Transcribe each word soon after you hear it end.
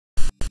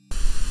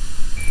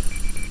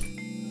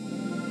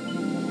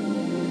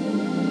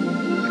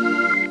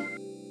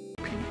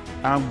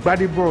I'm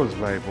Gbadebo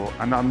Osvaivo,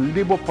 and I'm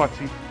Labour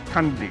Party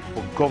candidate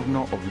for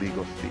Governor of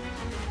Lagos State.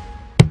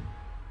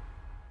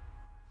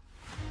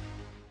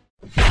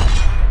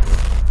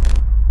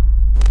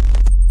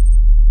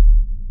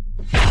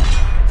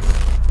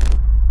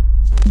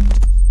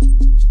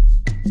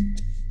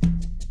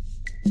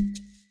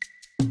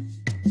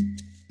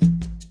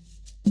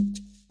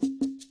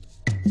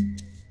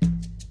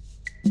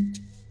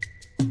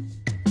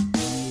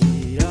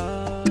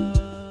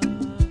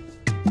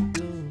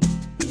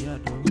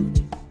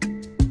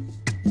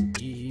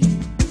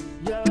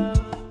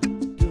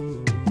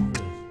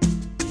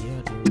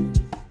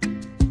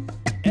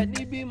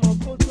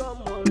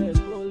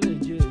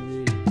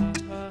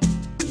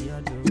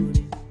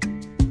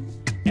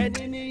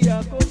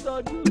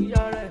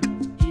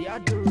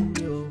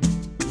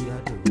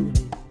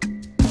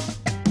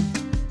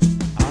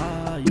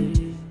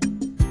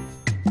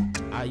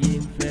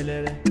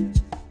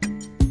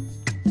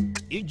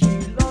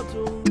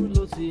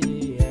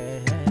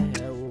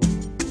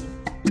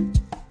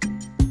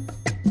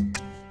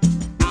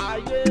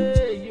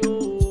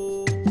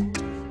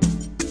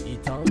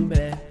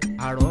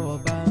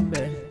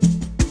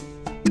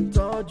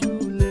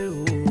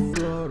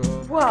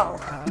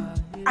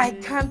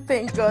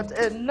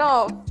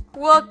 Enough.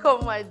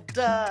 Welcome, my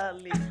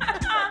darling.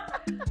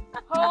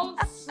 Home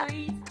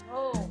sweet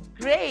home.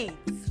 Great.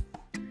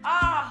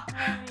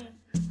 Mommy.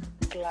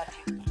 Glad.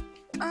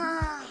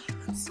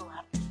 I'm so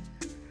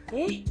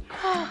happy.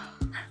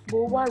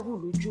 Mo wá rú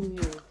lójú mi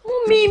o.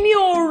 Mi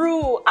ò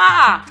rú.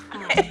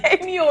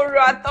 Mi ò rú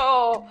at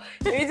all.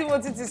 Èmi tí mo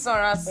ti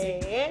sanra sí.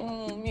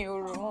 Mi ò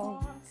rú.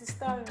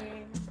 Sister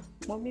mi,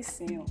 mo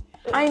miss you.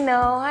 I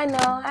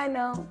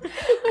know.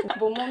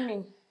 But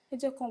mommy, ẹ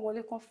jẹ́ kán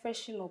wọlé kán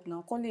freshen up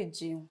now, kán lè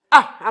jẹun.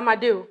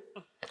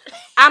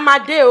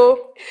 Amadeo.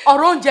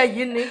 Ọ̀rọ̀ oúnjẹ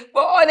yìí ni.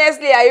 But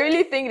honestly, I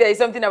really think there is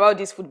something about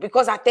this food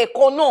because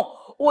àtẹ̀kọ́ náà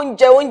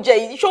oúnjẹ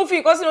yìí ṣó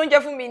fi ìkọ́sí oúnjẹ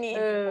fún mi ni.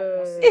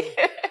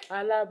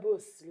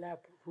 Alábòsí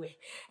lábùwẹ̀.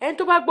 Ẹni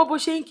tó bá gbọ́ bó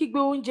ṣe ń kígbe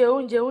oúnjẹ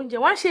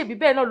wọ́n á ṣe ìbí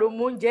bẹ́ẹ̀ náà ló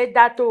mú oúnjẹ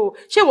dá tó o.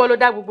 Ṣé ìwọ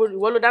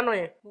ló dáná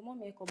yẹn? Mo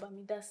mi ẹ̀kọ́ bá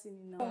mi dá sí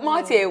mi náà.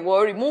 Má tiẹ̀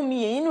worry, mú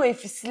mi èyí náà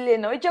èfi sílẹ̀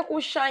náà, ẹ jẹ́ kó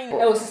ṣáìn.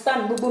 Ẹ ò sísá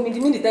mi gbogbo mi di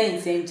mí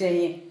dìtẹ́yìn tí ẹ ń jẹ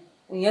yẹn.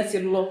 Ìyẹn ti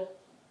lọ.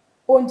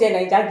 Oúnjẹ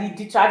Naija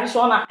di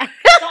traditional.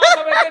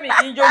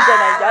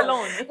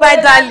 My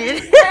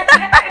darling.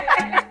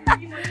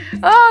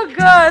 Oh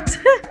God.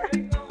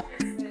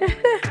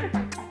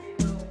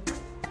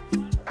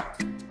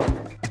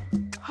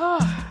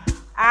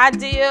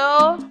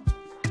 Adio.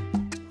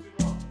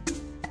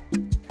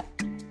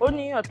 Ó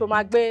níyàn tó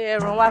máa gbé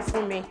ẹran wá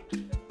fún mi.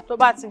 Tó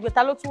bá ti gbé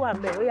ta ló tún wà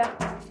ńbẹ̀ ó yá.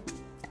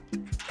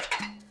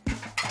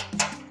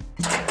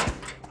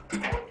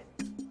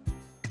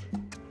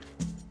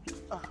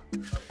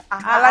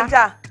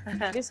 Alájà.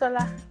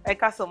 Bísọ́lá. Ẹ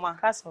káàsán ma.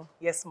 Káàsán.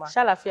 Yes ma.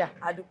 Ṣàlàfíà.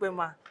 Adúpẹ́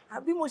ma.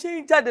 Àbí mo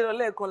ṣe ń jáde lọ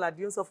lẹ́ẹ̀kan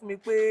làdí ó sọ fún mi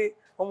pé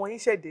ọmọ yín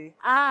ṣẹ̀dé.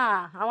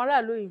 Àwọn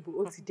aráàlú òyìnbó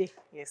ó ti dé.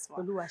 Yes ma.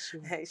 Olúwa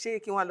ṣeun. Ṣé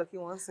kí wọ́n lọ kí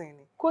wọ́n sìn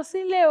ni? Kò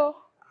sí nílé o.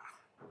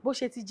 Bó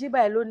ṣe ti jí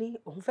báyìí lónìí,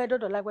 òun fẹ́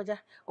dọ́dọ̀ lágbájá,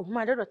 òun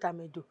máa dọ́dọ̀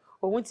tàmẹ̀dò,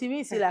 òun ti mí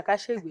ìsìlẹ̀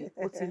àkáṣègbè,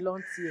 ó ti lọ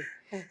ń tiẹ̀.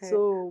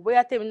 So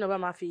bóyá tèmi náà bá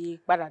máa fi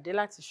padà dé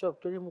láti ṣọ́ọ̀bù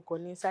torí mo kàn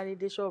ní sáré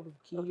dé ṣọ́ọ̀bù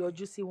kí n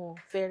yọjú sí wọn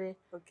fẹ́rẹ́.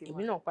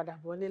 Èmi náà padà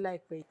bọ́lé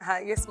láìpẹ́.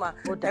 Yes ma.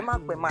 Ẹ má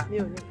pẹ́ ma. Mi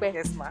ò ní pẹ́.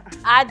 Yes ma.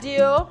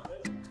 Adio,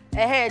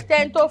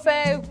 tẹ́ni tó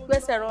fẹ́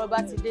gbẹ́sẹ̀ ran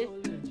ọba ti dé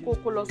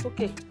kó lọ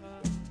sókè.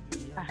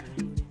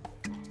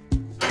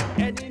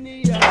 Ẹni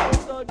ní ìyá tó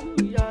tọ́jú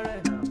ìyá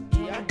rẹ̀,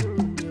 ìyá dùn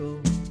ní o,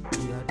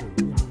 ìyá dùn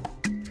ní.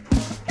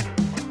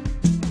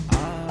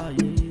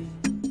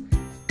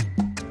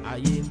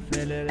 Ayé ń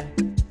fẹ́lẹ́rẹ́,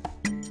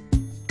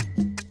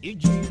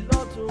 ìjì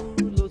lọ́tún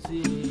ló sì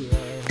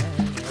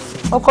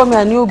rẹ̀. Ọkọ mi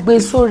àní ó gbé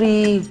sórí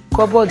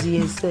kọ́bọ̀dì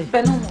yẹn sẹ́.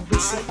 Bẹ́ẹ̀ náà mo gbé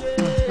sí.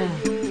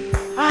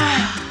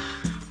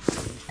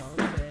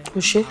 Kò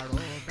ṣe.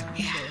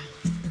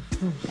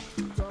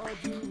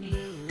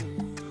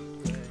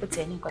 Ó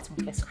tiẹ̀ ní nǹkan tí mo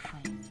fẹ́ sọ fún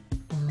ẹ.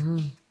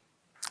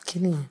 Kí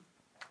ni yẹn?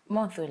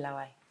 Mọ́ọ̀tò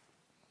làwà yìí.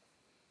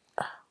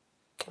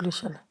 Kí ló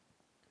ṣẹlẹ̀?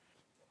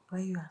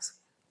 Why you asking?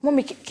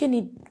 Mọ́mí,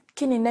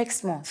 kí ni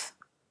next month?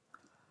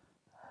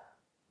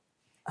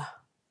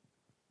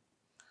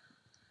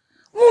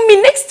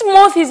 Mọ́mí, next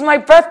month is my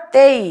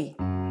birthday.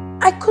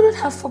 I couldn't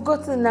have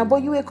forgotten now,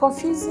 but you were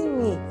confusing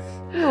me.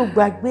 Mi ò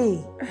gbàgbé.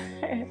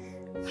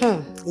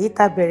 Èyí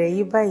tá bẹ̀rẹ̀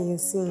yìí báyìí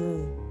sí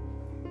yín.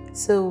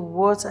 So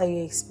what are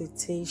your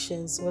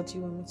expectations? What do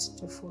you want me to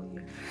do for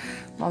you?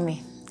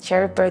 Mommy,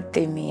 share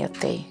birthday me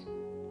day.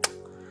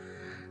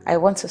 I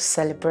want to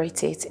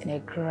celebrate it in a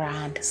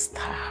grand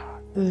style.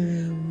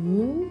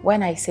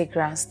 When I say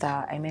grand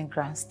style, I mean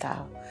grand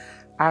style.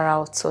 Ara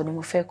ọ̀tọ̀ ni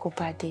mo fẹ́ kó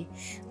bá dé.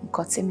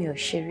 Nǹkan tí mi ò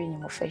ṣe rí ni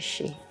mo fẹ́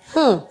ṣe.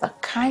 The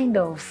kind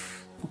of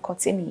nǹkan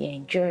tí mi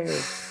enjoy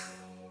rẹ̀,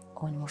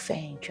 òun ni mo fẹ́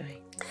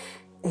enjoy.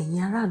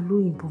 Ẹ̀yin aráàlú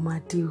òyìnbó máa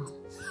dé o.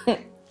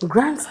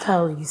 Grand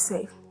style, you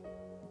say?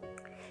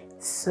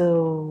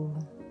 So,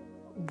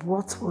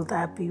 what will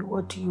that be?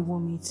 What do you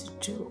want me to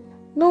do?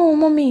 No,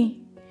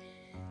 Mommy.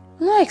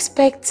 I'm not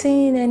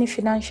expecting any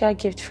financial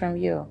gift from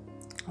you.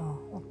 Oh,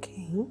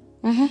 okay.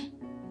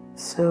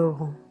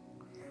 So,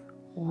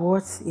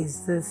 what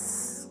is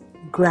this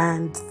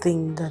grand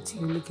thing that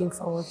you're looking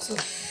forward to?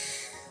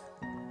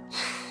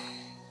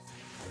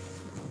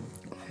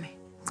 Mommy.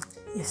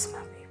 Yes,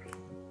 my baby.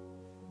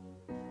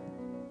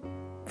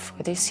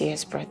 For this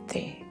year's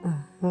birthday,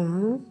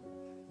 mo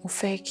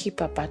fẹ́ kí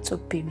Papa tó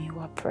bí mi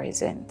wá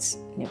present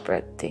ní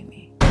birthday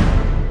mi.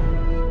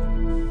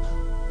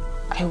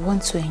 I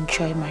want to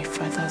enjoy my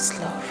father's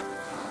love.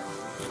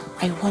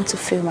 I want to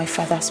feel my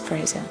father's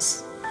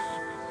presence.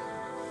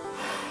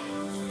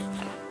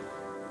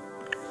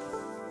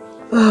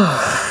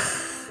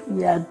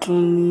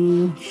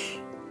 Yaduni.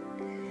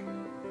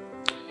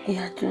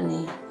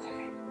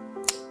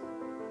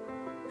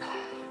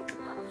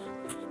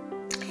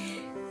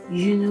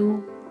 You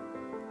know,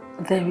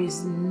 there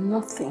is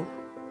nothing,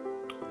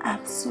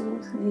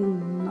 absolutely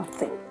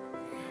nothing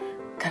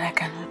that I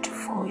cannot do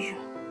for you.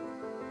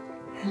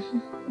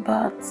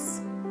 But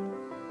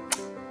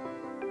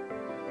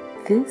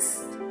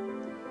this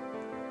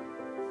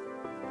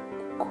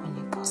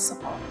isn't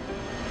possible.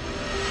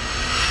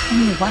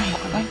 Mommy,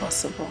 why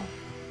possible?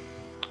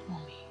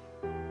 Mommy,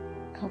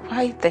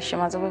 why the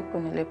shemazo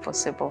couldn't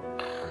possible?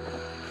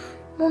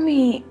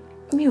 Mommy,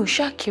 mi ò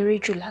ṣàkéré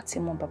jù láti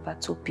mọ bàbá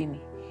tó bí mi.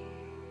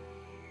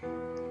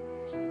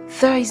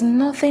 There is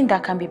nothing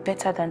that can be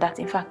better than that.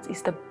 In fact,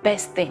 it's the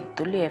best thing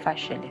to lè ever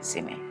ṣẹlẹ̀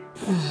sí mi.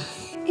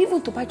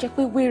 Even tó bá jẹ́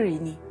pé wèrè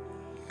ni.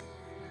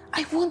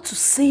 I want to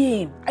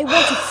see him. I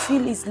want to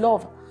feel his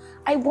love.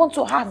 I want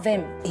to have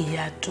him.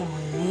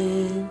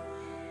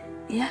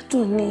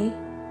 Ìyàdùnní.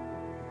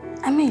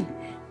 I mean,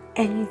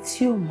 ẹni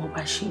tí ò mọ̀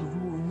bá ṣe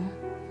rú oyún.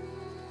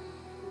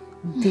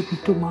 Débi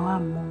tó máa wá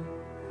mọ̀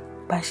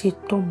bá ṣe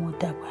tọ́mọ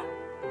dàgbà.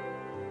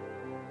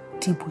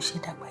 Tí bó ṣe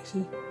dàgbà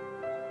yìí.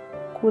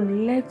 Kò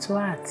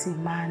lẹ́tọ̀ọ́ àti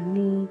máa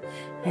ní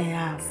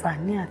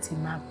àǹfààní àti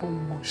máa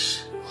bọ́mọ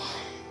ṣe.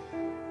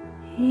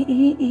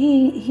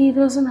 He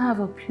doesn't have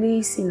a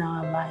place in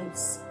our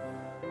lives.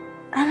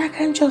 And I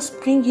can't just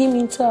bring him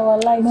into our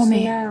lives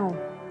now.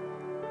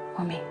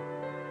 Mommy.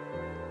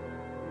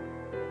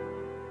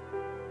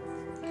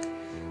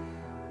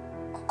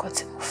 Nǹkan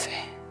tí mo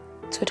fẹ́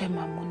tó dẹ̀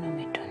máa múnú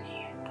mi dùn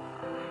nìyẹn.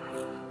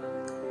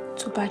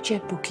 Tó bá jẹ́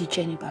bùkì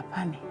jẹ́ ni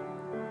bàbá mi,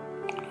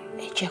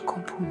 ẹ jẹ́ kó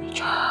bù mí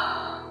jẹ́.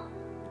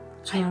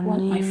 I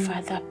want my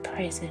father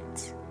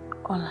present.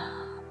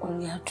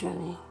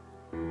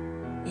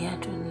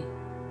 Yaduni.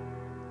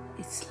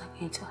 It's not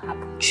going to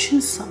happen.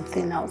 Choose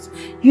something else.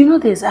 You know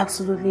there's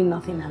absolutely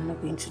nothing I'm not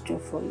going to do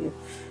for you.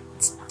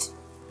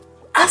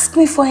 Ask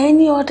me for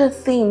any other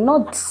thing,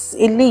 not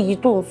eléyìí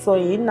tó ń sọ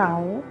yìí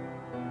now.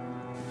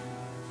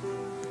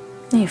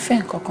 Mi ò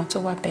fẹ́ nǹkan tó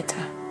wá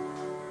better.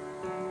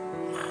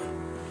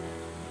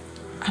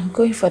 I'm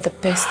going for the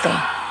best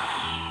thing.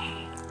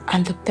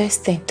 And the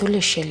best thing tó lè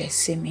ṣẹlẹ̀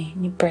sí mi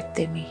ní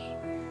birthday mi.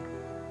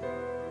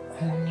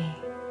 Òun ni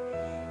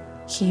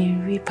kí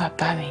n rí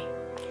bàbá mi.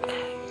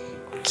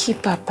 Kí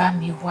bàbá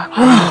mi wá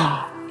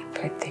pẹ̀lú ní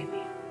birthday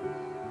mi.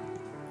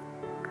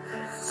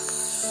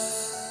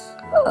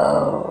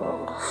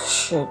 Oh,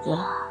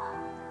 sugar.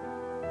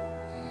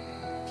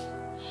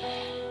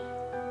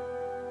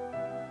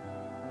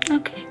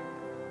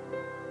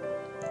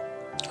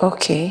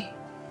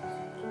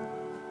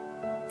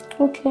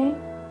 Okay.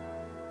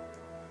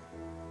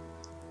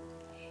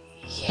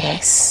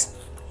 Yes.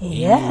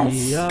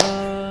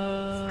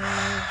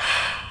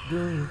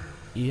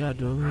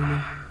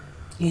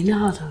 You know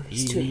I'll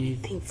always do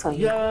anything for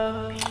you.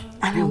 And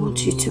I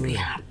want you to be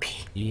happy.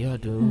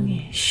 Yes.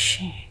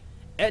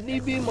 Can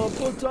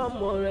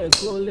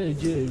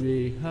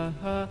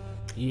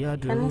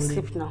I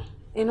sleep now?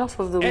 Enough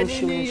of the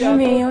wishing.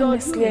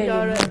 Honestly, I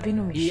don't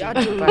bínú mi ṣe.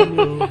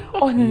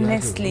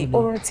 Honestly,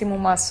 orun tí mo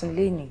máa sùn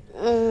léni.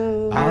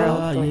 Ara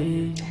ọ̀tọ̀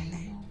ni.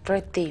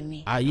 Birthday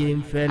mi. Ara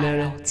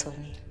ọ̀tọ̀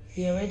ni.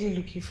 You're already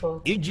looking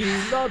for. Ìjì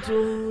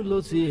lọ́tún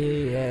ló ti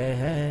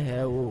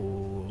o.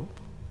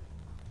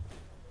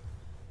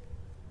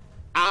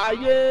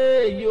 Ayé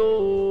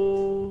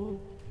yóò.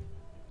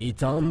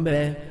 Ìtàn ń bẹ,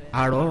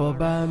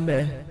 àrọ́bá ń bẹ.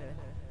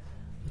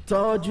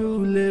 Tọ́jú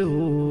lé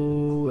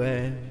o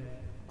ẹ.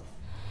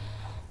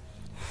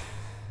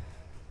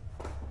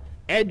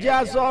 Ẹja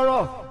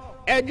sọ̀rọ̀,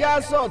 ẹja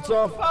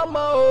sọ̀tàn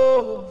fámọ́ o.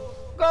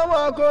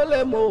 Kọ́mọ kó lè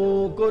mọ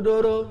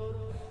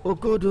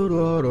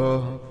òkodoro ọ̀rọ̀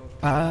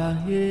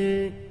ayé.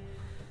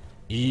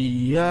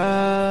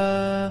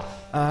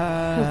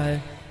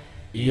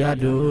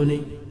 Ìyàdùnní.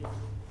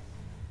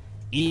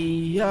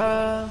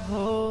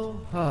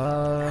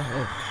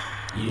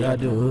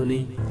 Ìyàdùnní.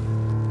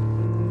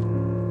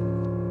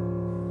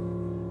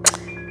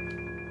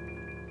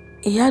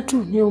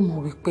 Ìyádùn ni ó mọ̀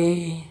wípé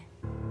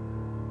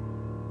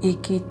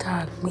igi tá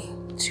a gbìn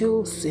tí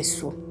ó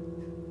sèso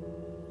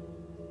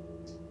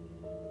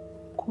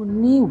kò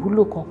ní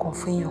ìwúlò kankan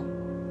fún yàn.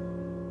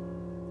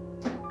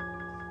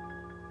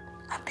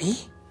 Àbí?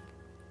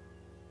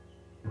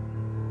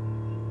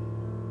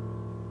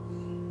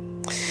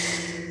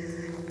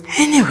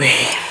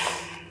 Anyway,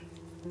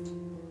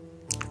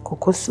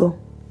 kòkó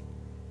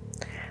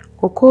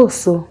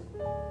so,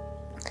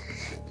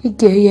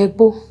 igi ẹyẹ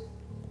gbó.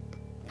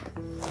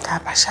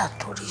 Tabasha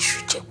Tori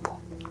Shujepo.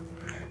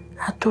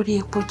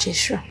 Atori Epo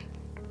Jeshu.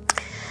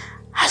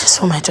 I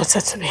just want my daughter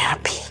to be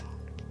happy.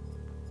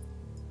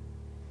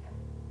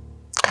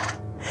 I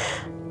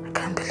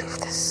can't believe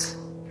this.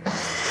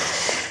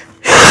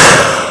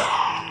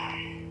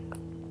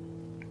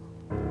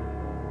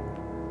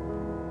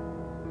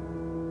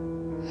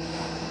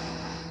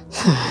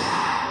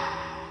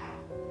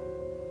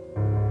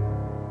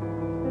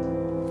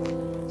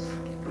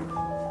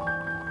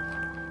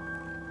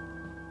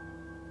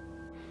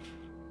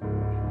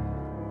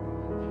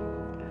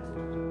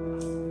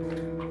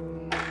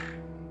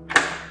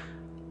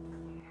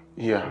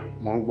 Yeah,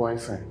 mo ń gbọ́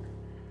ẹ̀sìn.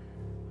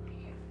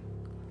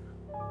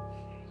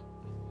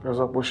 Kí ló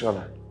sọ pé ó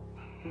ṣẹlẹ̀?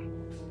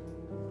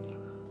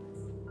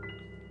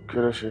 Kí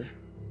ló ṣe?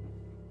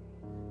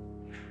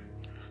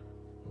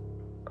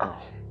 Oh,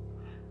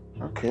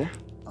 okay,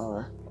 all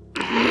right.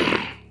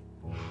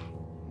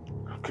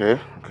 Okay.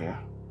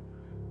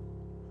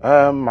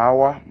 Màá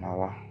wá.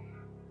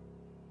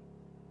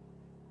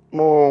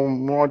 Mo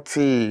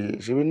rántí,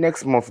 ṣe bí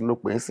next month ló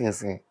pè é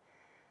sínsìn.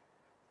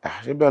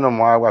 Ṣé bẹ́ẹ̀ náà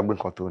mo wá gbàgbé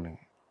nǹkan tó ní?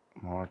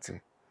 Mo rántí.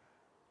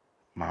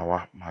 Màá wá,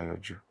 màá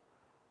yọjú.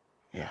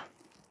 Yeah.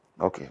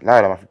 Okay,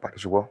 láyé la máa fi pàdé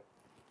ṣùgbọ́n.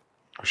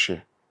 Ó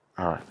ṣe.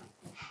 All right.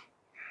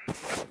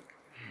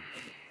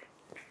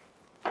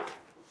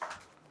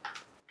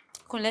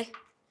 Kúnlé,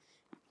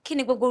 kí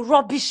ni gbogbo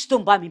rubbish tó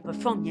ń bá mi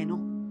perform yẹn náà?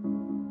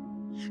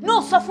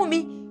 No, sọ fún mi.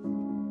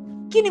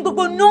 Kí ni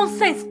gbogbo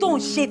nonsense tó ń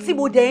ṣe tí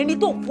mo dẹ̀ ní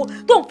tó ń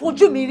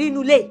fojú mi rí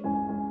inú ilé?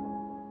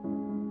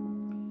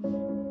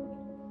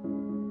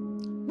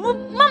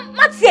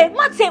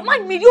 Má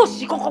mi rí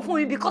òṣì kankan fún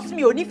mi because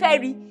mi ò ní fẹ́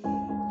rí.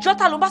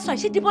 Jọ́ta ló bá sọ̀rọ̀,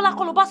 ṣé Débọ́lá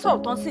kọ́ ló bá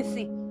sọ̀rọ̀ tán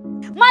sínsìn?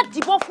 Má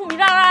dìbọn fún mi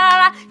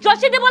rárá. Jọ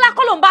ṣé Débọ́lá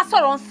kọ́ ló ń bá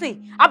sọ̀rọ̀ nsìn?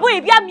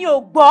 Àbóyè bí àmì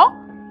ò gbọ́.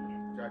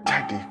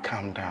 Daddy,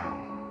 calm down.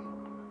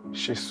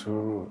 Ṣe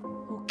sùúrù.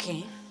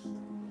 Okay.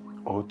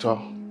 Òótọ́,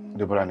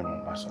 Débọ́lá ni mo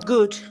ń bá sọ.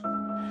 Good.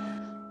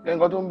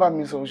 Nǹkan tó ń bá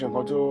mi sọ ṣe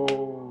nǹkan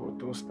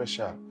tó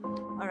special.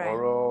 All right.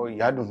 Ọ̀rọ̀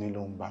ìyádùn ni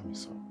ló ń bá mi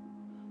sọ.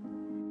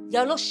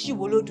 Ìyá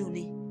olóṣìwò ló dùn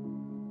ni.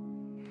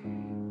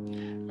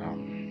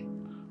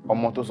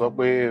 Ọmọ tó sọ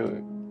pé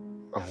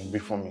òun bí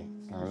fún mi,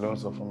 ló ń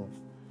sọ fún mi.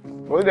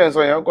 Ó dẹ̀ ń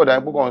sọ yẹn kọ̀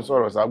dá púpọ̀ ń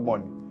sọ̀rọ̀ ságbọ̀n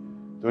ni.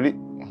 Torí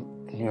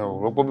mi ò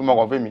rò pé bímọ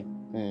kan fẹ́ mi.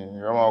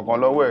 Ọmọ kan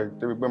lọ́wọ́ ẹ̀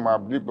débi pé máa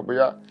bí pé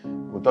bóyá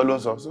òótọ́ ló ń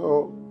sọ. So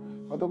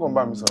wọ́n tó kàn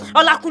bá mi sọ.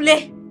 Ọlákúnlé,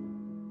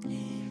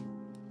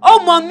 ó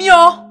mọ̀ mí o,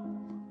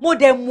 mo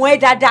dẹ̀ mọ̀ ẹ́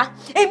dáadáa.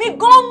 Èmi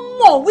gan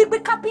mọ̀ wípé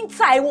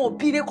kápẹ́ńtà ẹ̀wọ̀n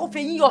òbí rẹ kó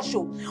fẹ́ yín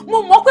yọ̀ṣọ́. Mo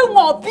mọ̀ pé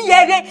wọn ò bí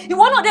ẹ rẹ,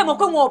 ìwọ náà dẹ̀ mọ̀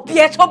pé wọn ò bí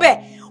ẹ tó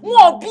bẹ́ẹ̀. Wọn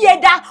ò bí ẹ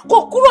dá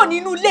kó kúrò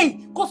nínú ilé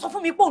yìí kó sọ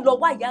fún mi pé òun lọ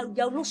wá ìyá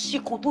olóṣì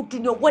kan tó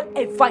dùn ní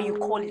whatever you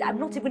call it. I'm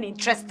not even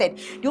interested.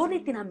 The only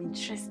thing I'm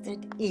interested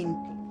in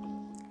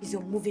is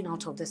you're moving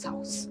out of this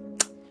house.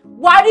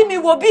 Wàá rí mi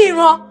wò bí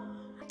ìran.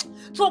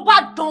 Tó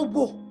bá dán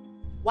wò,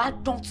 wàá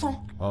dán tán.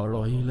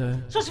 Ọ̀rọ̀ ilẹ̀.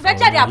 Ṣó sì fẹ́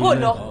jáde àbò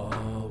lọ?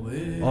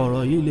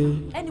 Ọ̀rọ̀ ilẹ̀.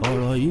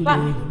 Ọ̀rọ̀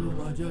ilẹ̀.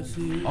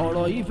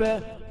 Ọ̀rọ̀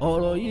ìfẹ́.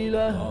 Ọ̀rọ̀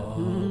ilẹ̀.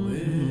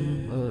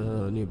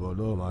 Níbo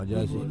ló máa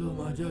jẹ́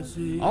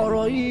sí?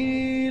 Ọ̀rọ̀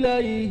ilẹ̀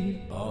yìí.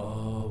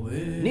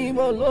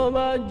 Níbo ló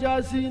máa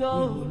já sí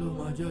náà?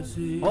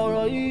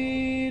 Ọ̀rọ̀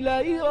ilẹ̀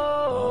yìí o.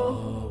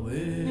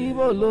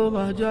 Níbo ló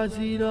máa já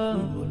sí náà?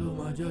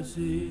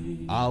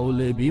 A ò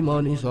lè bímọ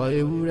ní sọ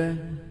ewúrẹ́.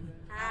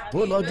 Ó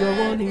lọ́jọ́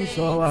wọn ní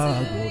sọ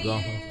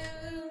àgùntàn.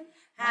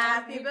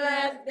 Happy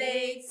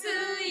birthday to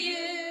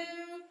you.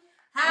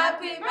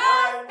 Happy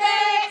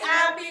birthday,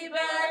 happy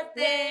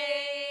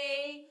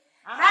birthday.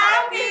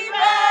 Happy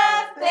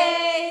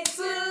birthday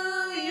to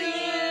you.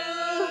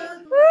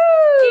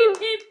 Hip,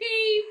 hip,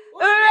 hip.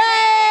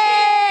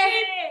 Hooray!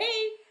 Hip,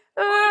 hip.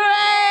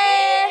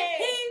 Hooray!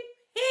 Hip,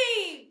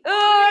 hip.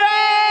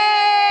 Hooray!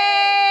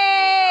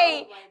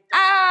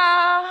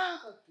 Ah,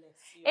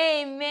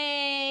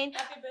 amen.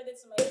 Happy birthday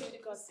to my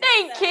beautiful sister.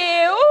 Thank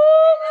you.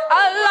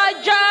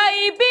 Ọlọ́jọ́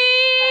ìbí,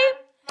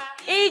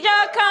 ìjọ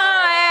kan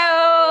ẹ̀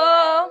o.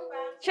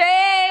 Ṣé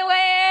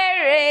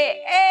wẹ́rẹ́,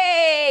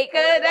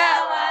 kò dá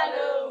wa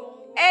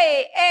lóhùn.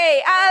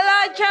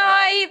 Ọlọ́jọ́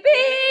ìbí,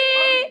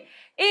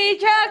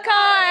 ìjọ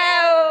kan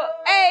ẹ̀ o.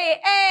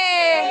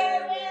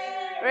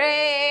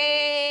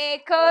 Rẹ̀,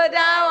 kò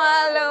dá wa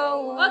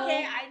lóhùn.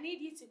 Okay, I need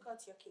you to cut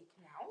your cake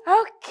now.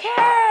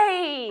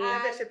 Okay.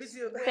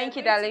 Thank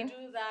you, darling. To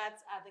do that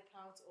at the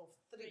count of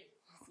 3,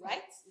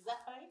 right? Is that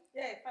fine?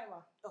 Yeah, fine ma.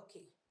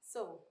 Okay, so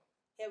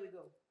here we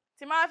go.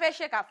 Tí máa fẹ́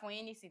ṣèkà fún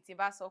yín nísìnyí tí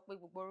bá sọ pé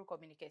gbogbo orúkọ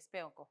mi ni kẹ́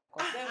spell nǹkan.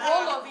 The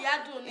whole of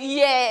Yadun.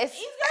 Yes.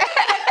 It's going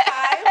to take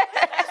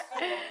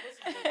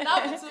 5. That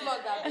will be too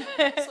long, Abby.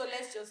 So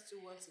let's just do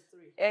 1 to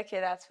 3. Okay,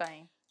 that's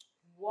fine.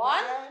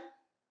 1,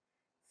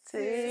 2.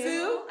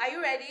 2. Are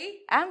you ready?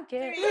 I'm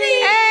good. 3.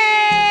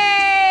 Hey!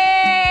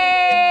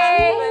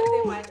 Happy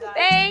birthday, my darling.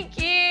 Thank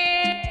you.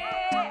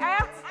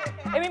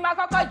 Èmi máa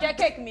kọ́kọ́ jẹ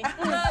cake mi.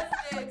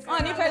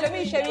 Wọ́n ní fẹ́ lómi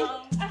ìṣe mi.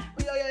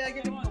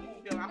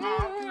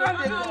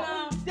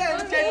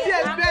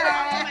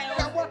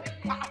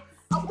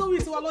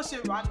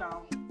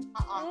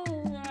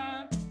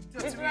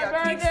 It's my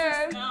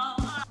birthday.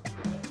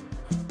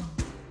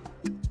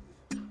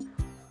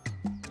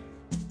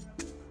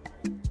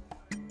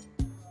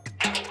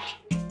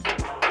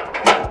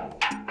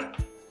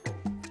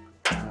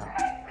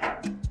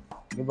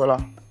 Bola,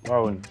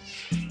 báwo ni?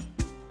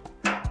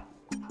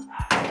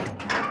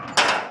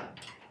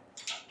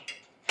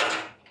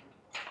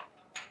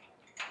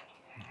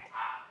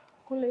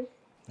 Kúnlé.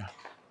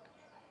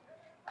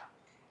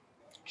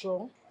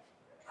 Jọ̀ọ́,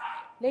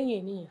 lẹ́yìn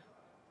ènìyàn,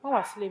 má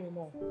wá sílé mi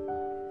mọ́.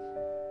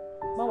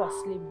 Má wá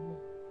sílé mi mọ́.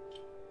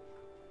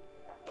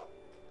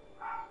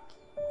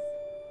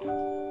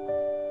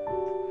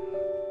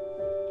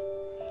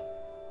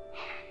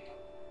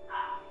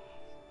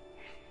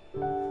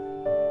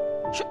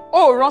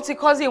 Ó rántí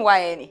cousin wa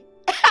yẹn ni.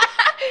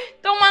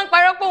 Tó máa ń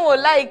parọ́ pé òun ò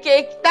láì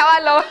cake táwa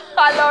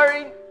lọ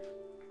rí.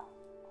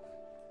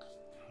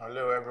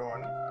 Hello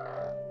everyone.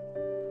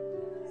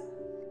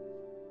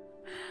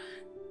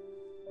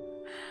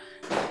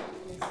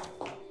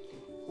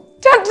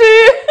 Daddy!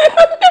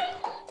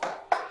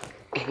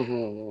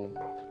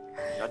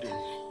 Daddy,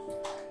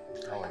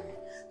 how are you?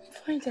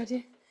 Fine, Daddy.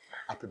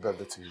 Happy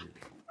birthday to you.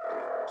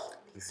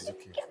 This is your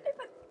cake.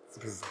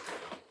 Please.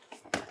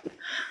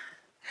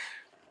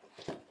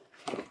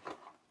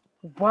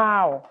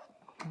 Wow.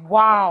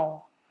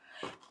 Wow.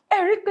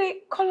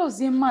 Eric,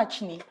 colors in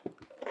match ni.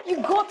 You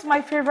got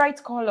my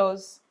favorite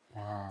colors.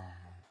 Wow.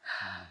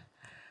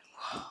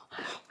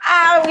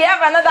 Ah, we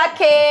have another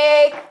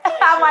cake.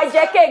 My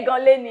jacket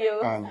gone leni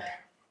o. And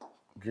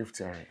gift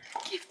her.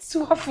 Gift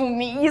to her for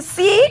me, you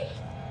see?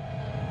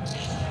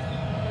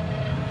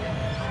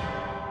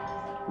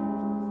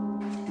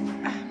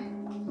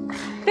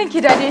 Thank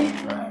you, Daddy.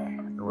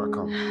 You're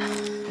welcome.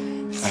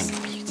 This is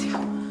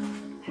beautiful.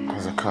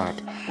 There's a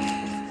card.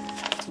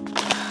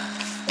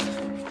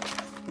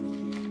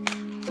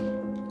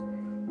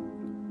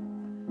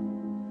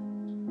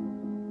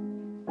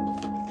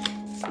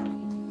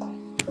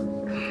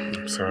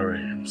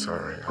 I'm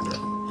sorry.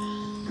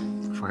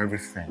 For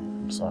everything,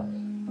 I'm sorry.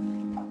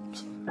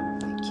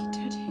 Thank you,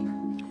 Daddy.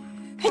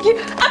 Thank you.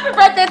 Happy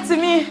birthday to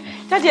me.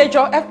 Daddy,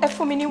 F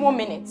for me 1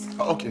 minute.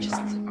 Oh, okay.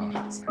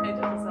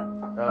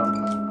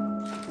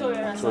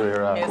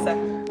 Toyera. Yes, sir.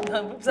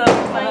 Sir,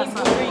 fine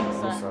drink,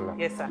 sir.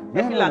 Yes, sir.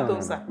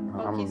 No.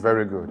 I'm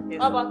very good.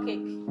 How about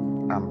cake?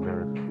 I'm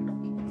very good.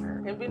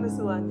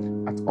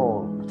 At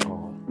all.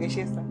 Yes,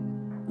 sir.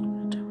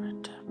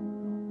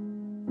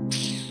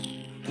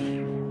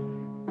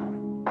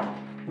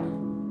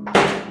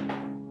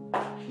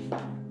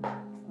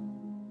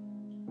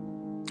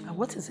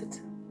 What is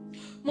it?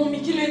 Mommy,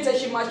 kí ló tẹ́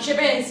ṣe máa ṣe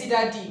bẹ́ẹ̀ sí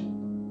Daddy?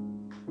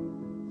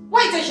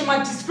 Why tẹ́ ṣe máa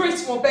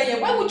disgrace wọn bẹ́ẹ̀ yẹn?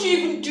 Why would you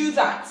even do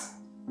that?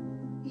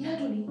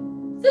 Iyaduni,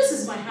 this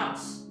is my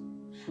house.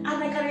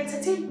 And I can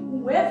entertain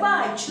whoever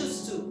I choose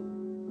to.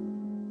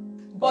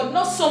 But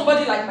not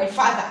somebody like my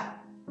father.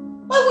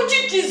 Why would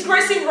you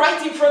disgrace him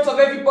right in front of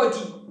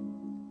everybody?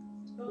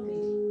 Old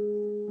lady,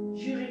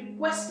 you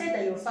requested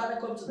that your father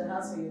come to the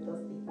house for your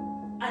birthday.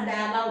 And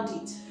I allowed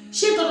it.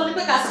 Ṣé dandan ni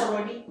pé ká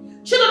sọ̀rọ̀ ni?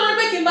 Ṣé dandan ni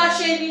pé kí n bá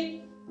ṣe ni?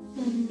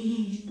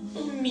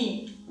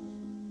 Mummy.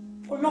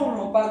 Ọlọ́run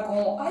ọba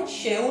gan-an,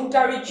 àìṣe ó ń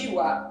dáríjì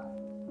wá.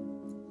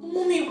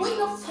 Mummy, why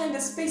not find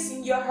a space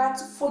in your heart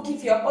to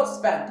forgive your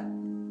husband?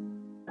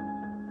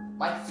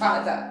 My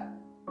father.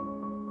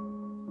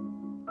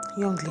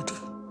 Young lady,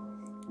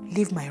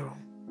 leave my room.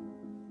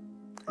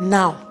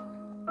 Now.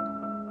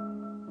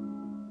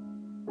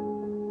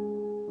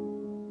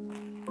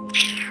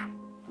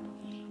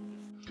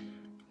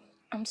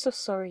 I'm so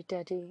sorry,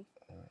 Daddy.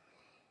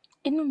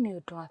 Inú mi ò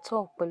dùn at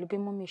all pẹ̀lú bí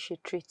mọ́mí ṣe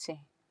treat ẹ.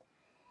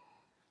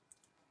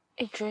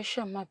 Ẹ jọ̀ọ́ ẹ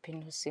ṣáà má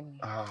bínú sí mi.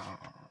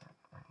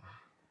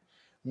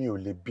 Mi ò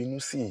lè bínú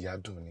sí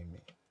ìyádùn ni mi.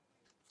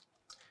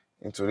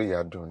 Nítorí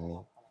ìyádùn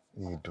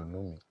ni ìdùnnú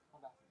mi.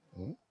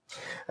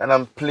 And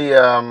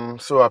I'm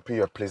so happy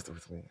you're pleased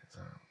with me.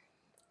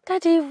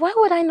 Daddy, why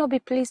would I not be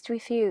pleased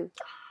with you?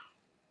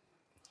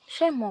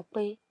 Ṣé mọ̀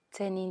pé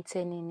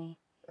tẹnitẹni ni?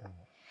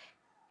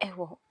 Ẹ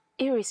wò,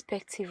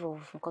 irrespective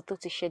of nǹkan tó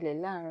ti ṣẹlẹ̀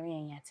láàrin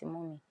ẹ̀yin àti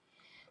mọ́mí,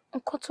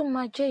 nǹkan tó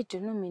máa jẹ́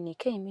ìdùnnú mi ni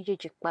kẹ́yin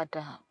méjèèjì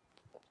padà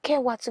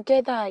kẹ́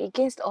together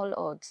against all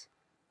odds.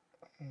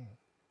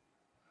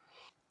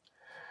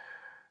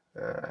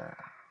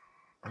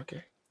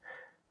 Okay.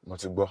 Mo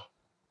ti gbọ́.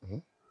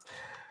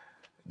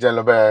 Jẹ́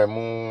lọ bá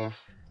mú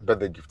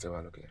birthday gift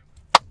wá lókè.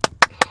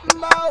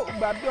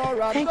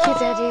 Thank you,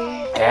 Daddy.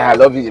 Yeah, I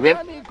love you, man.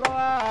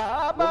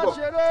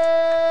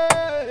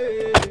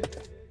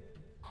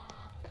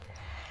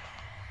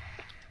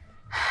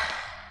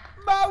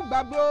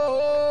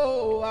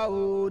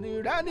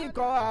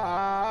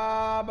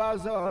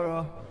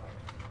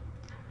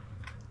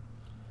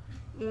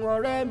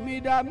 Ọ̀rẹ́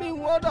mi dá mi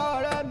wọ́dọ̀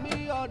ọ̀rẹ́ mi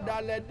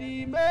ọ̀dàlẹ̀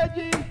di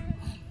méjì.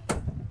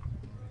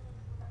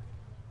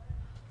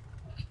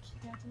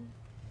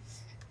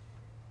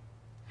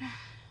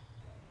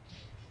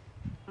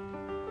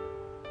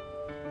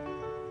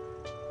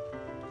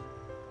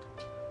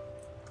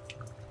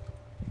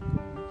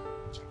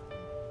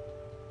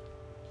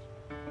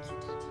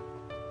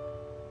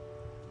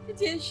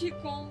 Títí ẹ ṣe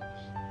kan.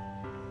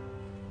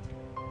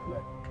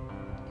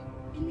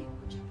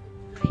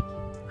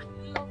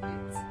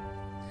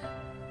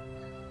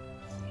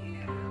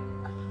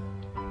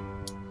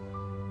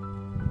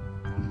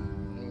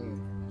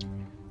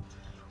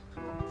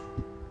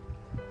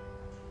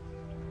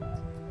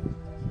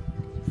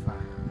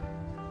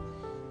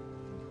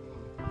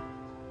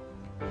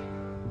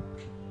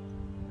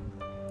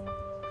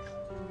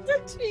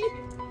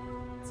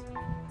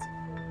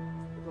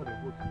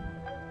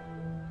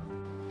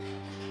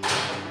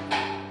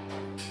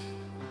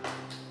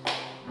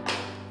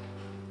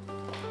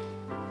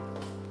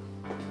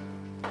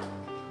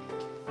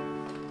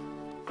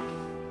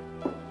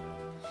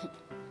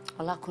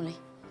 Ọlákúnlé,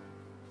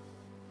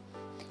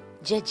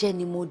 jẹ́jẹ́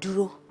ni mo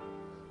dúró,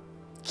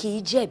 kì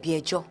í jẹ̀bi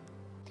ẹjọ́.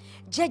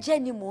 Jẹ́jẹ́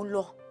ni mo ń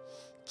lọ,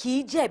 kì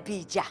í jẹ̀bi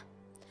ìjà.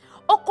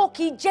 Ọkọ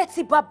kì í jẹ́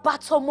ti bàbá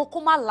tọmọ kó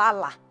má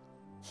làálàá.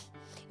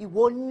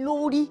 Ìwọ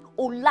lórí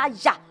o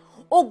láyà,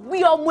 o gbé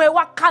ọmọ ẹ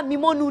wá ká mi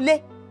mọ́nú ilé.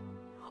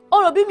 O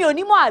rò bí mi ò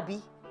ní mọ̀ àbí?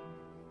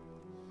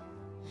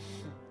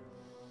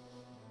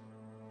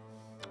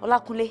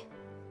 Ọlákúnlé,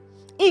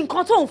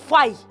 nǹkan tó ń fà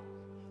yìí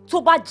tó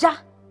bá já,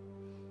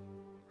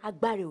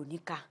 agbára ò ní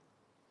ká.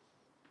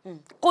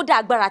 Kódà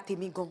agbára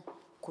tèmi gan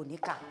kò ní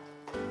ká.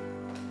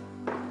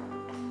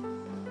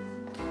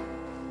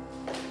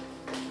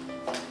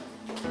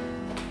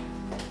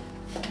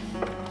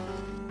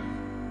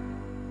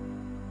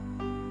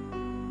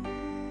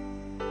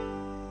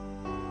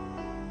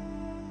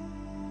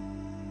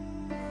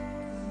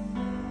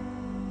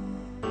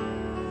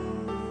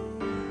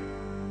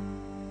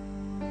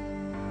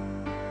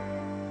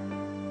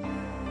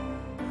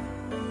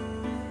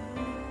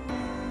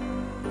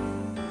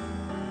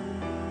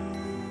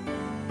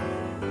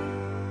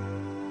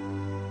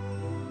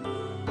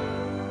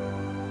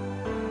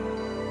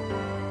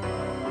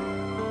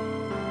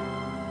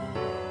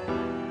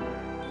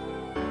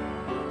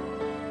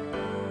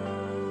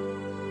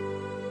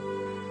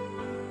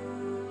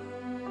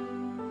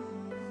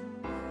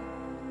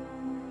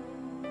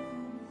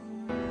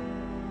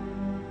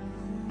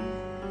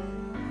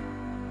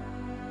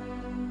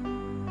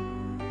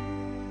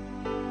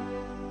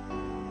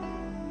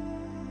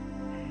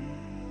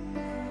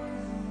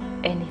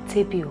 Ẹni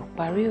tébi ò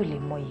parí ò lè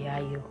mọyì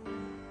ayọ̀.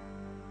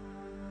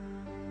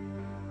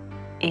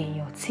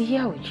 Èèyàn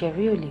tíyà ò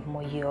jẹrí ò lè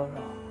mọyì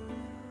ọrọ̀.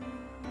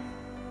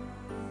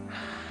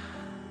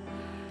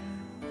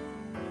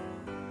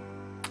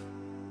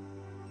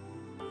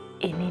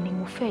 Èní ni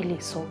mo fẹ́ lè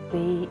sọ pé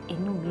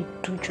inú mi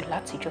dùn jù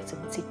látijọ́ tí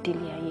mo ti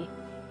délé ayé.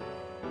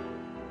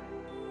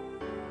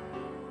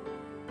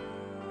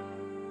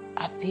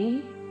 Àbí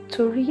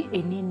torí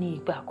èní ni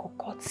ìgbà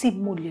àkọ́kọ́ tí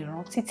mo lè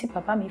rántí tí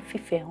bàbá mi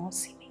fìfẹ́ hàn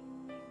sí mi.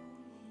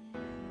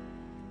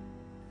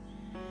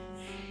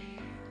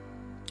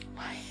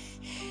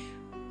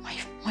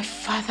 My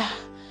father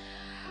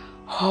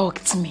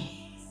hugged me.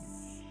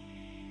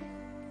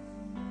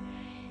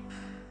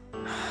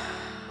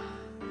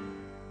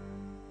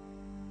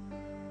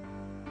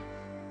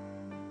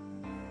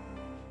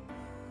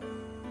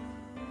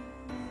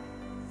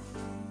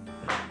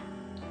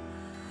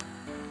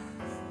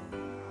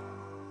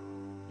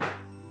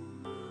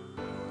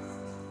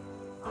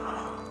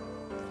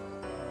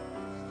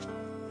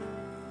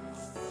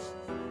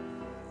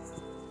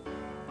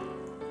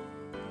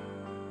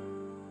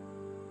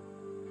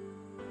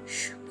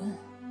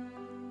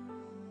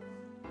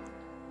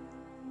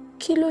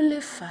 Kí ló lè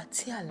fà á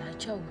tí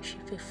Alájà ò ṣe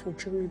fẹ́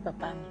fojú rí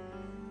bàbá mi?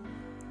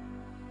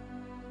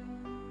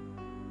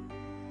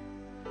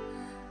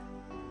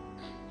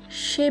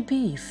 Ṣé bí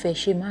ìfẹ́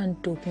ṣe máa ń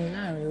dogun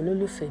láàrin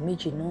olólùfẹ́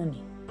méjì náà ni?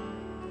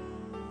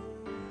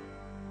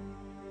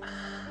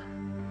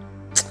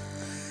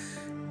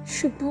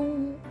 Ṣùgbọ́n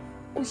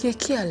ó yẹ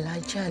kí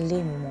Alájà lè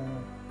mọ̀,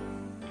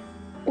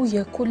 ó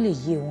yẹ kó lè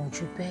yé wọn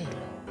jù bẹ́ẹ̀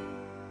lọ.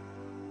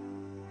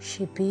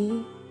 Ṣebí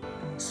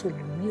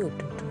Mùsùlùmí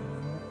òdodo ni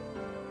wọ́n.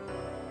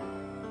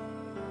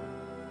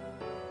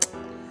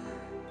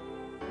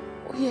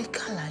 Ó yẹ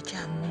kí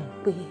Alájà mọ̀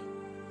pé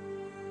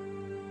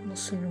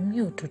Mùsùlùmí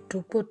òdodo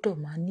gbọ́dọ̀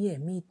máa ní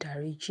ẹ̀mí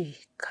ìdáríjì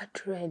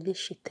kádúrà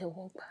ẹlẹ́ṣẹ̀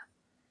tẹ́wọ́gbà.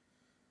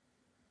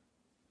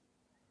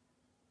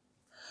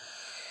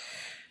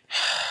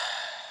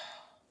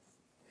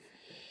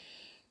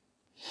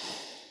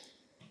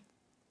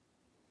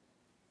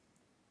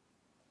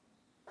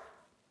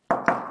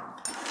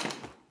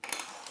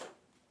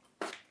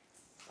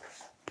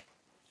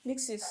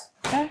 Mixes.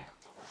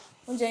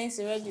 Oúnjẹ yín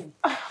ti ready.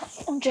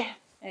 Oúnjẹ.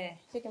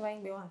 Ṣé kí n bá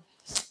yín gbé wá?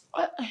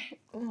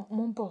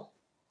 Mo ń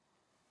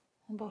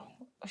bọ̀.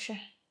 Ọṣẹ.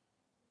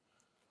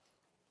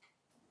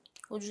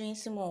 Ojú yín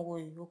tí mò ń wo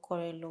yìí ó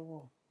kọ́rẹ́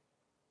lọ́wọ́.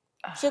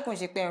 Ṣé kò ń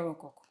ṣe pé ẹ̀rọ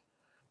kankan?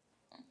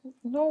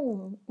 No,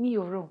 mi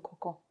ò rò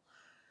kankan.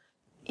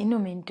 Inú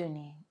mi ń dùn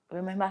ni.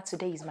 Remember,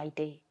 today is my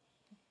day.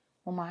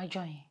 Mo máa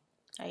join.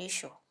 Are you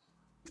sure?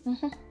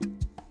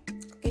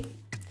 Okay,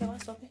 tẹ wá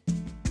sọ pé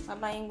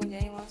bàbá yín gbóúnjẹ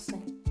yín wá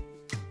sìn.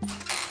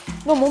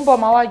 No, mo ń bọ̀,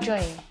 máa wá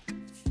join.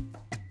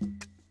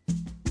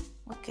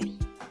 Okay.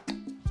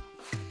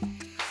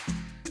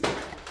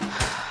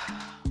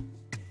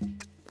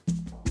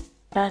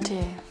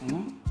 Daddy,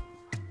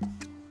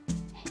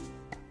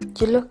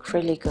 you look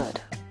really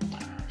good.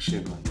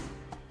 Shivan.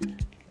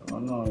 Oh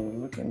no,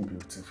 you're looking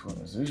beautiful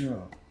as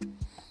usual.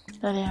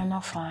 Daddy, I'm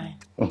not fine.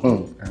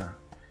 Can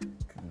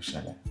you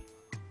share that?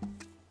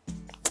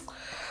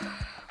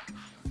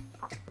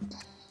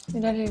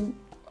 Daddy,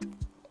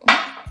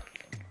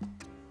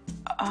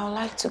 I would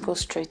like to go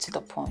straight to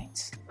the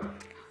point.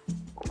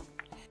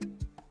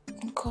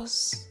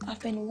 because I've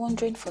been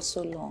wondering for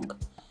so long.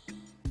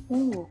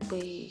 Wọ́n wò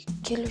pé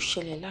kí ló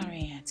ṣẹlẹ̀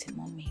láàrin àti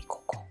mọ́mì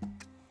kọ̀kọ̀.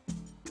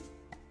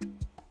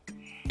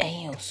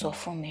 Ẹ̀yin ò sọ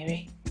fún mi rí.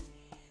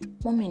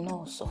 Mọ́mì náà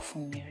ò sọ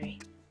fún mi rí.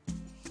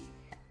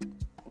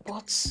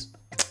 But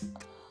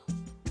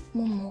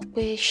mo mọ̀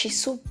pé she's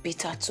so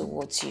bitter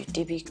towards you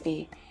débi pé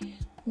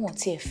wọn ò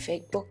tiẹ̀ fẹ́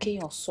gbọ́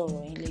kéèyàn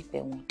sọ̀rọ̀ yín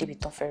lẹ́gbẹ̀ẹ́ wọn débi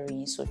tán fẹ́ rí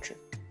yín sójú.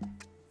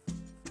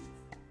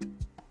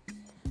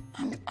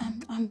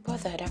 I'm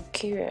bothered. I'm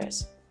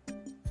curious.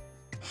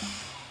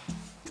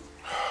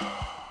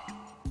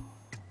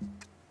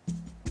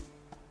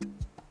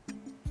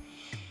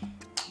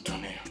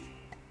 Tony.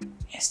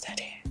 Yes,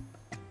 Daddy.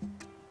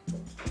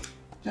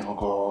 I'm going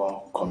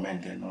to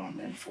commend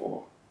you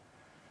for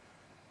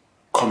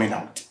coming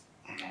out.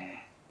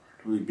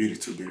 We be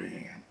to be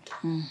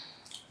and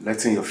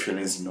letting your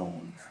feelings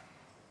known.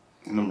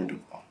 No me do.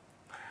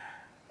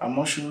 I'm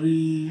not sure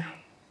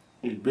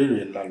it's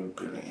very loud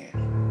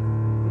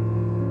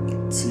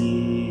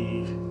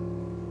tí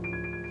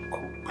kò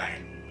gbà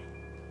ẹnu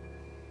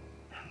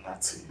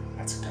láti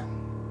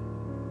dáhùn.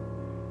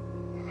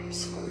 I'm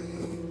sorry.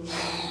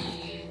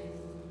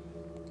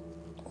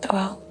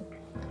 Well,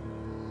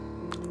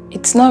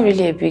 it's not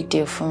really a big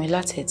deal for me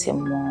láti ti mọ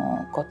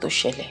nǹkan tó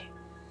ṣẹlẹ̀.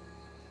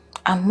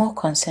 I'm more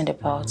concerned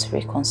about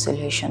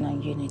reconciliation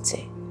and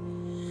unity.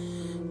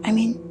 I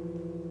mean,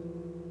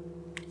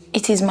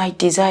 it is my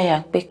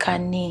desire pé ká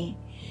ní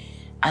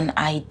an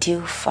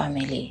ideal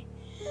family.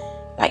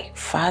 Like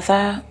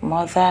father,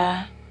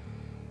 mother,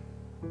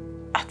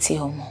 àti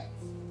ọmọ.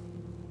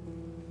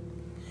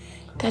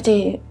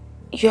 Daddy,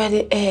 you are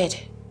the head.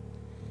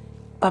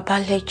 Baba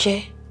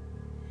lẹ́jẹ́.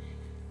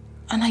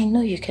 And I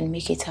know you can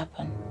make it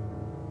happen.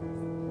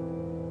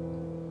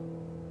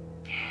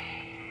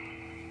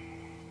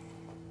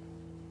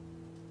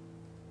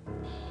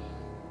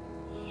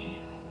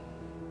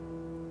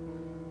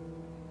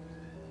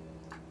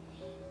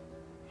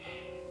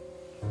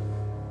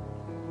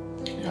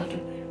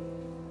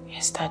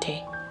 Yes,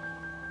 Daddy.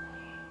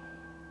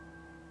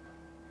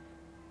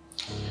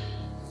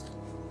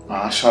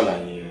 Màá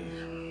ṣàlàyé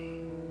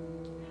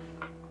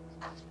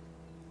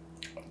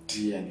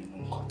díẹ̀ nínú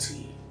nǹkan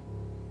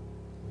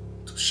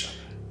tó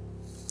ṣẹlẹ̀.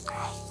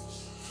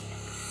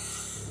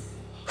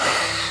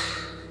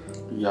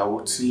 Ìyàwó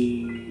tí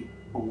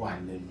ó wà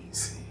lẹ́mí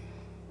sí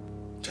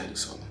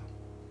Jádesọ́lá.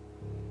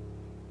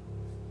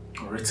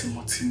 Ọ̀rẹ́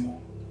tímọ́tímọ́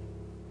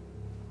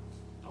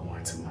lòun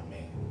àti màmá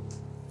ẹ̀.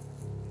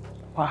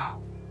 Wow.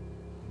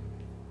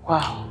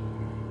 Wow.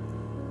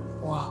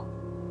 Wow.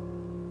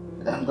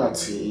 Nígbà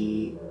tí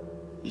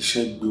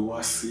iṣẹ́ gbé wá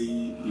sí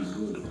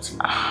ìlú Odò tí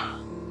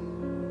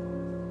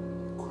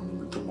kò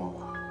níbi tó mọ̀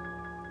wá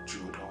ju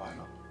ọ̀dọ̀ wa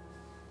lọ.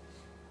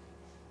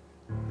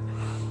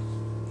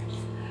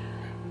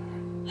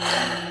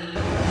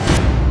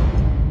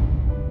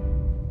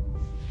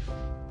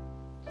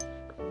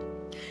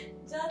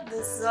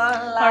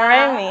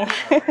 Ọ̀rẹ́ mi.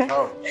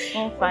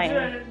 I'm fine.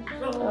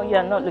 Oh, you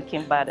are not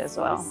looking bad as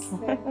well.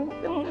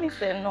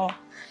 No.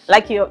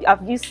 Like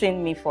have you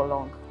seen me for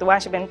long? The one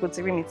she been put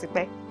to me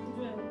tipẹ́.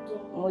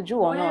 Mojú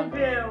wọn náà.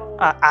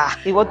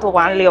 Ìwọ tó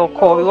wà nílé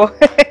ọkọ ìwọ.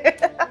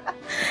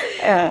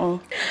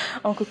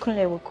 Uncle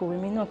Kunle wo ko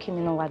mi náà kí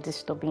mi náà wá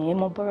disturbing yẹn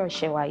mo bọ́rọ̀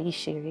ṣe wà yìí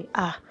ṣeré.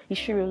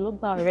 Ìṣirò ló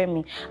gbà ọ̀rẹ́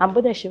mi. An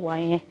bó dẹ̀ ṣe wà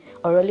yẹn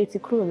ọ̀rọ̀ lè ti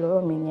kúrò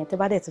lọ́rọ̀ mi yẹn tẹ́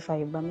bá dẹ̀ ti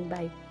fààyè gbà mí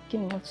báyìí. Kí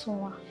ni mo tún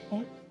wá?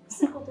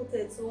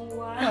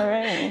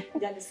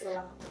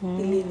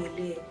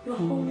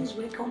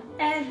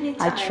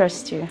 I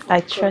trust you. I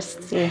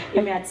trust you.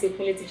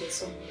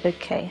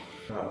 Okay.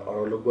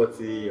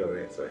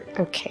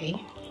 Okay.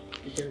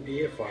 You can be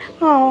here for us.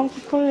 Oh,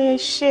 Kunle,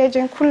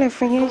 Kunle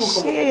fún yín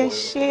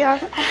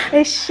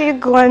ṣé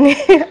gan ni.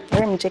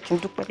 Ọ̀rẹ́ mi jẹ́ kí n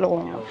dúpẹ́ lọ́wọ́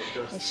wọn.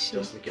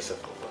 Just make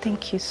yourself comfortable.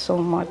 Thank you so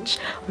much.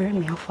 Ọ̀rẹ́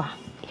mi ọ̀fà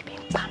ebi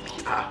ń pa mí.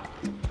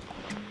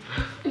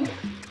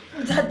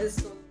 That is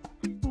so.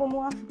 Mo mọ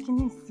wá fi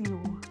kíní sí o.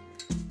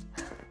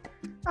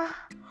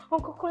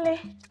 Uncle Kunle.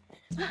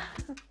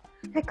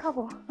 Ẹ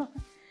káàbọ̀.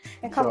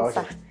 Ẹ káàbọ̀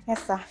sà. Ẹ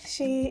sà,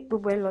 ṣé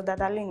gbogbo ẹ lọ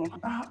dáadáa lẹ́yìn?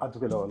 A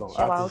dúpẹ́ lọ́wọ́ Ọlọ́run.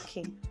 Ṣé wà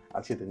okay?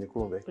 Àti ètò ní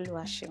kúrò bẹ́ẹ̀.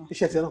 Olúwa ṣeun.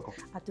 Iṣẹ́ ti ẹ náà kan.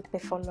 A dúpẹ́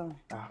fọ́lọ́run.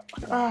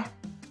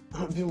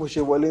 Bí mo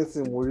ṣe wọlé sí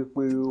mo rí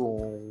pé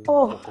òun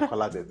kọ̀ọ̀kan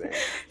lábẹ́bẹ̀.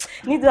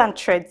 Needle and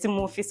thread tí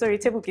mo fi sórí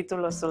tébù kí tó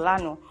lọ sùn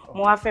lánàá.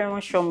 Mo wá fẹ́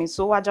ránṣọ mi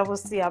so wá jábọ́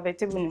sí abẹ́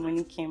tébù ni mo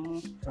ní kí n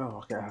mú.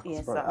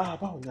 Yes sir.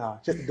 Báwo ni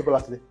ṣé ti débọ́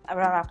láti dé?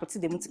 Rárá kò tí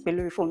dé mo ti pè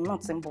lórí fóònù náà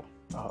tí ń bọ̀.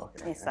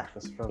 Yes sir.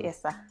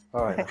 Yes sir.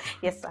 All right.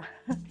 Yes sir.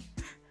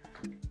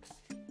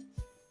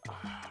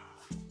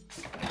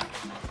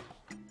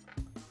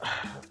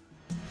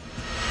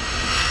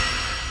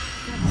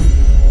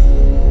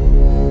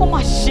 Ó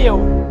mà ṣe o.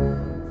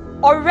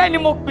 Ọ̀rẹ́ ni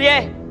mo pè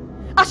ẹ́.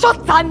 Aṣọ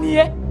ta ni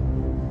ẹ́?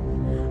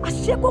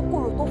 Àṣé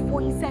kòkòrò tó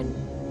foyín sẹ́nu.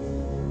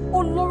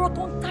 Olóró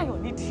tó ń tàyàn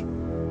nídìí.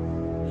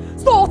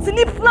 So o ti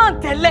ní plan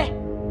tẹ́lẹ̀.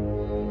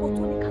 Ó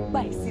tó ní ká gbà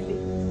ẹ́ sílé.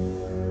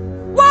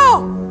 Wow!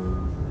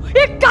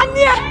 Ìkà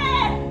ni ẹ́!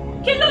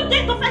 Kí ló dé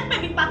tó fẹ́ pè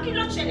mí pa? Kí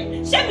ló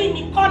ṣẹlẹ̀? Ṣé mi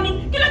nìkan ni?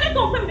 Kí ló dé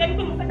tó ń pè mí bẹ́ẹ̀ ni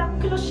pé mo fẹ́ dákú?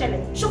 Kí ló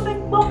ṣẹlẹ̀? Ṣó fẹ́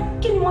gbọ́?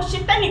 Kí ni mo ṣe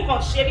tẹ́nìkan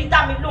ṣe rí dá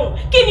mi lóhùn?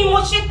 Kí ni mo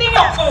ṣe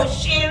téèyàn kan ò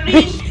ṣe rí?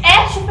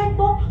 Ṣó fẹ́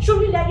gbọ́?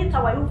 Ṣórílẹ̀ ayé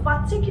tàwa yóò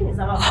overtaking is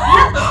our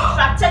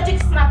strategic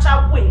snatcher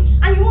win.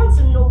 And you want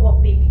to know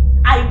what, baby?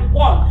 I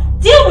won.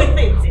 Deal with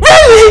it.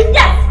 Really?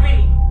 Yes,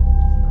 really.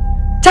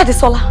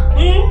 Jádesọ́lá.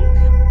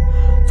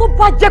 Tó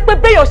bá jẹ́ pé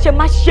béèyàn ṣe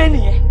máa ṣe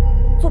nìyẹn,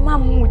 tó máa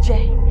mú jẹ,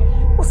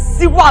 kò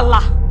sí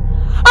wàhálà.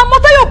 Àmọ́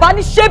tó yóò bá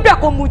ní ṣe bẹ́ẹ̀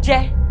kó mú jẹ,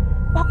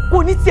 wá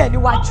kó ní tiẹ̀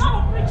níwájú.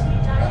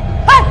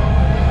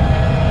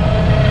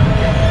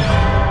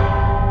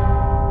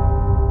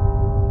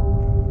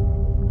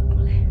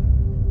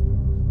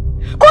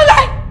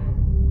 Kúnlẹ̀!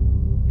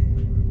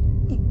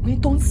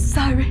 Ìgbín tó ń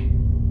sáré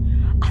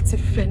àti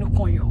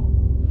fẹnukanyọ̀,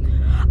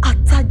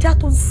 àtajá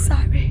tó ń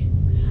sáré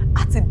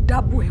àti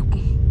dábò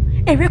ẹ̀gún,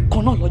 eré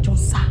kan náà lọ́jọ́ ń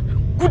sá.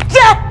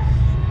 Kúdẹ́!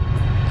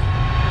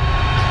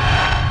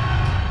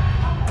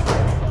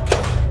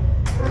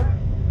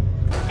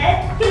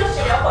 Kí ló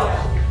ṣẹlẹ̀ ọkọ yà?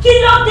 Kí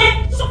ló dé?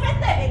 Ṣó fẹ́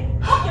tẹ̀lé?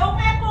 Ókè ó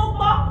fẹ́ kó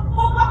gbọ́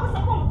kó sọ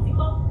fún òun ti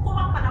gbọ́ kó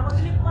wá padà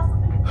wọlé kó wá sọ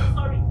fún mi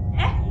sọ́rí.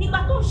 Ìgbà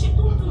tó ń ṣe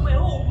tó ń dùn ẹ̀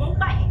ó mọ̀ ń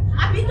gbà yẹn.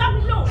 Àbí dá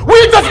mi lóhùn.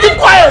 Will you just keep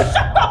quiet?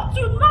 Shut up!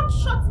 Do not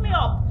shut me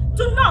up.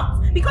 Do not.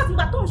 Because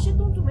ìgbà tó ń ṣe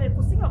tó ń dùn ẹ̀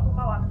kò sí ìyàn tó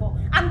bá wà gbọ́.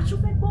 And ṣó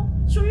fẹ́ gbọ́?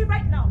 Ṣorí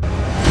right now.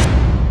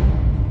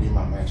 Bí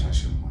màmá ẹ̀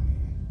ṣàṣẹ mọ́ ni.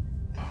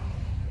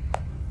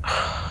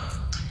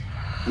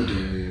 Ó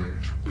dẹ̀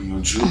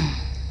gbìyànjú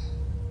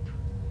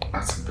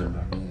láti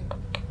bẹ̀rẹ̀ ní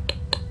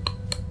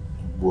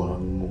gbogbo ọ̀rọ̀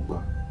ni mo gbà.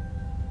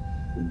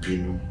 Ó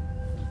bínú,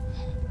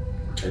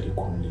 jáde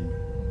kúrò ní mi.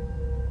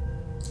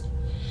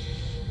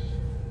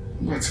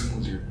 Nígbà tí mo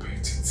lè bẹ̀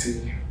títí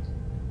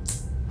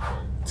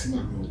tí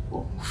màmí ò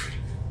gbọ́ mo fi.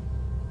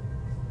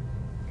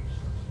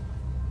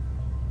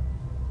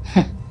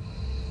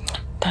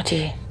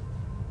 Daddy,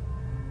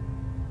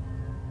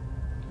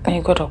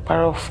 mi gbọ́dọ̀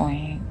parọ́ fún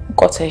yín.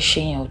 Nǹkan tẹ́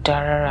ṣe yẹn ò dáa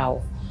rárá o.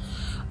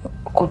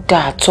 Kò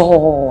dáa àtọ́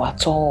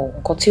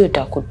nǹkan tí ò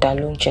dáa kò dáa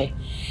ló ń jẹ.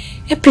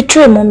 Ẹ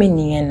betray mọ́ mi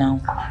nìyẹn náà.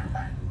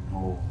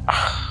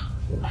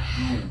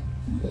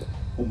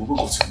 Ó mọ̀ pé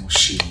nǹkan tí mo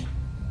ṣe yẹn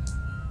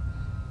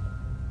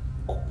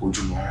kò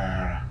bójúmu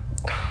rárá.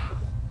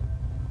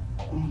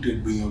 Mo dẹ̀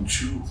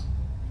gbìyànjú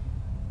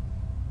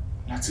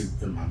láti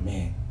bẹ̀ màmá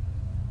ẹ̀.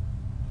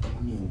 Mo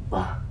ní ò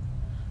gbà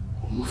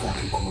olúfà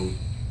kíkọrin.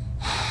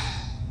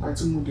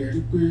 Láti mo dẹ̀ rí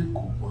pé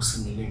kò bọ́ sí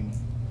mi lẹ́nu.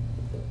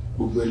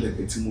 Gbogbo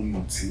ẹlẹ́gbẹ̀ẹ́ tí mo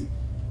yàn tí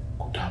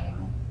kò dá wọn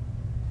lọ.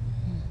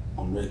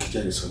 Ọ̀nà ẹ̀ kí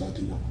Jádesọ́lá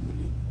dé ìyàwó mi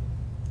lé.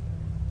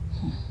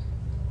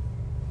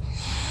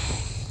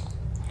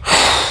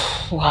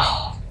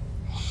 Wow.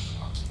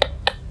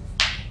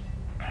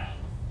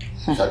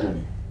 Ṣáájú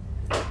ni.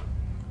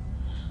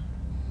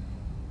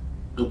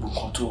 Gbogbo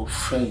nǹkan tó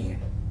fẹ́ yẹn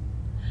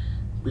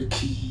pé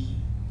kí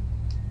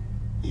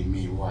èmi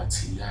ìwọ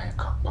àti ìyá ẹ̀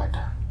ká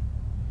padà.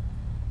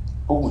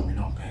 Ó wù mí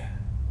náà bẹ́ẹ̀.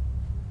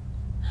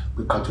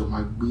 Pé ká jọ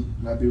máa gbé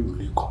lábẹ́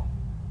òrùlé kan.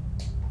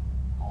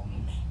 Ọmọ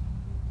mi.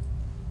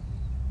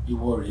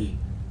 Ìwọ rèé.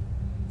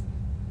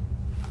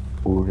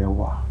 Ó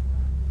rẹwà,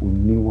 ó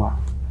níwà.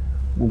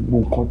 Gbogbo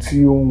nǹkan tí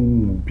ó ń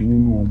wù bí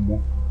nínú ọmọ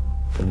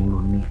òun ló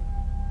ní.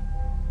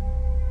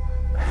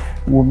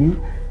 Wò mí,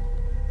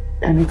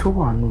 ẹni tó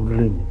wà nínú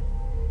ilé mi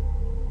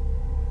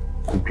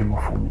kò bímọ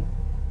fún mi.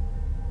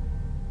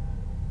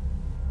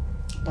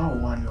 Báwo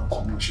wá ní ọkọ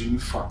mi ò ṣe ní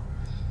fà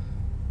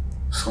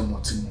sọmọ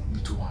tí mo ní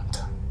tó wà ń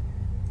ta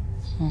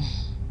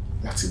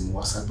láti mú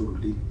wá sábẹ́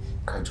òrùlé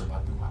kájọ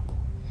máa gbé wá pọ̀.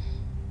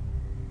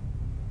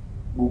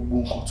 Gbogbo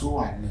nǹkan tó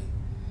wà ní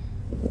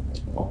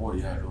ọwọ́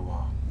ìyá ló wà.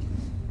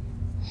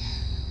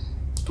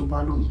 Tó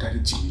bá lóun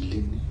dáríjì mí lé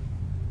ní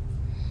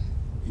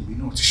èmi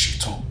náà ti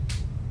ṣetán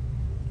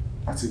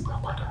láti gbà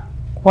padà.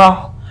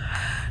 Wow,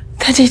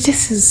 Daddy,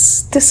 this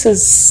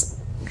is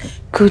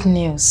good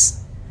news.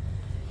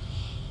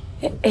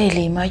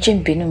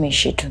 Imagine Binu me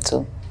ṣe dùn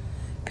tó,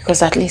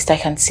 because at least I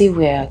can see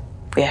we are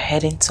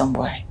heading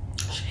somewhere.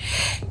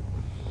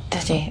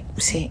 Daddy,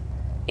 see,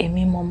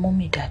 èmi mọ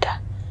mommy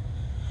dada,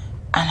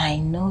 and I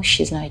know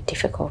she's not a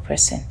difficult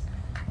person.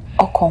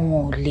 Ọkọ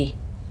wọn ò le.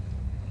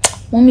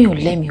 Mommy ò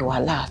lé mi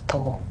wàhálà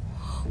àtọ̀.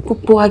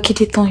 Gbogbo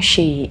agídí tó ń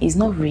ṣe is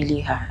not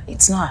really her.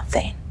 It's not her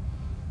thing.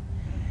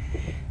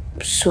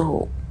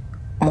 So,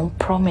 mo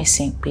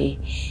promising pé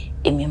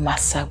èmi máa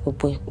sa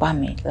gbogbo ipá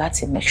mi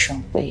láti make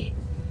sure pé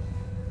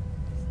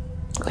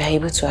we are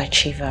able to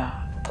achieve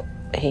our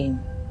aim.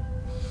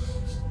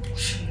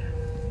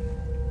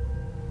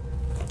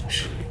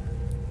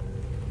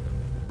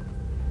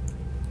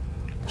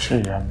 Sure,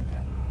 yeah.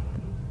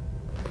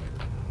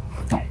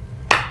 No.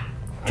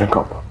 Drink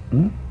up.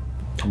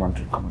 Come on,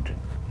 drink.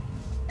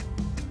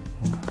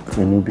 It's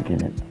a new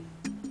beginning.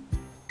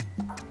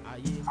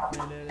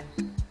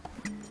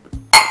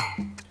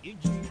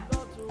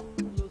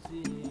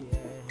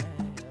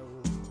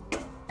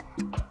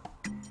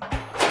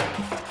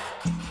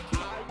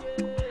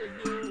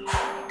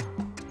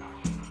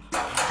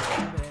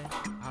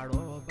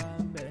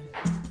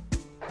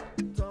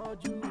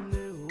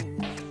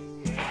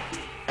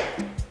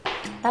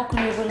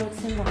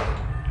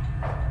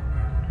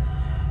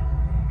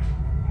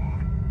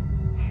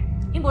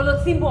 Ibo lo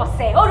ti ń bọ̀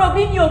sẹ́, ó rò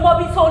bí mi ò mọ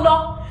bí tó lọ.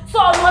 So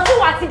ọ̀nà tí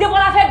wà tí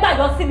Débọ́lá fẹ́ gbà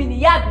yọ sí mi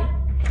nìyá mi.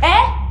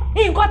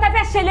 Nǹkan tẹ́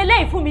fẹ́ ṣe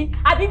leléyìí fún mi,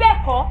 àbí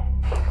bẹ́ẹ̀ kọ́?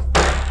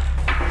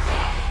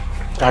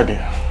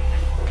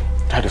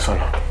 Jáde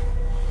sọ́lá.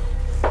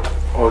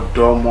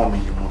 Ọ̀dọ̀ ọmọ mi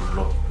ni mo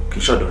lọ, kì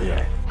í ṣọ̀dọ̀ ìyá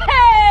ẹ̀.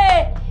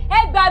 Ẹ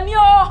gbà mí o,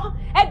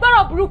 ẹ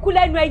gbọ́rọ̀ burúkú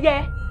lẹ́nu ẹyẹ.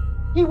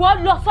 Ìwọ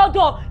lọ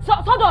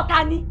sọ́dọ̀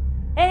ta ni?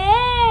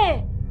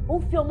 Ó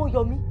ń fi ọmọ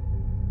yọ mí.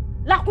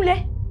 Lákúnlé,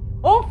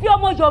 ó ń fi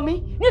ọmọ yọ mí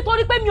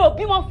nítorí pé mi ò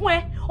bímọ fún ẹ.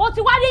 O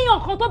ti wá níyàn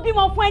kan tó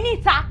bímọ fún ẹ ní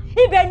ìta.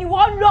 Ibẹ̀ ni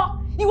wọ́n lọ.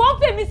 Ìwọ ń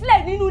fèmí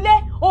sílẹ̀ nínú ilé.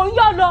 Òun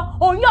yọ lọ,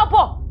 òun yọ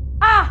bọ̀.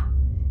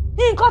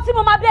 Nǹkan tí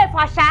mo máa bẹ́ẹ̀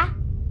fàṣà.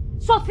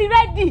 So ti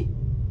rẹ́dì.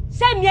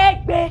 Ṣé mi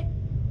ẹ gbé?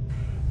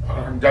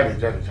 Jáde.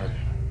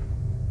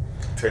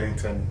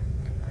 Tẹ́ni.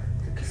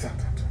 Kìkìsà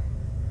tàtà.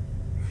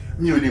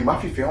 Mi ò lè má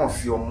fìfẹ́ hàn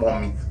sí ọmọ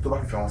mi tó bá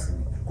fìfẹ́ hàn sí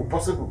mi. Kò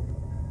possible.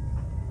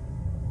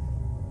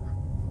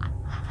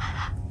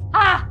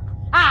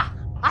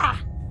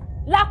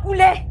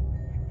 Lákúnlé,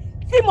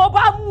 tí mo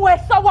bá mú ẹ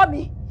sọ́wọ́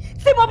mi,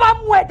 tí mo bá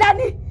mú ẹ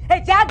dání,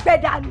 ẹ̀jẹ̀ á gbẹ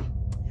dànù.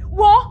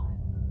 Wo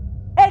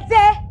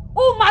ẹ̀jẹ̀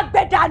ó máa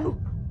gbẹ dànù.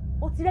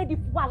 O ti rẹ́dì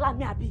fún wàhálà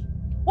mi àbí?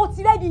 O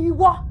ti rẹ́dì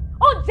ìwọ?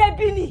 Ó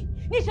jẹ̀bi ni.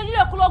 Níṣẹ́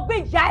nílẹ̀ kó lọ gbé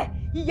ìyá ẹ̀,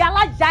 ìyá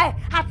alájà ẹ̀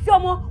àti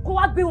ọmọ kó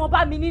wá gbé wọn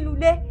bá mi nínú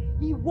ilé.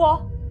 Ìwọ.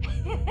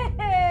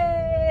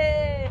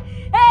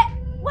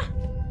 Wá.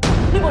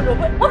 Níbo ló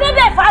gbé? Mo fẹ́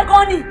bẹ́ẹ̀ fà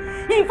gan ni.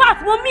 In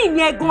fact, mo mí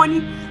ìyẹn gan ni.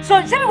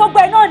 Ṣé mi gbogbo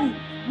ẹ̀ náà ni?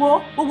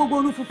 Wo gbogbo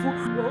orun funfun.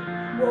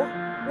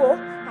 Wo.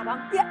 Bàbá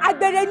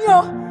agbèrè ni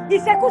o.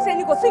 Ìṣekúṣe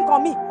ni kò sí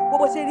nǹkan mi.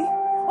 Gbogbo ṣe rí.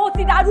 O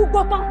ti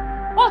darúgbó tán.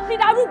 Ò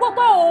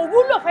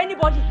wúlò fún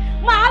anybody.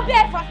 Màá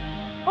bẹ́ẹ̀ fà.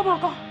 Ọmọ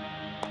nǹkan.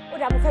 Ó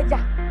dà mo fẹ́ jà.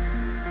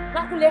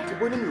 Lákúnlé.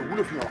 Ṣùgbọ́n ní mi ò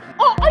wúlò fi hàn.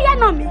 Ó yá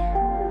nà mí.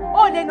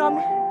 Ó lè nà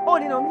mí. Ó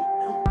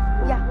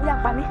yá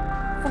pa mí.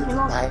 Fún mi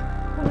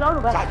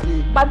lọ́rùn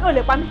báyìí. Pa mí, ó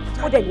lè pa mí.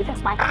 Ó dẹ̀ lè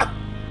fẹ́ pa ẹ́.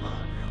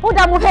 Ó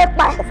dà mo fẹ́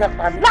pa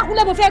ẹ́.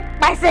 Lákúnlé mo fẹ́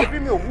pa ẹsẹ̀. Bí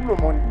mi ò wúlò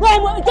mọ́ ni.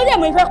 Ìtọ́jú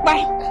mo fẹ́ pa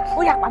ẹ́.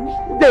 Ó yá pa mí.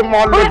 Dè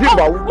máa lọ bí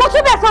ìgbà wúlò. Mo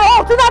tún bẹ̀ sọ̀rọ̀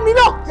ó tún dá mi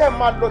lọ.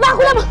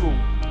 Lákúnlé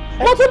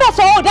mo tún bẹ̀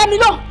sọ̀rọ̀ ó dá mi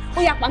lọ.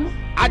 Ó yá pa mí.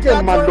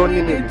 Ajẹ́ máa lọ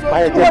nínú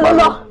ìpáyẹ̀ jẹ́ máa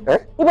lọ.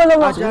 Ibo ló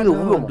lọ? Ajẹ́ mi ò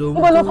wúlò mọ́.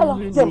 Ibo ló fẹ́ lọ?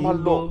 Jẹ́ máa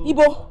lọ.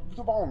 Ibo?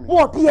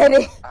 Wọ́n bí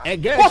ẹrẹ.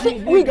 Wọ́n ti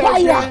wí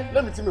dáyà.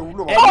 Lẹ́mi tí mi ò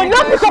wúlò mọ́.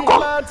 Lọ́bì kọ̀kọ́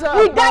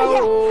wí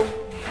dáyà.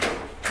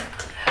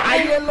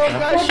 Ayé ló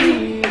ká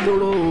sí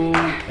lóró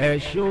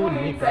ẹ̀ṣọ́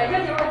nìkan.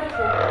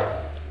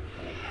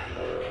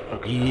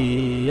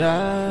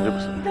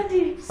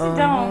 Daddy, sit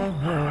down.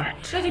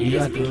 Daddy,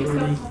 please make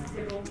yourself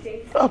comfortable,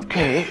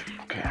 okay?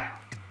 Okay.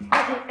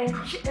 Daddy,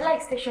 I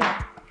like station.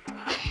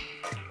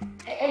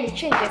 I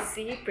change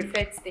the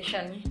preferred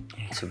station.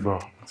 It's a bro.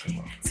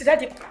 So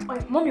Daddy,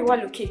 mommy wà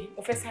lókè.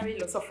 Mo fẹ́ sáré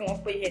lọ sọ fún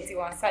wọn pé ẹ ti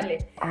wà sálẹ̀.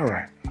 All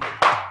right.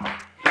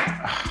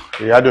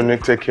 Ìyá dùn ní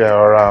take care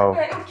ọ̀rá o.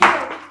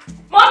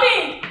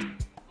 Mommy!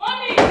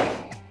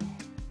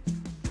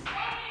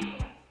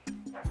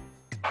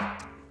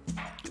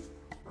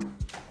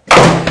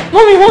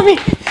 Mommy!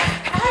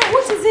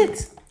 What is it?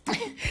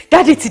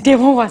 Daddy today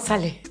wọ́n wà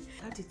sálẹ̀.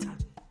 Daddy ta.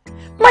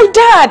 My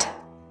dad!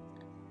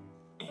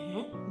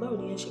 Báwo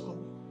ni ẹ ṣe kàn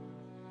mí?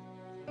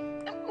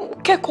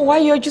 Kẹ́kọ̀ọ́ wá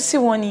yọjú sí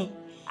wọn ni.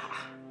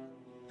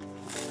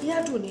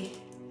 Ìyá dùn ni.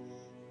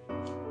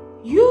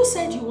 You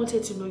said you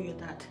wanted to know your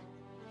dad.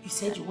 You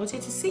said you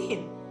wanted to see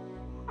him.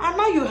 And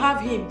now you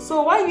have him.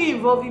 So why are you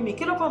involving me?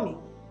 Kí ló kàn mí?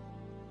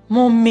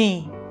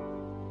 Mommy.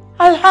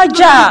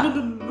 Alhaja.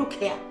 Look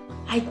here.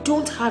 I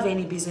don't have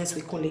any business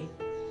with Kunle.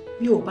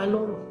 Mi ò bá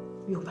lọ́rọ̀,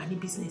 mi ò bá ní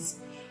business.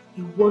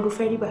 Ìwọ ló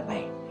fẹ́ rí bàbá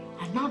ẹ̀.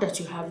 And now that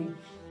you have him,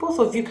 both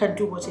of you can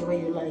do whatever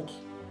you like.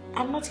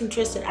 I'm not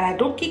interested and I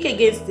don't kick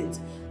against it.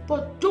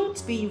 But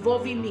don't be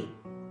involving me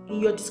in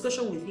your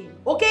discussion with him,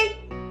 okay?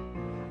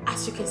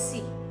 As you can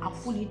see, I'm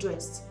fully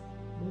dressed.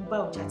 Mo ń bá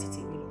ọjà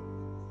títí mi lọ.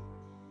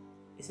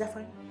 Is that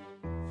fine?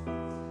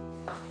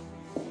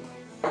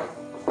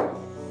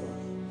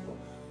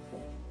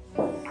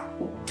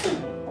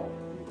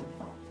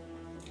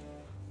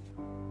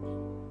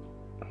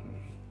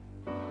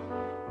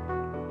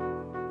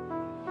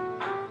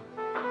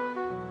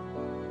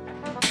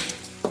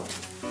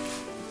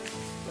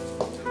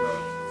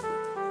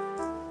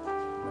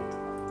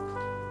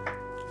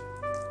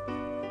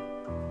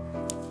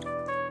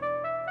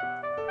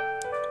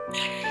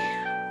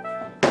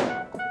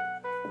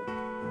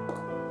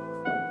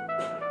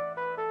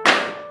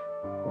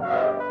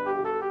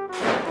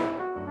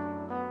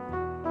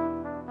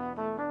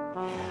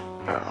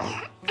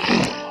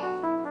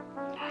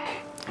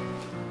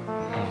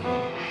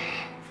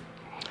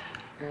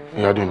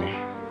 Yaduni.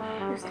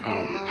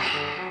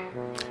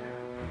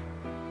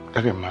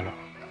 Daddy malo.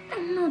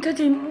 No,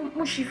 Daddy,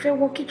 mo ṣì fẹ́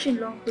wọ kitchen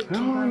lọ pé kí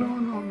n bá lọ.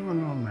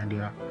 No, my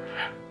dear.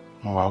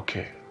 Mo wà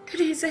okay.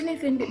 Daddy, is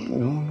anything that...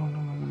 No.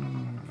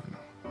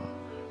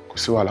 Kò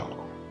sí wàhálà.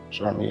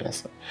 Show me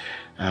yes.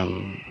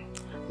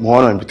 Mo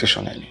wá no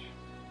invitation ẹni.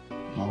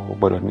 Mo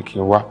gbọ́dọ̀ ní kí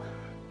n wá,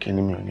 kí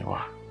ni mi ò ní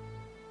wá.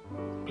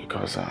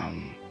 Because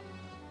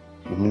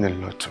you mean a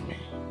lot to me.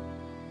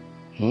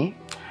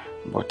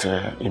 But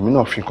èmi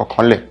náà fi nǹkan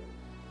kan lẹ̀.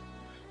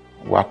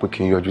 wá pé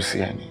kí n yọjú sí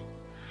ẹni.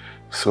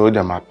 So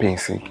dem are paying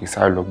sí kí n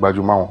sáré lọ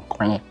gbájú máwọn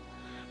kan yẹn.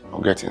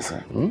 I'm getting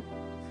sir.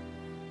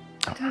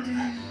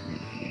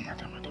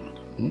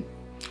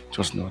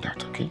 Just know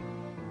that, okay?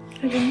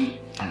 Okay.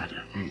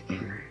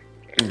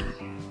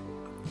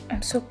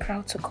 I'm so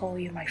proud to call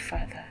you my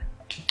father.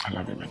 I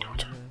love you, my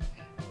daughter.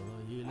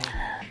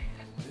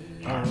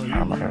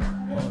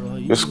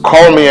 Just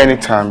call me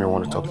anytime you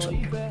want to talk to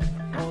me.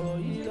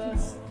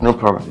 No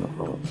problem, no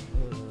problem.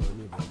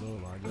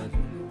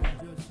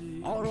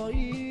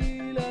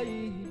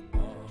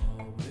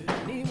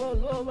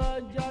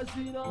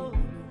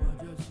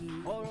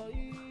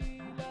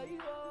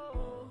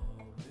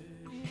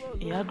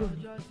 Ìyádùn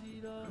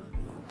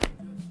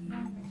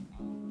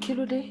kí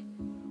ló dé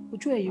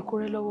ojú ẹ̀ yìí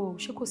kórè lọ́wọ́ o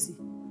ṣé kò sí.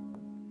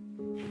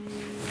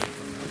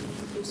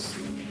 Kò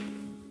sí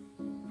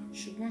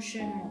ṣùgbọ́n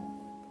ṣe mọ̀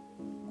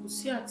kò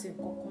sí àti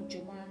nǹkan kan jọ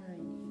máa ń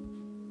rìn.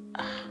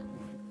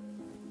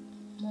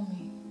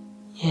 Mọ́mí.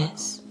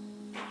 Yes.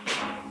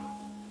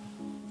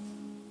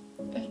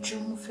 Ẹ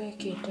jọ̀ọ́ mo fẹ́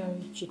kí ẹ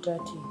dáríjì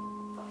Daddy.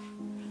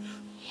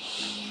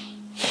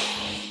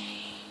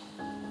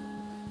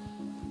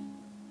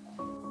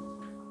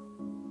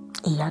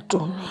 Ìyá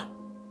Dunni.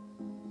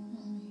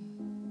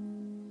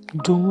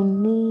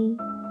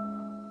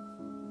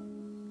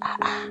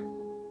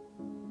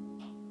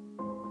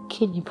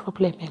 Kí ni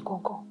problem ẹ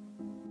gangan?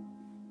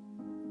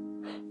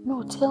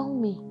 No, tell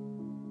me.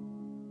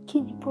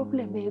 Kí ni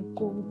problem ẹ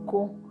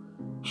gangan?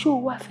 Ṣé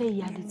o wá fẹ́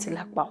ìyá létí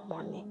lápá ọmọ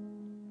ni?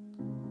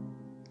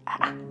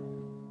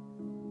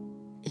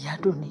 Ìyá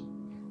Dunni,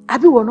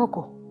 àbí ìwọ náà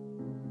kọ́?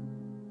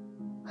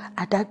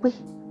 Àdágbé,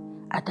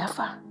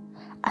 àdáfà,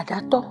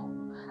 àdátọ́,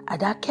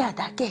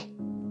 àdákẹ́.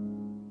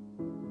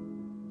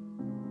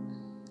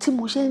 Tí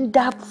mo ṣe ń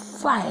dá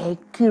fà ẹ́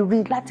kiri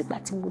látìgbà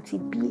tí mo ti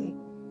bí ẹ.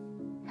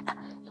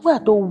 Nígbà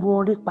tó wú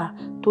orí pa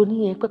tó ní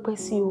ẹ pẹ́pẹ́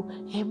sí o,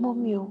 ẹ mọ́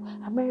mi o,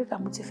 Amẹ́ríkà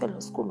mo ti fẹ́ lọ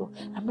school o,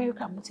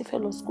 Amẹ́ríkà mo ti fẹ́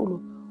lọ school o.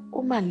 Ó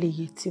mà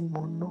lèyẹ tí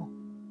mo náà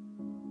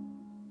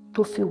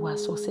tó fi wà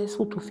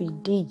successful tó fi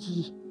dé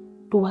yìí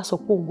tó wá sọ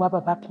pé òun wá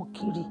bàbá kan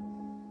kiri.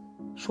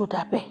 Ṣó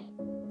dà bẹ́ẹ̀?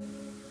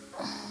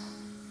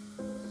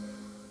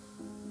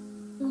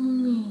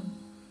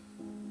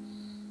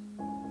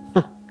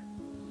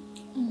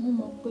 Mo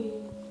mọ̀ pé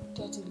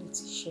Daddy lè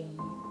ti ṣe yín,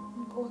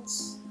 but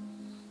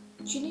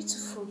you need to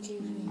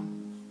forgive him.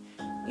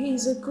 He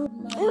is a good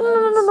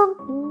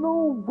man. No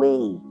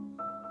way.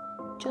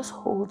 Just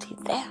hold it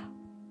there.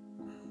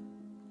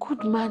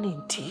 Good man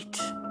indeed.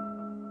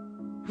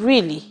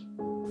 Really?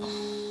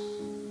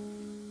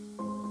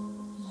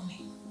 Mommy,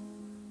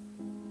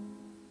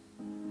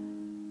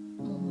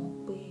 mo mọ̀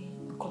pé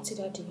nǹkan tí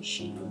Daddy ń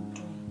ṣe ló ń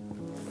dùn yín.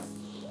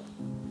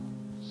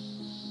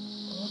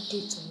 Wọ́n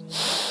dètò yín.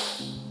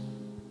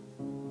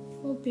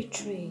 Won't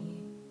betray you.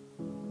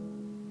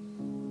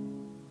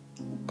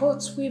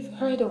 But we've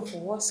heard of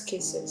worse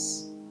cases.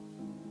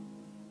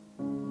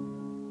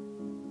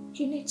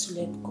 You need to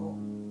let go.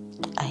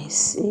 I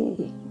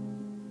see.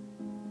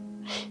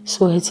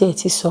 So ẹ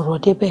ti sọ̀rọ̀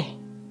débẹ̀.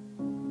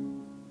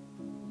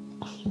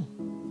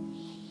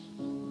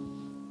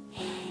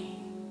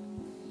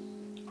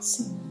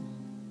 See,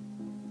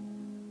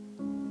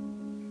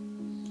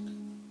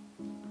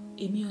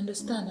 Emi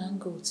understand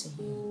angle to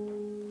you.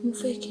 Mo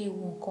fẹ́ kí ẹ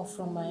wo nǹkan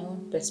from my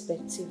own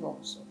perspective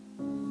also.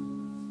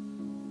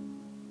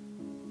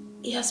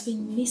 He has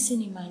been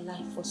missing in my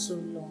life for so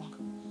long.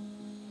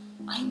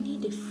 I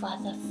need a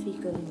father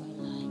figure in my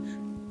life.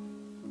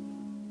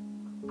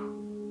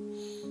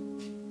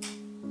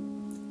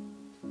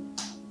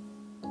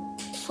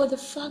 For the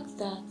fact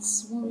that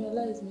wọ́n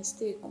realize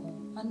mistake wọn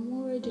and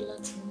wọ́n ready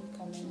láti make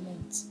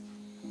amendment.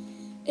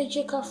 Ẹ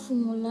jẹ́ ká fún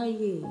wọn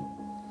láyè.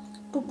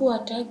 Gbogbo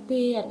àdágbé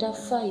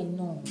àdáfà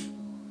iná.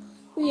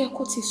 Ó yẹ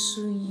kó ti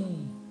sú yín.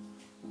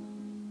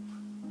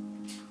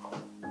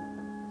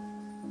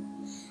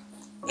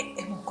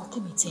 Ẹ mọ̀ nǹkan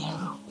tèmi ti ẹ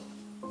rò.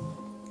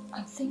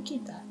 I'm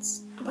thinking that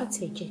tó bá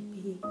tiẹ̀ jẹ́ pé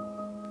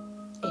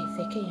ẹ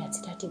fẹ́ kẹ́yìn àti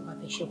Daddy wá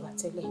bẹ́ ṣe wà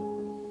tẹ́lẹ̀.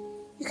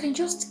 You can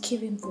just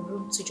give him the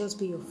room to just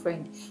be your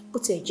friend. Bó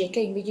tiẹ̀ jẹ́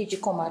kẹ́yìn méjèèjì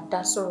kan máa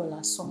dá sọ̀rọ̀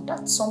lásán.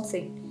 That's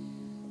something.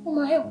 Ó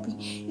máa help me.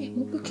 Ẹ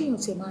mọ̀ pé kéèyàn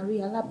tiẹ̀ máa rí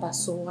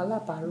alábàásọ,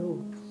 alábàárò.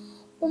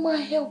 Ó máa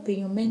help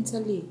you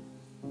mentally.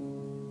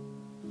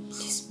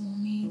 Please,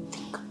 mommy,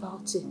 think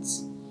about it.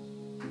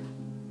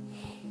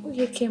 Ó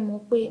yẹ kẹ́ mọ̀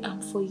pé I'm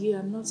for you,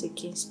 I'm not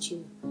against you.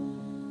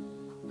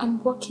 I'm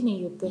working in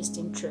your best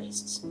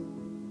interest.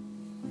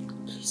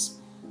 Please.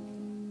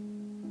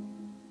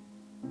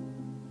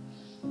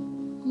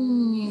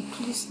 Mommy,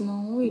 please no.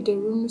 Wait, the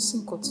room is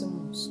in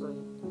cotton. Sorry.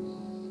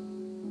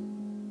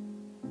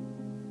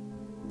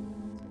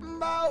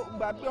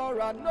 Gbàgbé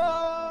ọ̀rọ̀ àná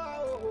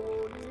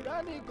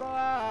ìrẹ́nìkan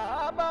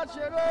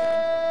àbáṣeré.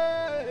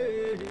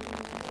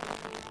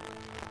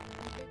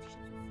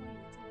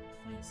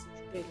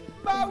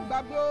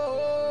 Gbàgbé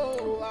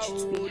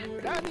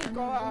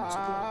ìrẹ́nìkan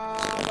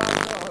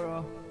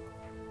àbáṣọ̀rọ̀.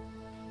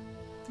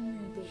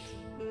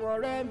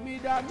 Ọ̀rẹ́ mi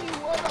dá mi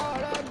wó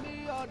lọ́rẹ́ mi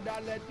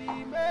ọ̀dàlẹ̀ di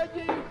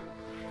méjì.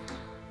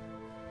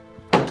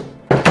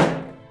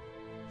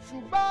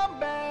 ṣùgbọ́n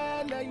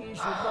bẹ́ẹ̀ lẹ́yìn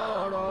ṣùgbọ́n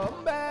ọ̀rọ̀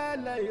bẹ́ẹ̀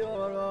lẹ́yìn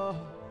ọ̀rọ̀.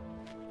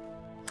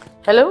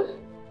 Hello?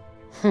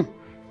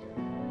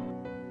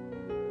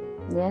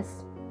 Yes.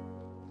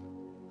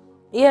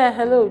 Yeah,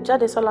 hello,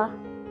 Jadesola.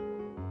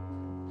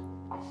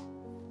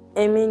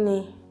 Èmi ni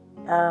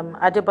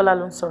Adebayo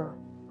ló ń sọ̀rọ̀.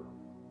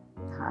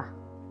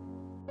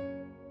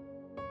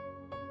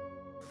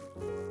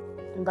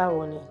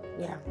 Báwo ni?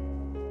 Yeah.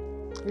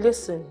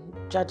 Listen,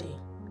 Jade.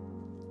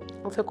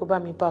 Mo fẹ́ kó bá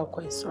mi bá ọkọ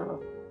ẹ̀ sọ̀rọ̀.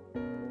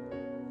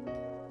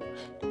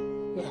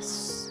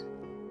 Yes.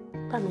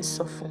 Bá mi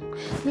sọ fún.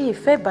 Mi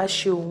ìfẹ́ bá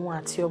ṣe òun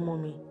àti ọmọ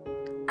mi.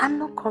 I'm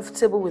not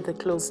comfortable with the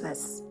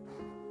closeness.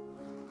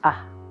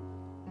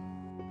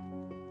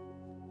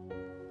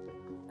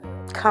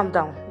 Calm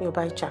down, mi ò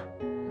bá ìjà.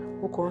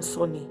 Mo kàn ń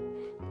sọ ni.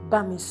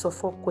 Bá mi sọ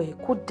fọ́kọ ẹ̀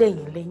kó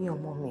dẹ̀yìn lẹ́yìn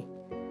ọmọ mi.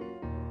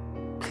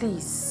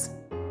 Please,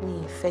 mi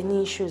ìfẹ́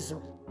ní issues.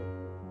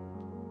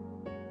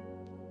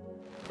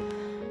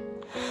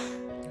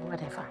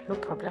 Whatever, no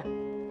problem.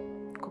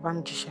 Kó bá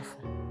mi jíṣẹ́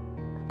fún.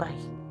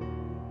 Bye.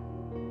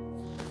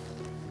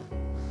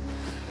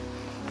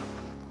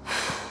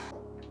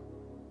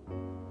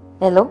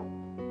 Hello?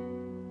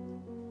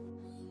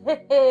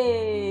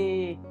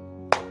 Hey.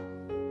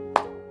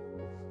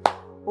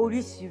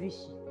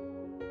 Oríṣiríṣi.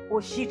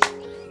 Òṣìṣì.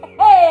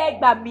 Ẹ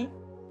gbà mí.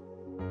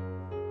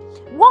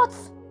 What?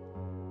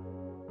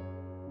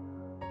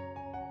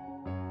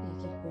 Ẹ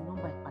kí n pe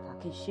nọ́mbà ìpadà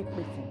kí n ṣe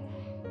pé fún un.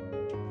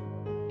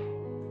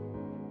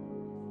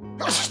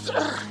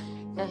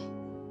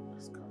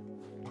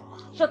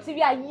 Ṣé o ti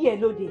rí ayé ẹ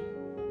lóde?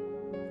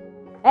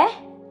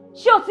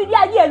 Ṣé o ti rí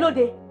ayé ẹ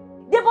lóde?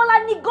 Débọ́lá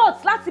ní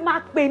guts láti máa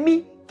pè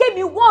mí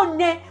kémi wọ́n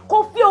nẹ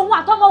kó fi òun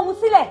àtọmọ òun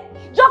sílẹ̀.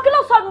 Jọ kí ló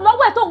sọnù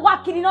lọ́wọ́ ẹ̀ tó ń wá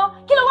kiri náà?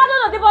 Kí ló wá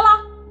dọ́nà Débọ́lá?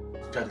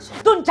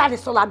 Tó ń jáde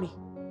sọ́lá mi.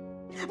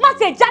 Má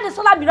tiẹ̀ jáde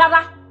sọ́lá mi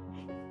rárá.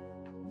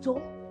 Jọ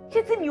ṣé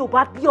tí mi ò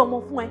bá bí ọmọ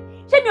fún ẹ?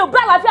 Ṣé mi ò bí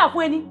àlàáfíà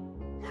fún ẹ ni?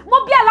 Mo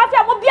bí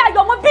àlàáfíà, mo bí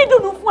ayọ̀, mo bí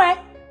ìdùnnú fún ẹ.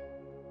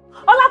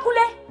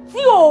 Ọlákúnlé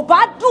tí ò bá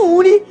dùn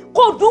ún rí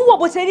kó dùn wò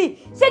bó ṣe rí.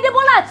 Ṣé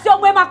Débọ́lá àti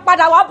ọmọ ẹ máa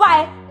padà wá bá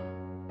ẹ?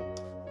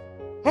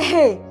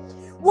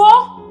 Wo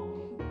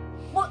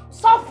mo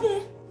sọ fún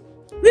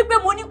wípé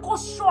mo ní kó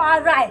ṣọ́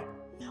ara ẹ̀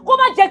kó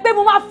má jẹ́ pé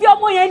mo máa fi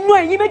ọmọ yẹn nú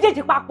ẹ̀yin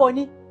méjèèjì papọ̀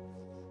ni.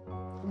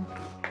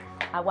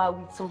 Àwa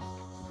wí tán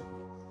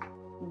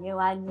ìyẹn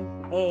wá ní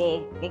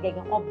gẹ́gẹ́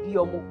kan bí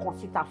ọmọ kan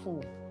síta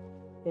fún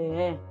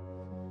un.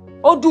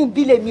 Ó dùn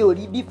bí lèmi ò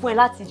rí bí fún ẹ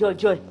láti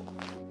jọjọ́ ẹ̀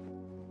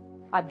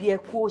àbí ẹ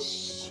kú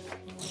òṣì.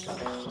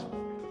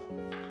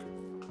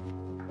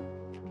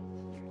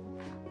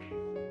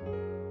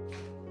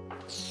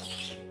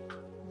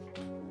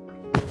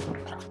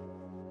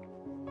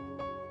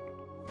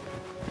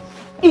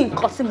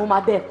 Nǹkan tí mo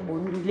máa bẹ́ẹ̀ pọ̀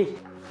nílé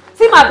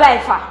tí màá bá ẹ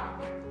fà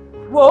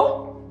wo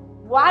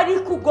wàá rí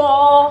kú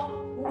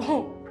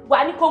gan-an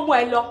wàá ní kó mú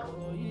ẹ lọ.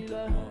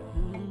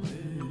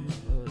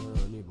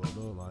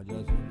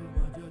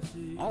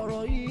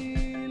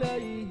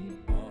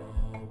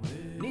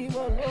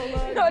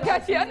 No,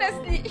 Daddy,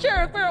 honestly, ṣé o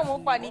rò pé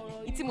ọmọ pa ni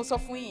ìtí mo sọ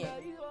fún yín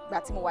yẹn ìgbà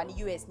tí mo wà ní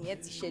US nìyẹn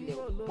ti ṣẹlẹ̀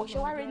o bó ṣe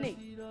wá rélé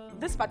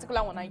this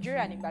particular one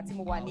Nigeria nígbà tí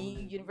mo wà ní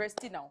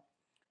university now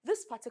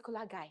this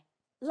particular guy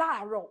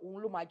láàárọ̀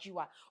òun ló máa jí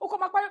wa ó kọ́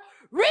máa parí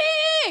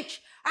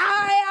rich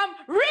I am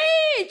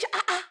rich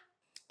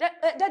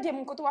Daddy ẹ̀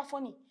mú nǹkan tó wá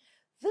funny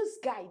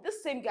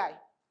this same guy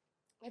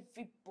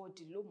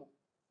everybody ló mọ̀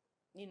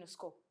nínú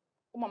school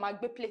ó máa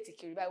gbé plate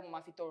kiri báyìí ó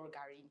máa fi tọrọ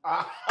gàrí ni.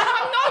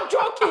 I'm not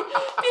joking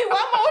mi ìwà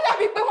mọ̀ ó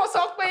dàbí pé wọ́n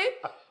sọ pé.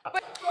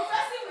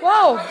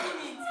 Wow.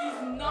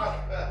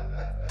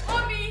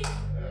 Mọ́mí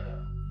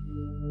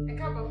ẹ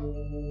káàbọ̀.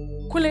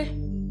 Kúnlé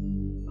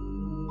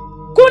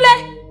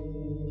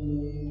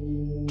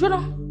jóná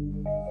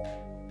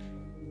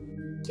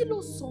kí ló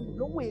sọnù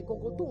lọ́wọ́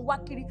egungun tó ń wá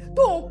kiri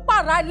tó ń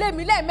pààrà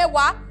lémi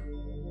lẹ́ẹ̀mẹ́wàá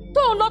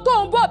tó ń lọ tó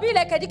ń bọ̀ bí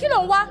ilẹ̀ kẹ̀dí kí ló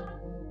ń wá.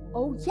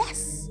 Oh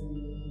yes,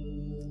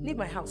 leave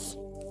my house.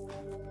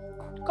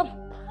 Come,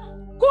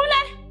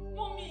 Kúnlé,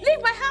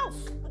 leave my house.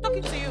 I'm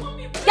talking to you.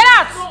 Mommy, get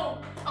out.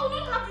 No, I will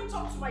not have you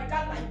talk to my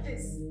dad like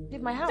this.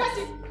 Leave my house.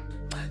 Daddy.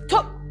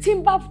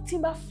 Timba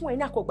fún ẹ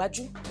ní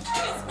àkọ́gbájú.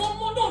 Please, Mom,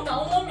 no,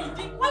 now, Mommy.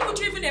 Why would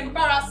you even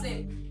embarrass him?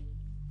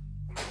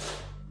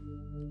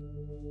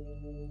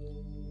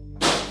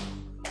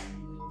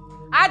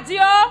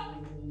 Adio!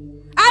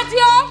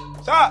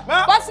 Sir,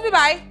 ma'am. Bọ́ síbí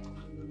báyìí.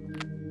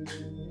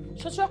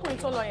 Ṣọ́ṣọ́ ọkùnrin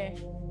tó lọ yẹn.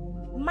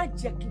 Má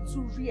jẹ́ kí n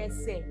tún rí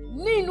ẹsẹ̀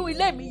nínú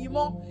ilé mi yìí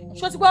mọ́.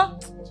 Ṣó ti gbọ́?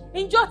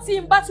 Ǹjọ́ tí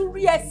n bá tún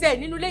rí ẹsẹ̀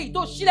nínú ilé yìí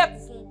tó ṣílẹ̀kùn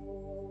fún.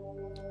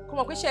 Kò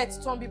mọ̀ pé ṣe ẹ̀ ti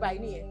tán bí báyìí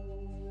nìyẹn.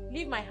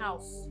 Leave my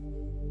house.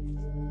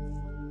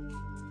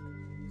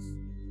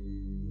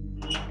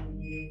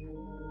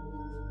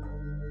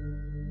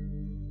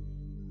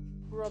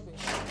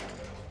 Rubbish.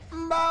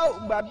 Mbá ò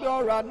gbàgbé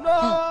ọ̀rọ̀ àná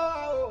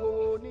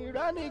òní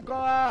rẹ̀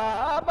nìkan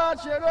àbá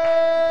ṣeré.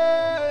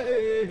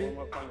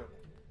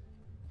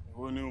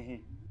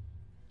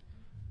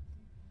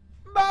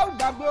 Mbá ò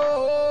gbàgbé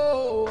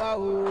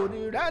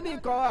òní rẹ̀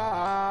nìkan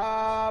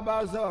àbá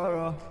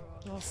sọ̀rọ̀.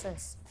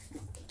 Nonsense.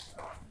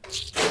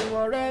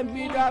 ọ̀rẹ́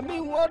mi dá mi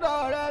wọ́dọ̀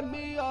ọ̀rẹ́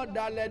mi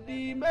ọ̀dàlẹ̀ di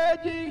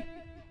méjì.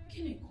 Kí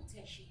ni nǹkan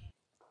tẹ́ ṣe?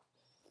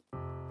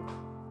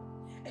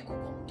 Ẹ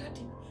kọ́kọ́ mú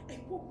dáàdì, ẹ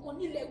gbọ́ wọn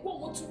nílẹ̀, ẹ gbọ́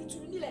wọn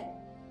turuturu nílẹ̀.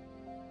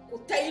 Kò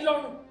tẹ́ yín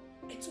lọ́rùn,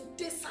 ẹ tún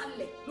dé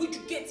sálẹ̀ lójú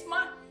gate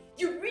man.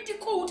 You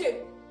ridiculed him.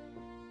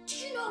 Do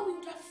you know how he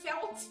would have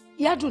felt?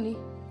 Yaduni,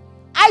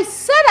 I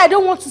said I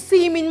don't want to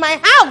see him in my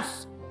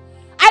house.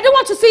 I don't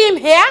want to see him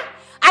here.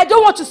 I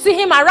don't want to see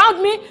him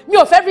around me. Mi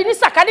ò fẹ́ rí ní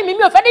sàkání mi,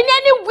 mi ò fẹ́ rí ní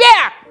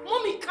anywhere.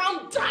 Mommy,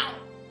 calm down.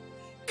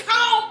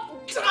 Calm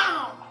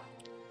down.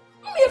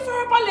 Mommy, ẹ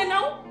fara balẹ̀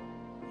now.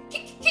 Kí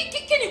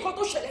ni nǹkan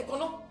tó ṣẹlẹ̀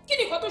gan-an? Kí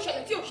ni nǹkan tó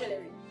ṣẹlẹ̀ tí ò ṣẹlẹ̀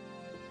rí?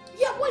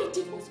 Yeah, what he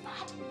did was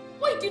bad.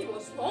 What he did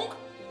was wrong.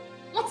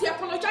 Wọ́n ti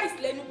apologize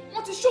lẹ́nu.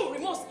 Wọ́n ti show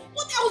remorse.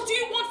 What else do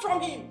you want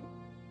from him?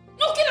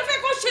 No, kí ló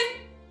fẹ́ kó ṣe?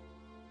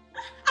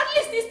 At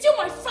least he's still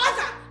my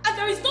father, and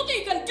there is nothing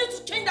you can do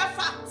to change that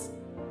fact.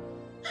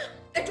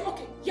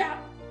 Okay, yeah,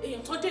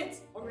 èèyàn tó date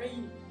ọ̀rẹ́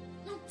yìí.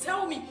 Now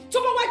tell me, tó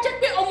bá wá jẹ́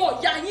pé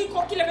ọmọ ìyá yín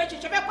kan kí lè fẹ́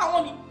ṣe fẹ́ pa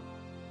wọ́n ni?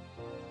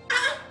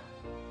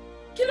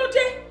 Kí ló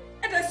dé?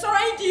 Ẹ̀dẹ̀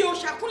sọ̀rọ̀ yín di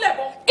òṣàkúnlẹ̀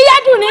bọ̀.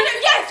 Iyaduni.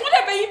 Yes, wọ́n lè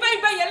bẹ̀yìn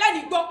bẹ́yìn bẹ́yìn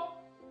lẹ́nìí gbọ́.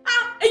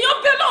 Èèyàn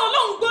bẹ́ẹ̀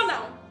lọ́hùn gbọ́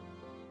náà.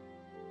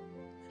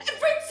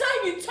 Every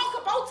time you talk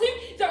about him,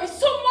 there is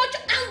so much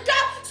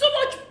anger, so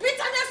much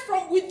bitterness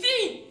from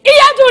within.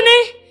 Iyaduni,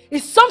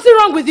 is something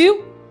wrong with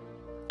you?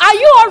 Are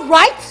you all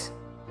right?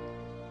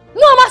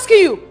 No, I'm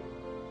asking you.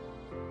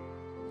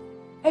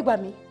 Ẹ gbà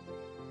mí.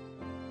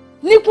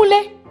 Níkúnlé,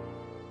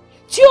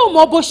 tí ò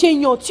mọ bó ṣe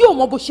yàn, tí ò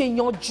mọ bó ṣe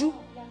yanjú.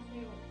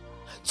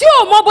 Tí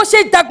ò mọ bó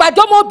ṣe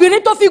dàgbàjọ́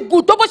ọmọbìnrin tó fi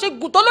gùn tó bó ṣe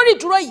gùn tó lórí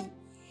ìdúró yìí.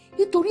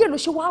 Nítorí ẹ̀ ló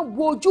ṣe wá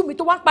wo ojú mi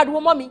tó wá ń pariwo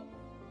mọ́ mi.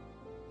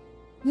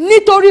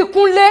 Nítorí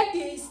Kúnlé.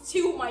 He is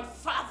still my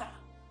father.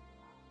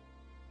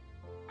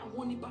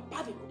 Àwọn ni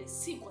bàbá mi kò lè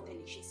sí nǹkan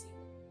tẹ́lẹ̀ ṣe sí.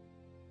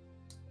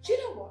 You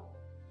know what?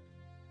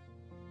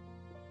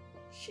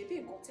 Ṣebí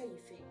nǹkan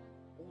tẹ́yìn fẹ́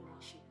òun là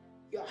ṣe.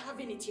 You are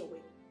having it your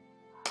way.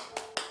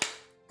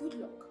 Good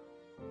luck.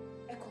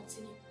 I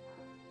continue.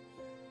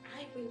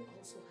 I will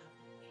also have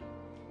my way.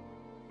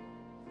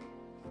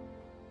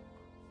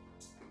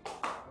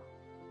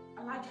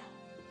 Alájà.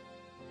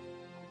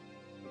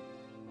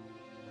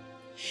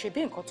 Ṣebí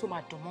nǹkan tó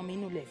máa dùn mọ́ mi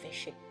inú lè fẹ́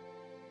ṣe.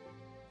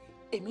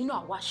 Èmi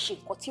náà wá ṣe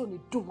nǹkan tí ò ní